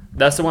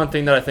 that's the one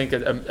thing that I think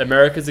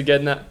Americans are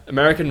getting that,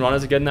 American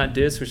runners are getting that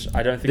diss, which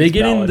I don't think They're is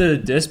getting valid. the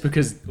disc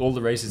because all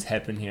the races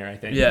happen here, I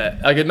think. Yeah,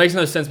 like it makes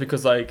no sense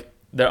because like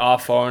there are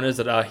foreigners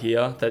that are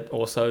here that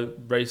also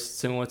race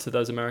similar to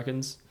those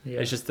Americans. yeah.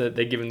 It's just that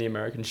they're giving the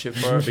American shit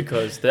for it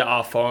because there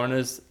are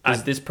foreigners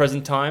at this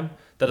present time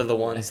that are the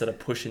ones that are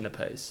pushing the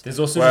pace. There's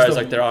also Whereas just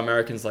like there are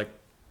Americans like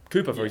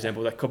Cooper, for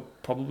example, that could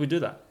probably do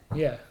that.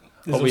 yeah.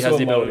 There's Probably also has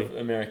the a lot ability.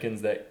 of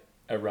Americans that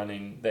are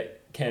running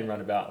that can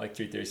run about like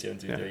 337,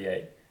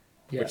 338,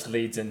 Yeah. which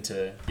leads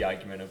into the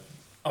argument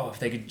of, if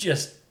they could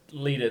just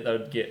lead it, they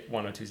would get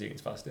 1 or 2 seconds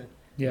faster.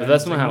 Yeah, But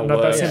that's not how it not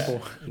works. that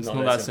simple. It's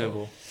not that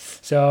simple.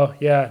 So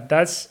yeah,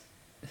 that's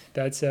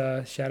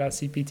shout out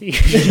CPT.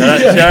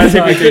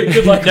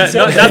 Good luck.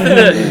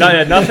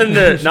 Nothing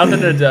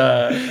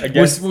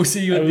against. We'll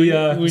see you at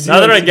the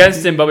Nothing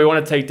against him, but we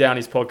want to take down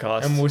his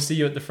podcast. and we'll see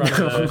you at the front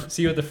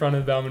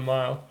of the Bauman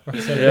Mile.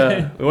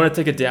 Yeah, we want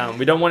to take it down.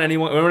 We don't want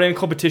anyone. We don't want any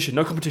competition.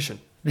 No competition.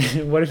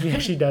 What if he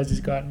actually does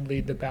just go out and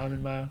lead the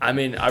Bauman Mile? I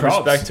mean, I Props.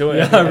 respect to it.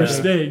 Yeah,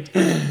 respect.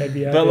 That'd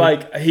be But epic.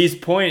 like his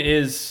point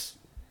is,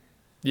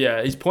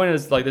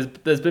 like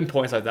there's been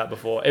points like that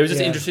before. It was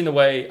just Yeah. interesting the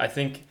way I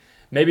think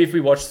maybe if we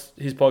watch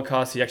his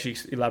podcast, he actually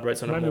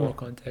elaborates on might it be more more.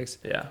 context.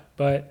 Yeah,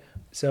 But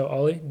so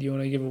Ollie, do you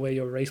want to give away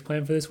your race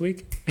plan for this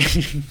week?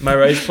 my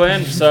race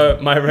plan. So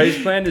my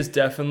race plan is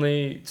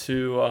definitely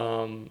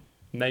to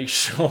make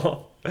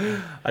sure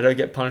I don't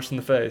get punched in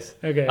the face.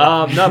 Okay.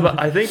 No, but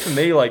I think for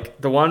me, like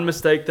the one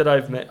mistake that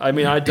I've made, I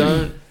mean,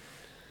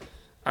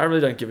 I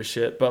really don't give a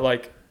shit, but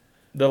like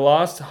the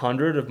last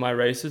 100 of my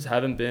races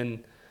haven't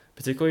been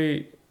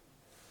particularly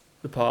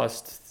the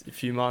past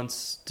few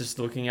months, just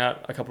looking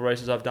at a couple of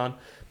races I've done.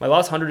 My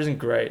last 100 isn't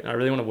great, and I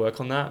really want to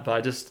work on that, but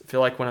I just feel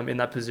like when I'm in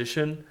that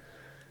position,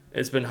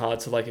 it's been hard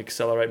to like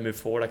accelerate, move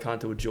forward. I can't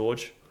do it,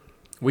 George.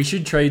 We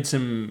should trade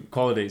some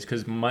qualities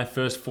because my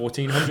first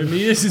 1,400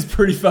 meters is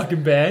pretty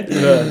fucking bad.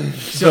 Yeah.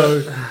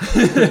 So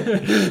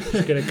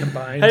Just gonna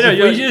combine. Hey,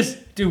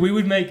 no, we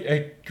would make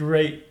a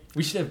great.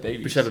 We should have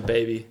babies. We should have a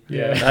baby.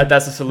 Yeah.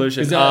 That's the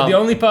solution. The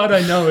only part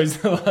I know is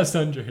the last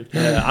 100.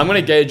 Yeah, I'm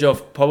gonna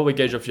probably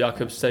gauge off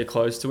Jakob, stay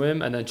close to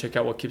him, and then check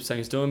out what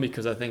Kipsang's doing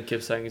because I think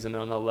Kipsang is on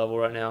another level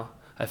right now.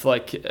 I feel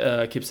like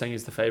Kipsang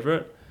is the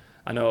favorite.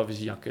 I know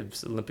obviously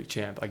Jakob's Olympic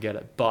champ, I get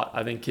it, but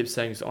I think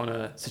Kipsang's on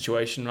a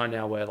situation right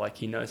now where like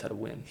he knows how to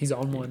win. He's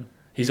on one.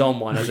 He's on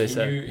one, as they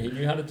say. He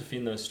knew how to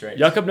defend those straights.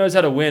 Jakob knows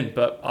how to win,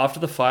 but after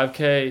the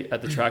 5K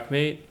at the track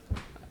meet,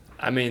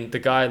 I mean the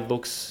guy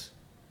looks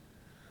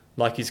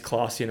like he's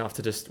classy enough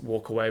to just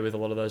walk away with a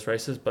lot of those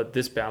races, but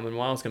this Bauman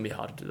mile is going to be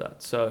hard to do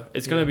that. So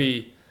it's going to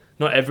be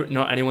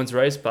not anyone's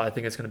race, but I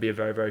think it's going to be a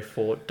very, very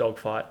fought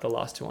dogfight the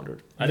last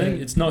 200. I think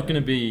it's not going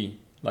to be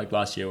like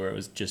last year where it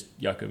was just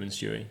Jakob and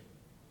Stewie,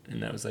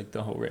 and that was like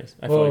the whole race.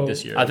 I feel like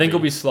this year. I think it'll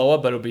be slower,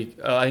 but I think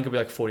it'll be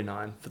like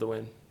 49 for the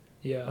win.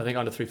 Yeah. I think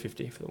under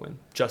 350 for the win,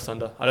 just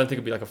under. I don't think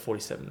it'll be like a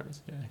 47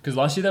 race. Yeah, because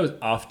last year that was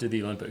after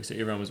the Olympics, so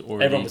everyone was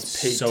already peaked.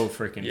 so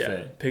freaking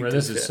fit. Peaked Where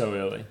this and is fit. so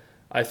early.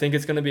 I think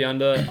it's going to be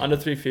under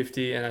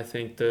 350, and I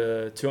think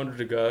the 200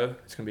 to go,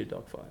 it's going to be a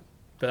dogfight.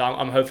 But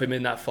I'm hoping I'm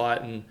in that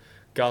fight, and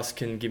Gus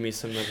can give me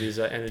some of his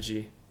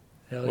energy.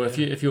 Hell Well,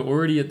 yeah. if you're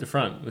already at the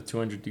front with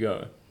 200 to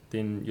go,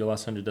 then your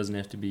last 100 doesn't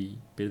have to be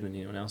better than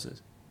anyone else's.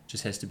 It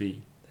just has to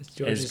be. That's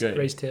George's good.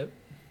 race tip.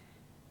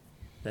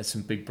 That's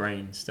some big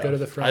brain stuff. Go to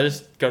the front. I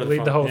just go to the Lead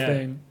front. the whole Yeah.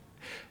 thing.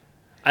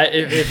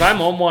 If I'm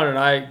on one and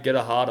I get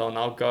a hard on,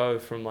 I'll go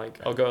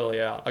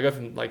early out. I'll go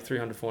from like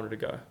 300, 400 to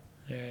go.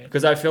 Yeah.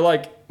 Because I feel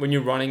like when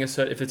you're running if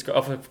it's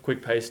off a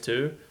quick pace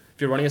too,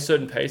 if you're running a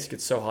certain pace, it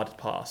gets so hard to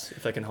pass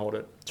if they can hold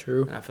it.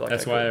 True. And I feel like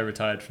That's why I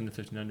retired from the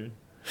 1500.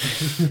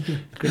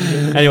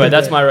 Anyway,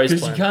 that's my race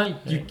Because plan.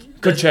 you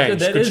can't. Good change.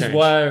 That Good is change.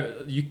 why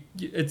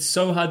it's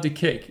so hard to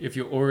kick if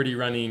you're already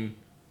running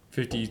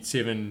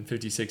 57,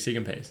 56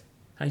 second pace.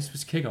 How are you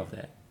supposed to kick off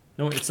that?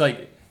 No, it's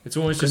like it's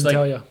almost just Couldn't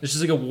like tell ya. it's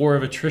just like a war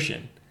of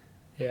attrition.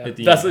 Yeah. At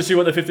the That's end. literally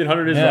what the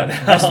 1500 is Yeah, right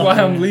now. that's why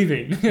I'm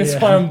leaving. That's Yeah.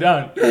 why I'm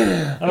done.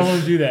 I don't want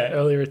to do that.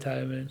 Early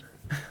retirement.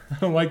 I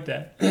don't like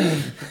that.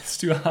 It's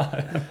too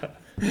hard.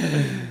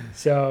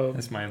 So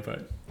That's my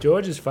input.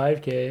 George's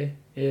 5K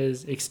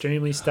is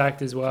extremely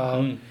stacked as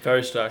well.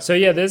 Very stacked. So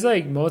yeah, there's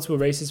like multiple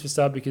races for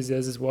start because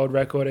there's this world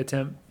record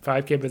attempt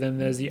 5K, but then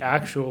there's the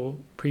actual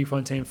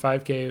Prefontaine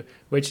 5K,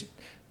 which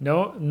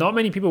not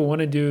many people want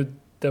to do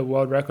the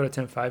world record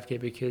attempt 5K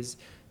because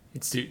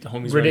it's Dude, the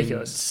homie's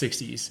ridiculous.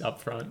 60s up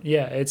front.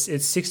 Yeah, it's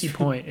 60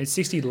 point. It's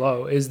 60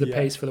 low is the Yeah.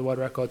 pace for the world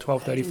record,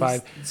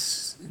 12:35.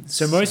 It's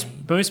So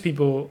most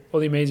people, all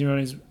the amazing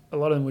runners, a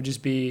lot of them would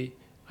just be.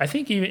 I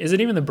think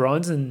even the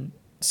bronze and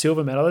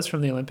silver medalists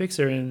from the Olympics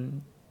are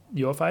in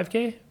your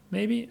 5K,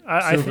 maybe.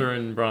 I think, silver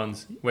and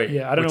bronze. Wait,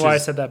 yeah, I don't know why I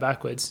said that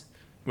backwards.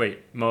 Wait,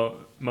 Mo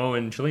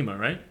and Chalimo,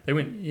 right? They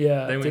went.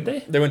 Yeah, They did went- they?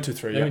 They went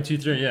 2-3. They Yeah. went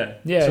 2-3. Yeah.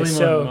 Yeah, Chalimo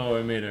so- and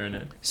Mo made her in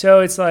it. So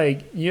it's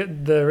like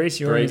the race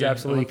you're in is Braden,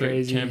 absolutely Olympic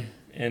crazy. champ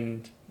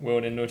and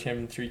world indoor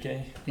champion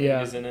 3K.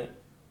 Yeah. Is in it.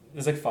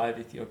 There's like 5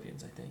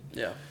 Ethiopians, I think.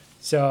 Yeah.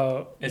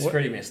 So It's what-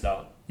 pretty messed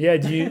up. yeah.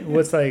 Do you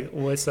what's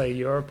like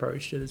your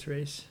approach to this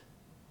race?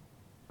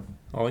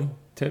 Ollie,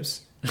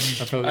 tips. I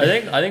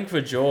think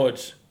for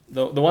George,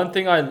 the one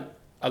thing I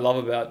love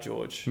about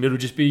George. I'll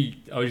just be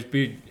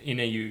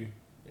NAU,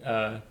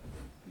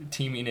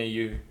 team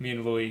NAU. Me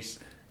and Luis.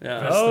 Yeah.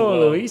 That's the Oh,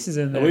 world. Luis is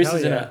in there. Luis Hell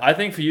is in yeah. it. I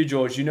think for you,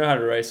 George, you know how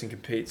to race and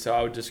compete, so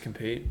I would just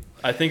compete.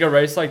 I think a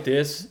race like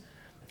this,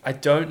 I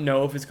don't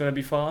know if it's going to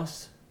be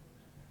fast.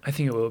 I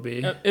think it will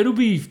be. It'll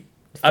be fast,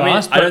 I mean,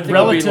 I but don't think it'll be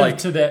relative like-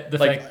 to that, the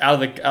Like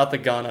fact out the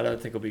gun, I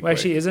don't think it'll be. Well, quick.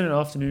 actually, isn't it an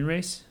afternoon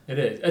race? it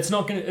is. It's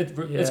not gonna. It's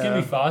gonna Yeah.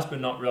 be fast,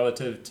 but not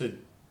relative to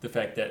the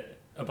fact that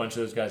a bunch of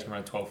those guys can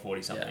run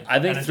 12:40 something. Yeah, I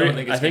think And three, don't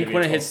I it's think gonna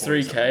when be it hits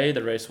 12:40 3K,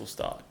 the race will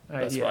start.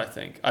 That's yeah. what I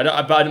think. But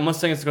I'm not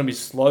saying it's going to be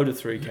slow to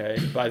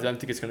 3K, but I don't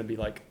think it's going to be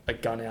like a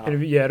gun out.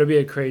 It'll be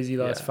a crazy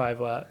last Yeah. 5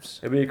 laps.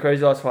 It'll be a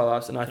crazy last 5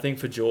 laps, and I think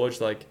for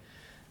George, like,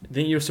 I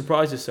think you'll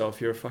surprise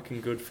yourself. You're a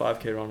fucking good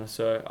 5K runner,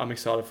 so I'm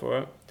excited for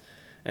it.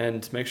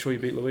 And make sure you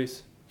beat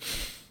Luis.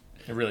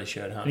 It really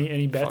should, huh?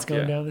 Any bets Fuck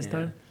going yeah. down this Yeah.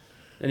 time?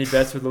 Any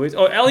bets with Luis?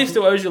 Oh, Ellie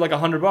still owes you like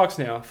 $100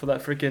 now for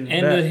that freaking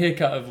And bet. the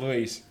haircut of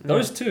Luis.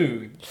 Those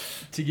two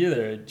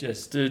together are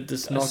just Dude,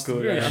 that's not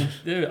good. Very man.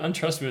 they're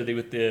untrustworthy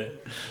with their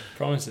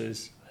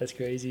promises. That's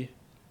crazy.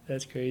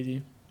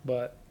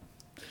 But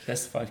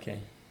That's the 5K. I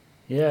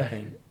yeah,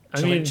 think.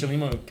 I mean,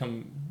 Chalimo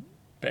come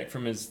back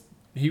from his.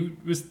 He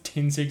was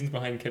 10 seconds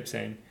behind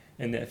Kipsang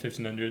in that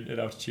 1500 at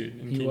altitude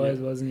in he Kenya. was,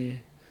 wasn't he?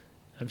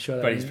 I'm sure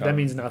But that he's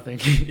means, probably-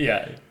 nothing.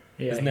 Yeah.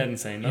 Yeah, Isn't that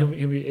insane, though?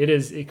 it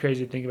is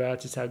crazy to think about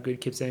just how good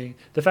Kipsang.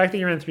 The fact that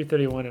he ran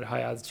 3:31 at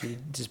high altitude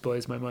just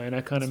blows my mind.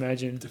 I can't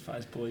imagine.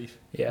 Defies belief.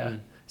 Yeah.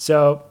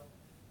 So,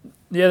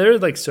 yeah, there are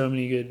like so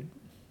many good.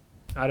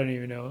 I don't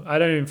even know. I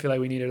don't even feel like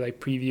we need to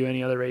like preview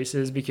any other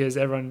races because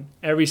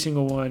every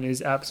single one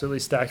is absolutely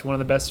stacked. One of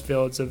the best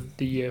fields of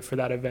the year for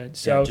that event.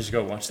 So Yeah, just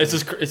go watch them.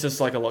 It's just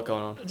like a lot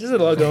going on. just a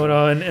lot going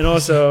on, and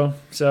also,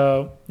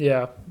 so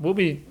yeah, we'll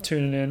be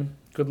tuning in.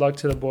 Good luck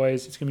to the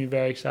boys. It's gonna be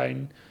very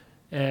exciting,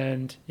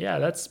 and yeah,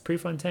 that's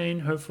Prefontaine.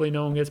 Hopefully,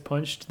 no one gets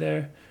punched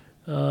there.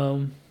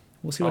 We'll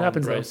see what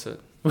happens. Embrace it.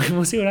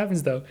 We'll see what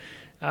happens though.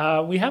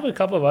 We have a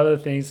couple of other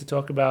things to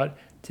talk about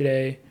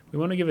today. We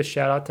want to give a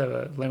shout out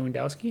to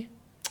Lewandowski,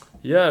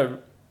 Yeah.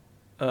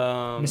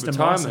 Mr.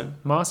 Retirement.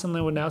 Marcin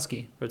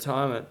Lewandowski.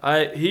 Retirement.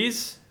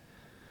 He's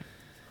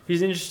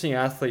an interesting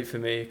athlete for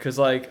me because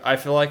like I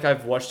feel like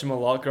I've watched him a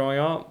lot growing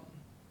up,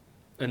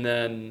 and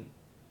then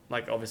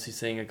like obviously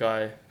seeing a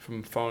guy from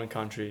a foreign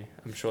country,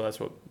 I'm sure that's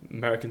what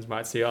Americans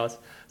might see us.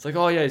 It's like,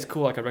 oh yeah, he's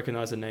cool. Like I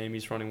recognize the name.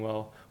 He's running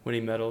well,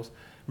 winning medals.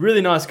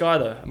 Really nice guy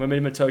though. I met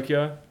him in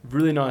Tokyo.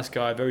 Really nice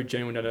guy. Very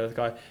genuine, down to earth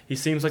guy. He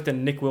seems like the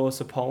Nick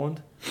Willis of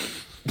Poland,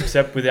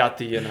 except without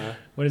the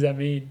What does that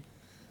mean?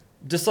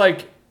 just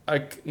like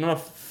not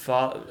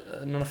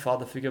a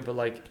father figure, but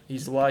like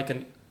he's like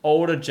an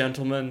older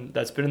gentleman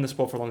that's been in the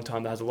sport for a long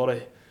time that has a lot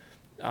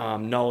of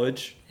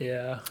knowledge.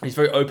 Yeah. He's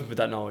very open with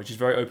that knowledge. He's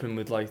very open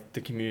with like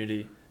the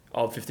community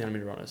of 1500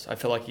 meter runners. I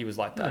feel like he was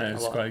like that.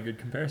 That's a lot. quite a good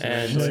comparison.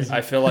 And actually. I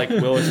feel like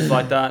Willis is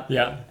like that.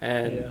 Yeah.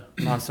 And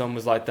my son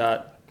was like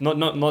that.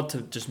 Not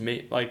to just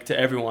me, like to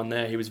everyone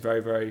there. He was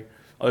very, very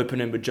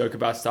open and would joke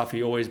about stuff.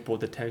 He always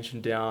brought the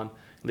tension down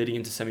leading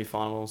into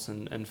semi-finals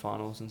and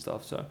finals and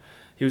stuff. So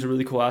he was a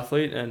really cool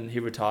athlete, and he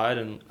retired.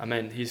 And I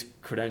mean, his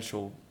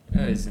credential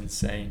That is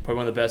insane. probably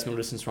one of the best middle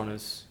distance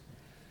runners.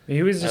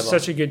 He was just Ever.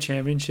 such a good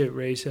championship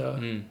racer.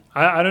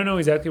 I don't know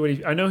exactly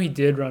what I know he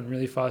did run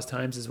really fast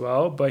times as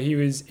well, but he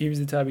was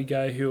the type of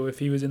guy who, if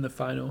he was in the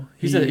final,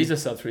 He's a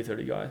sub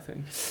 330 guy, I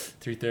think.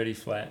 330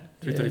 flat.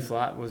 330 Yeah.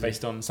 flat was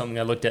Based on something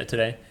I looked at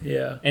today.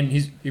 Yeah. And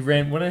he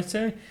ran, what did I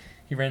say?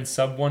 He ran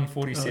sub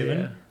 147 Oh,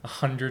 yeah.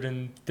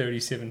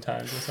 137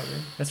 times or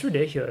something. That's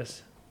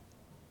ridiculous.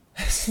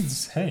 That's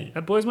insane.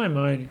 That blows my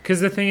mind. Because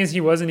the thing is,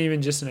 he wasn't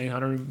even just an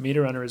 800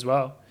 meter runner as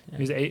well. Yeah.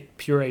 He was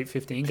pure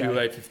 815 guy. pure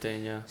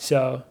 815, yeah.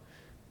 So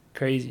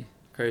crazy.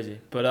 Crazy.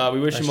 But we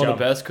wish Nice him all job.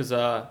 the best because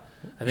I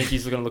think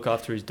he's going to look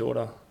after his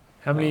daughter.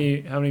 How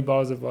many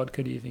bottles of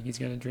vodka do you think he's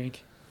going to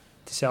drink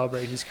to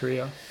celebrate his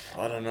career?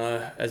 I don't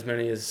know, as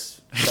many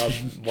as sub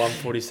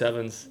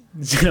 147s.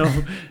 So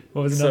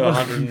what was the So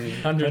number?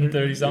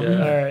 130 something.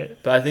 Yeah. All right.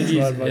 But I think That's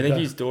a lot of vodka.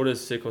 his daughter's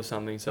sick or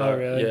something. So Oh,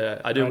 really?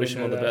 yeah, I do I wish didn't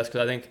him all know the that. best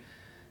because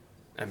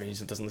I mean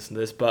he doesn't listen to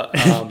this, but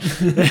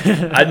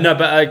I know.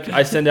 But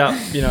I send out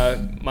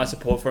my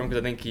support for him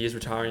because I think he is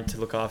retiring to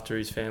look after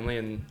his family,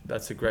 and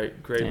that's a great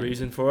Yeah.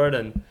 reason for it.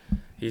 And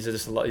he's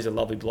a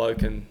lovely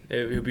bloke, and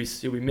he'll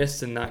be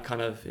missed in that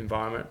kind of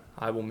environment.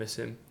 I will miss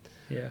him.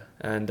 Yeah.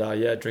 And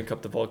drink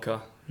up the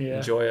vodka, Yeah.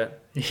 enjoy it,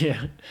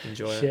 Yeah.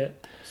 enjoy it.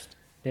 Shit.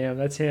 Damn,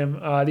 that's him.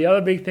 The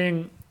other big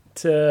thing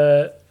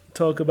to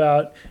talk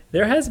about,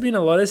 there has been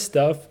a lot of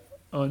stuff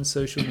on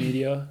social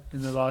media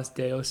in the last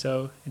day or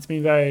so. It's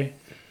been very,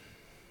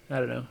 I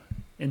don't know,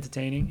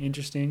 entertaining,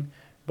 interesting.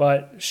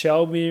 But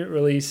Shelby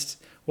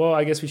released, well,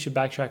 I guess we should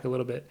backtrack a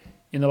little bit.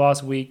 In the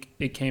last week,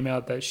 it came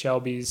out that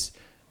Shelby's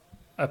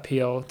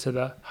appeal to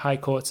the high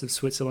courts of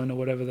Switzerland or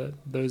whatever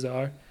those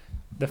are,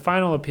 the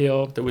final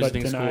appeal The got Wizarding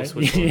School of denied.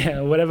 Switzerland.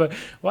 Yeah, whatever.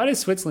 Why does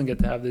Switzerland get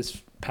to have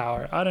this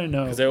power? I don't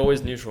know. Because they're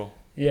always neutral.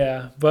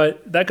 Yeah,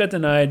 but that got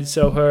denied,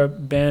 so her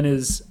ban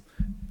is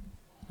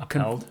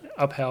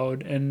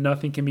upheld, and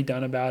nothing can be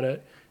done about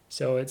it.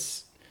 So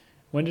it's,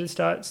 when did it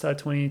start? Start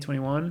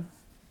 2021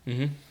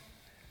 Mm-hmm.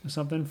 or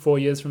something, 4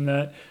 years from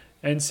that.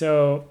 And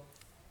so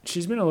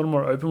she's been a little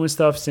more open with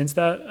stuff since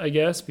that, I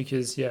guess,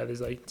 because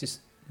there's like just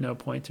no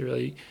point to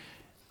really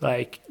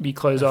like be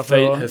closed off.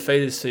 Her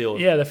fate is sealed.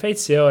 Yeah, the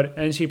fate's sealed,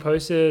 and she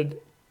posted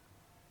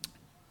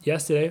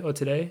yesterday or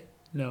today.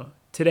 No,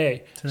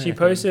 today. Today, She I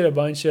posted a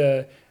bunch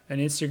of an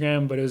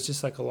Instagram, but it was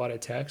just like a lot of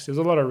text. It was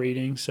a lot of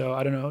reading, so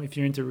I don't know if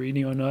you're into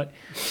reading or not.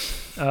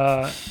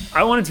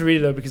 I wanted to read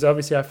it though because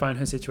obviously I find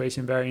her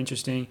situation very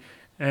interesting,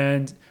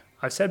 and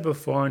I've said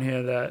before in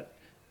here that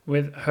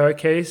with her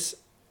case,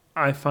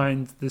 I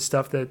find the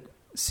stuff that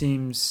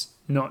seems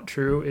not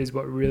true is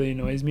what really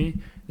annoys me.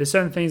 There's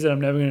certain things that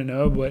I'm never going to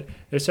know, but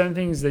there's certain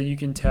things that you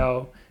can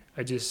tell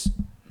are just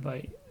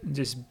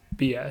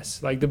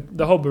BS. Like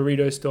the whole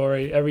burrito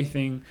story,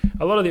 everything,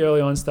 a lot of the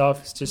early on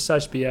stuff is just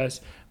such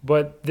BS.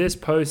 But this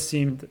post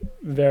seemed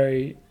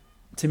very,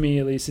 to me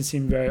at least, it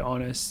seemed very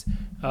honest.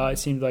 It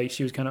seemed like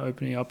she was kind of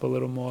opening up a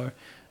little more.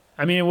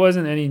 I mean, it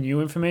wasn't any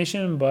new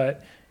information,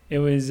 but it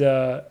was,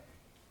 I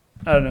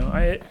don't know.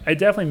 I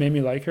definitely made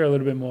me like her a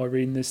little bit more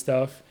reading this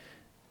stuff.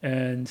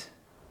 And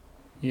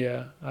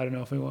yeah, I don't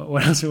know if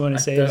what else we want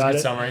to say That was a about good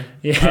it. summary.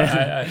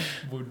 Yeah.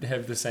 I would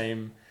have the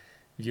same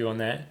view on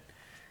that.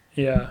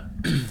 Yeah.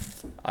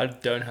 I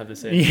don't have the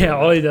same. Yeah,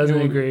 Ollie doesn't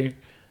Well, agree.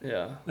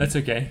 Yeah. That's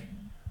okay.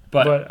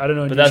 But I don't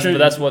know.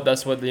 But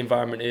that's what the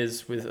environment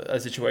is with a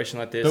situation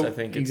like this. But I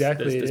think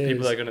exactly there's it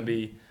people is. that are going to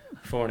be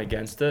for and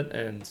against it,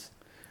 and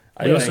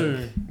We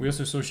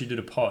also saw she did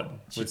a pod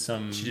with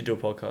some. she did do a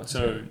podcast.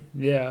 So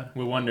yeah,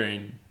 we're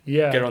wondering.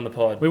 yeah. Get her on the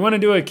pod. We want to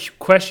do a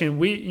question.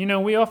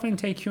 We often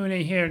take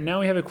Q&A here. Now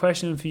we have a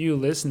question for you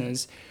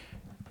listeners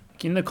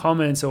in the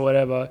comments or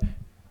whatever.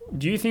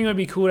 Do you think it would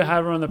be cool to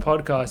have her on the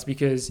podcast?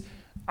 Because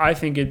I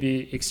think it'd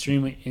be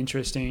extremely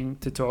interesting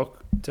to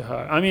talk to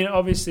her. I mean,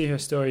 obviously her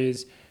story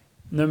is,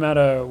 no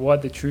matter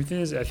what the truth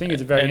is, I think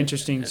it's a very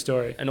interesting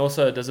story. And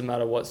also, it doesn't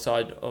matter what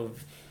side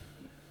of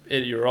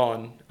it you're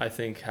on. I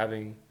think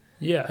having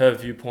Yeah. her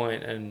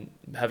viewpoint and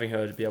having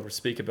her to be able to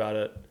speak about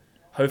it,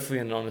 hopefully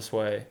in an honest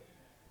way,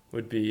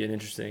 would be an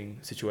interesting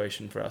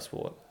situation for our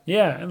sport.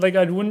 Yeah, and like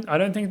I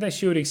don't think that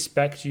she would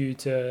expect you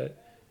to,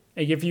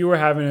 like if you were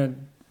having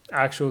an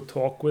actual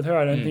talk with her,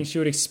 I don't think she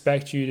would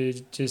expect you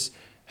to just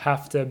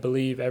have to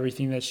believe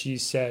everything that she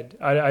said.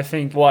 I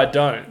think. Well, I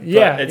don't.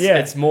 Yeah, but yeah.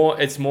 It's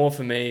more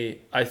for me.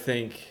 I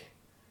think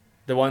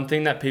the one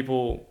thing that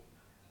people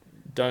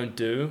don't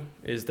do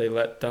is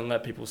don't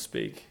let people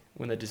speak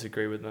when they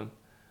disagree with them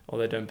or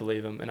they don't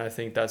believe them. And I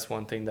think that's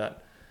one thing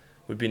that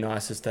would be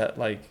nice, is that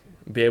like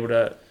be able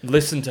to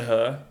listen to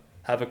her,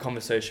 have a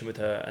conversation with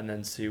her, and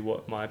then see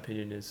what my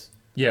opinion is.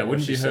 Yeah, it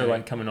wouldn't be she's her saying.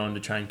 like coming on to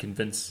try and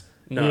convince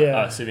No, Yeah.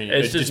 us of anything.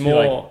 it's It'd just be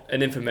more like,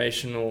 an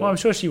informational. Well, I'm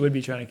sure she would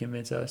be trying to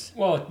convince us.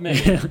 well, maybe,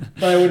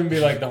 but it wouldn't be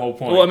like the whole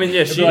point. Well, I mean,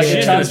 yeah, It'd be like she's a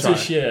gonna chance to try.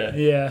 share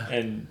Yeah.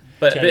 and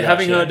But chat about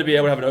having her shit. to be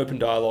able to have an open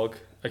dialogue,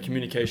 a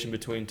communication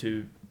between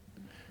two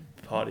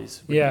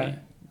parties, would Yeah. be,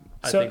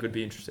 I So- think would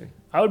be interesting.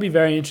 I would be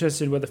very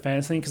interested with the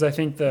fans thing, because I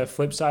think the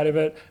flip side of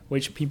it,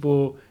 which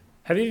people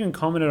have even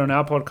commented on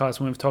our podcast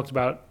when we've talked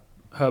about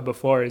her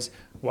before, is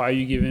why are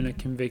you giving a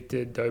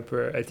convicted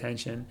doper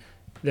attention?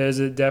 There's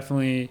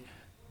definitely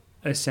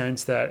a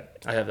sense that,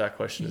 I have that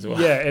question as well.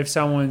 yeah, if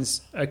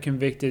someone's a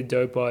convicted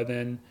doper,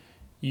 then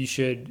you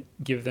should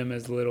give them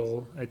as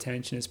little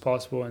attention as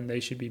possible, and they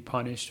should be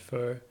punished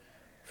for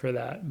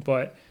that.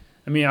 But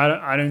I mean,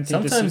 I don't think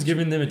sometimes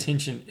giving them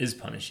attention is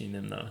punishing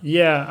them though.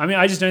 Yeah, I mean,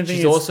 I just don't think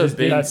She's it's also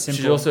that simple.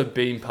 she's also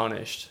being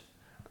punished.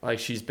 Like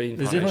she's been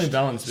There's punished. definitely a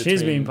balance between.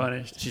 She's being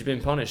punished. She's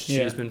been punished.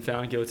 Yeah. She's been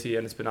found guilty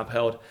and it's been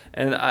upheld.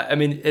 And I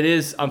mean, it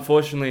is,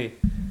 unfortunately,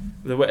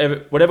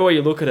 whatever way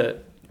you look at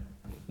it,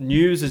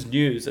 news is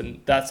news, and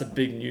that's a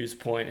big news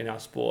point in our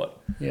sport.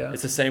 Yeah.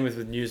 It's the same with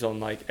news on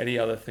like any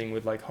other thing,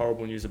 with like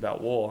horrible news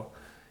about war.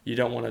 You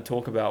don't want to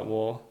talk about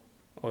war,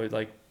 or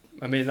like,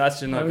 I mean,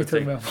 that's just What not are a we good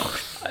talking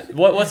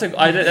thing.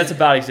 about? That's a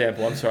bad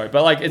example. I'm sorry,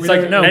 but like it's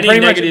like No, any pretty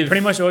negative. much,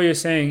 pretty much all you're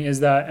saying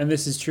is that, and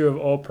this is true of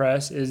all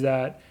press, is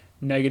that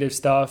negative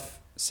stuff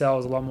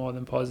sells a lot more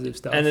than positive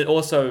stuff. And it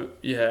also,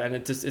 yeah, and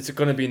it's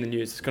going to be in the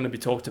news. It's going to be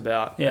talked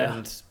about, Yeah.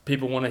 and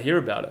people want to hear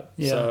about it.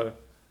 Yeah. So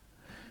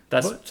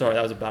sorry,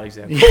 that was a bad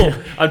example.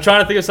 Yeah. I'm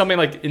trying to think of something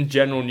like in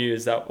general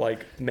news that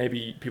like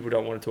maybe people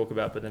don't want to talk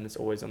about, but then it's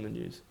always on the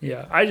news.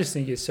 Yeah, I just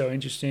think it's so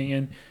interesting,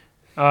 and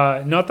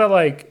not that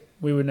like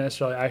we would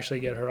necessarily actually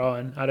get her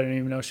on. I don't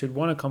even know if she'd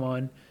want to come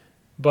on,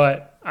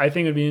 but I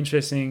think it'd be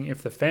interesting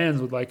if the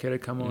fans would like her to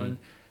come on,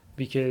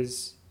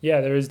 because yeah,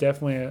 there is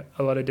definitely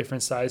a lot of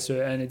different sides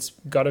to it, and it's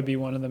got to be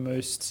one of the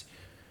most,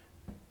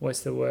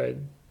 what's the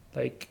word,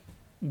 like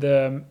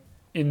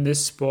in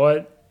this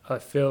sport, I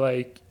feel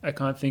like I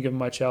can't think of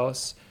much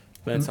else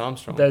Lance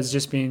Armstrong. that's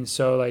just been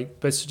so like,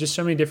 but it's just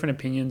so many different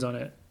opinions on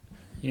it,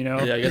 you know?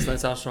 Yeah, I guess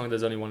Lance Armstrong.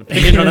 There's only one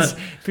opinion on it.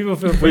 People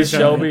feel pretty With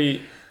strongly.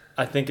 Shelby,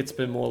 I think it's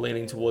been more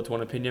leaning towards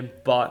one opinion,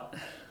 but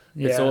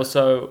Yeah. it's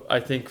also, I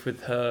think,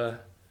 with her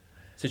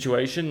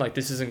situation, like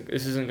this isn't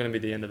going to be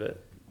the end of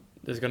it.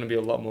 There's going to be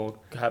a lot more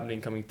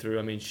happening coming through.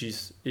 I mean,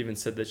 she's even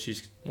said that she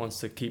wants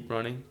to keep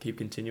running, keep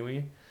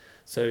continuing,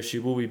 so she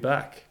will be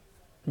back.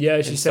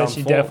 Yeah, she in said some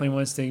she form. definitely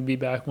wants to be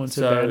back once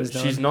her ban So is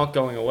done. she's not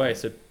going away.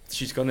 So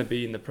she's going to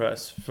be in the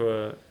press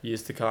for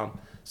years to come.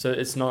 So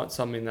it's not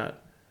something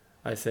that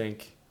I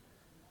think,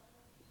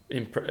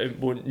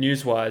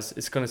 news-wise,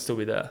 it's going to still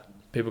be there.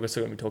 People are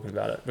still going to be talking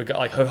about it.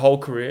 Like her whole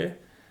career,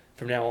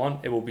 from now on,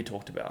 it will be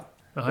talked about.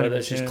 100%.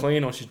 Whether she's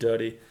clean or she's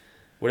dirty,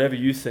 whatever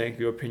you think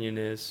your opinion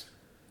is,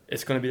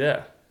 it's going to be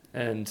there,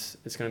 and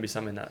it's going to be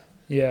something that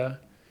Yeah.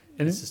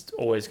 And it's just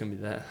always going to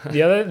be there.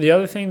 the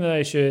other thing that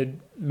I should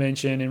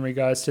mention in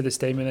regards to the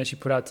statement that she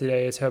put out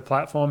today is her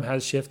platform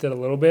has shifted a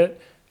little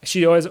bit.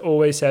 She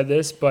always said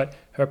this, but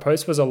her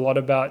post was a lot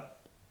about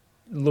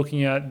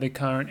looking at the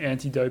current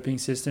anti-doping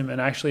system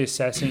and actually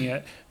assessing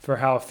it for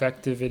how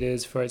effective it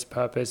is for its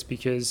purpose,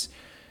 because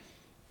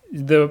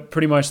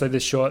pretty much like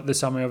the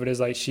summary of it is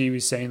like she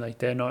was saying like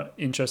they're not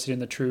interested in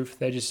the truth,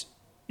 they're just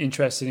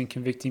interested in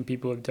convicting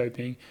people of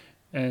doping.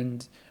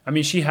 And I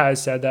mean, she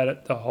has said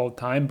that the whole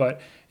time, but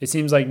it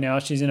seems like now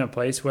she's in a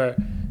place where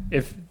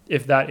if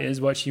that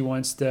is what she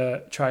wants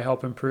to try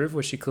help improve,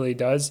 which she clearly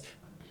does,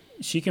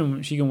 she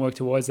can work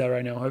towards that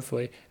right now,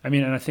 hopefully. I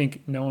mean, and I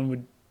think no one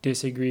would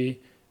disagree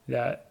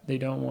that they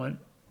don't want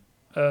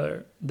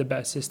the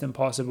best system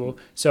possible.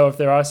 So if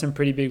there are some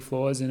pretty big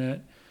flaws in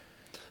it,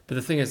 But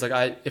the thing is,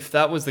 like, if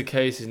that was the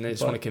case and they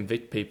just want to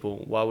convict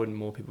people, why wouldn't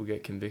more people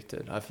get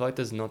convicted? I feel like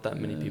there's not that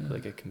many people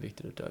that get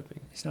convicted of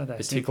doping, It's not that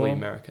particularly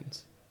simple.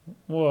 Americans.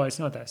 Well, it's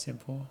not that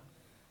simple.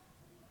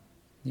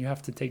 You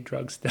have to take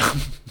drugs still.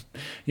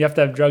 You have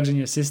to have drugs in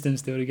your system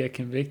still to get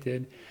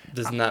convicted.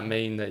 Doesn't that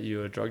mean that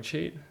you're a drug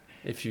cheat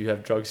if you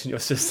have drugs in your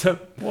system?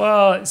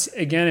 Well,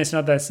 it's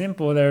not that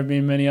simple. There have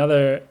been many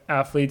other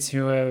athletes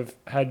who have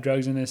had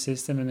drugs in their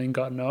system and then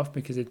gotten off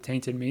because it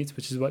tainted meats,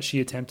 which is what she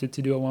attempted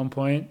to do at one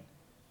point.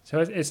 So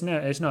it's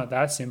not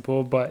that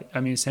simple. But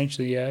I mean,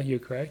 essentially, yeah, you're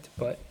correct.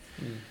 But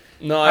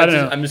No, I don't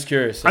know. I'm just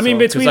curious. I mean,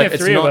 that's all. 'Cause, between like, the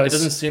it's three of not- us- it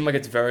doesn't seem like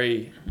it's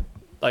very.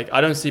 Like, I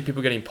don't see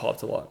people getting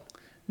popped a lot.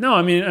 no,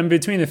 I mean, and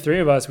between the three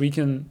of us, we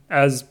can,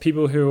 as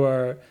people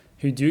who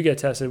do get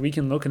tested, we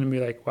can look at them and be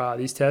like, wow,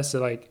 these tests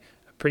are like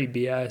pretty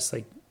BS.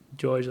 Like,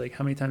 George, like,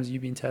 how many times have you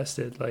been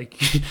tested? Like,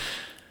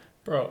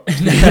 Bro.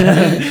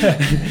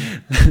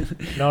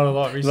 Not a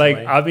lot recently.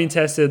 like I've been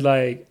tested,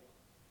 like,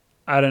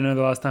 I don't know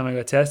the last time I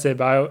got tested,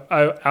 but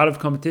I out of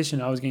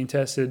competition, I was getting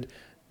tested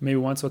maybe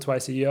once or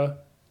twice a year.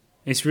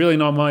 It's really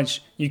not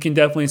much. You can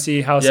definitely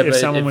see how Yeah, if but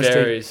someone it was to,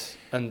 varies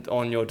and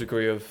on your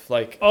degree of,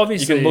 like,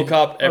 obviously, you can look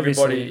up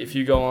everybody. obviously. If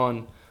you go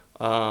on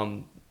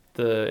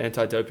the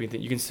anti-doping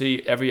thing, you can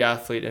see every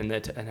athlete and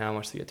and how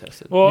much they get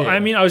tested. Well, Yeah. I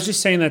mean, I was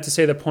just saying that to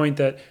say the point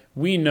that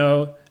we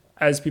know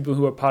as people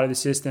who are part of the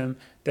system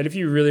that if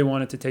you really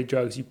wanted to take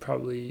drugs, you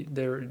probably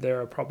there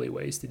are probably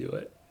ways to do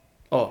it.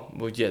 Oh,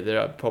 well, yeah, there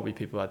are probably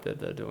people out there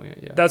that are doing it,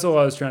 yeah. That's all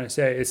I was trying to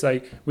say. It's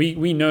like we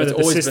know It's that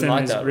the always system been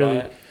like is that, really.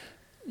 right?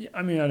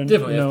 I mean, I don't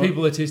Definitely, know. if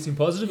people are testing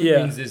positive, Yeah.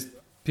 it means there's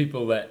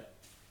people that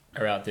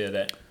are out there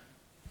that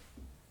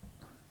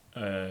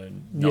are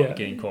not Yeah.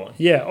 getting caught.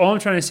 Yeah, all I'm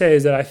trying to say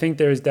is that I think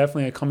there is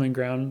definitely a common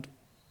ground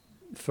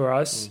for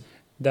us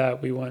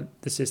that we want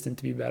the system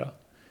to be better.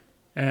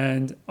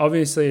 And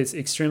obviously, it's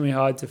extremely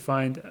hard to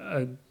find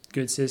a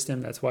good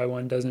system. That's why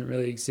one doesn't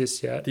really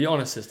exist yet. The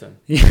honor system.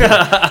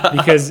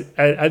 Because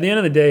at the end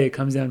of the day, it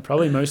comes down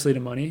probably mostly to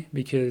money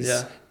because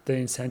Yeah. the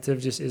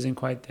incentive just isn't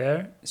quite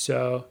there.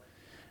 So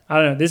I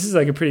don't know. This is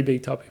like a pretty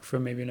big topic for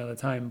maybe another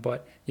time.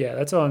 But yeah,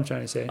 that's all I'm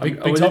trying to say. I- Big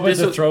well, topic this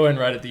to will- throw in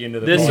right at the end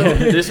of the This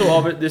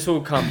podcast. will this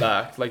will come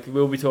back. Like,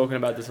 we'll be talking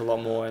about this a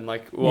lot more, and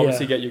like we'll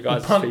obviously get you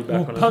guys'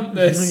 feedback on punt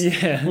this.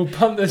 Yeah, We'll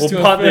punt this it. to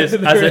We'll punt this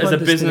further, as a punt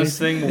this business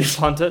to thing. We'll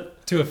punt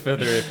it, to a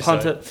further episode.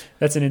 punt it.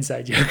 that's an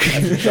inside joke.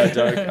 That's a inside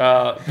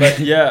joke. But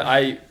yeah,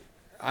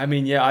 I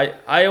mean, yeah,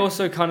 I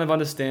also kind of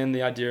understand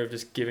the idea of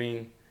just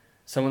giving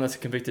someone that's a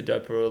convicted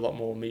doper a lot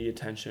more media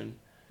attention.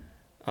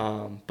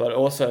 But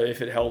also,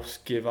 if it helps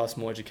give us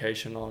more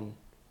education on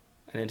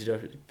an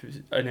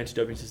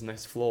anti-doping system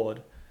that's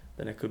flawed,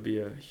 then it could be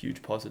a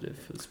huge positive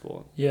for the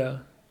sport. Yeah,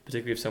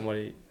 Particularly if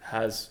somebody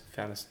has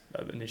found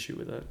an issue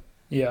with it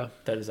yeah.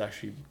 that is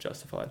actually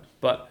justified.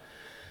 But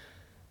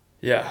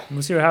yeah,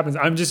 We'll see what happens.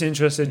 I'm just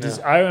interested.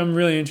 I'm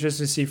really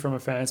interested to see from a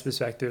fan's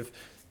perspective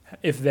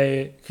if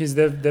because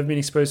they've been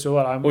exposed to a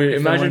lot. well, if they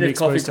imagine wanna be if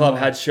Coffee exposed to Club more.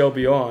 had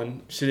Shelby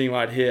on sitting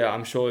right here.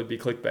 I'm sure it'd be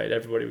clickbait.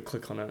 Everybody would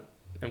click on it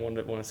and want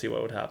to see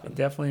what would happen. It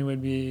definitely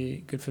would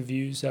be good for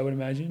views, I would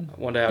imagine. I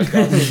wonder how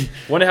Gus,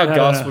 wonder how I don't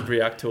Gus know. would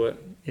react to it.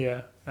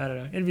 Yeah, I don't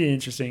know. It'd be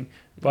interesting.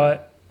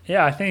 But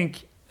yeah, I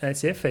think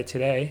that's it for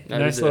today. That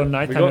Nice is little it.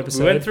 nighttime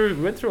episode. We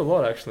went through a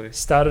lot actually.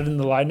 Started in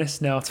the lightness,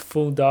 now it's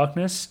full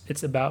darkness.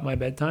 It's about my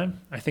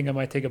bedtime. I think I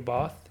might take a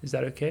bath. Is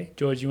that okay?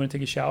 George, you want to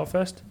take a shower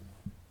first?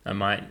 I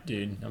might,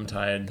 dude. I'm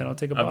tired. Then I'll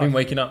take a I've bath. been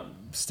waking up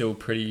still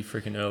pretty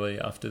freaking early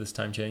after this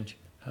time change.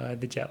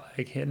 The jet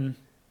lag hitting.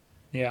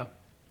 Yeah.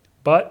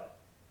 But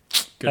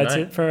Good that's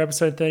night. it for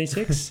episode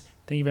 36.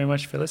 Thank you very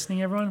much for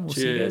listening, everyone. We'll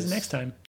see you guys Cheers. next time.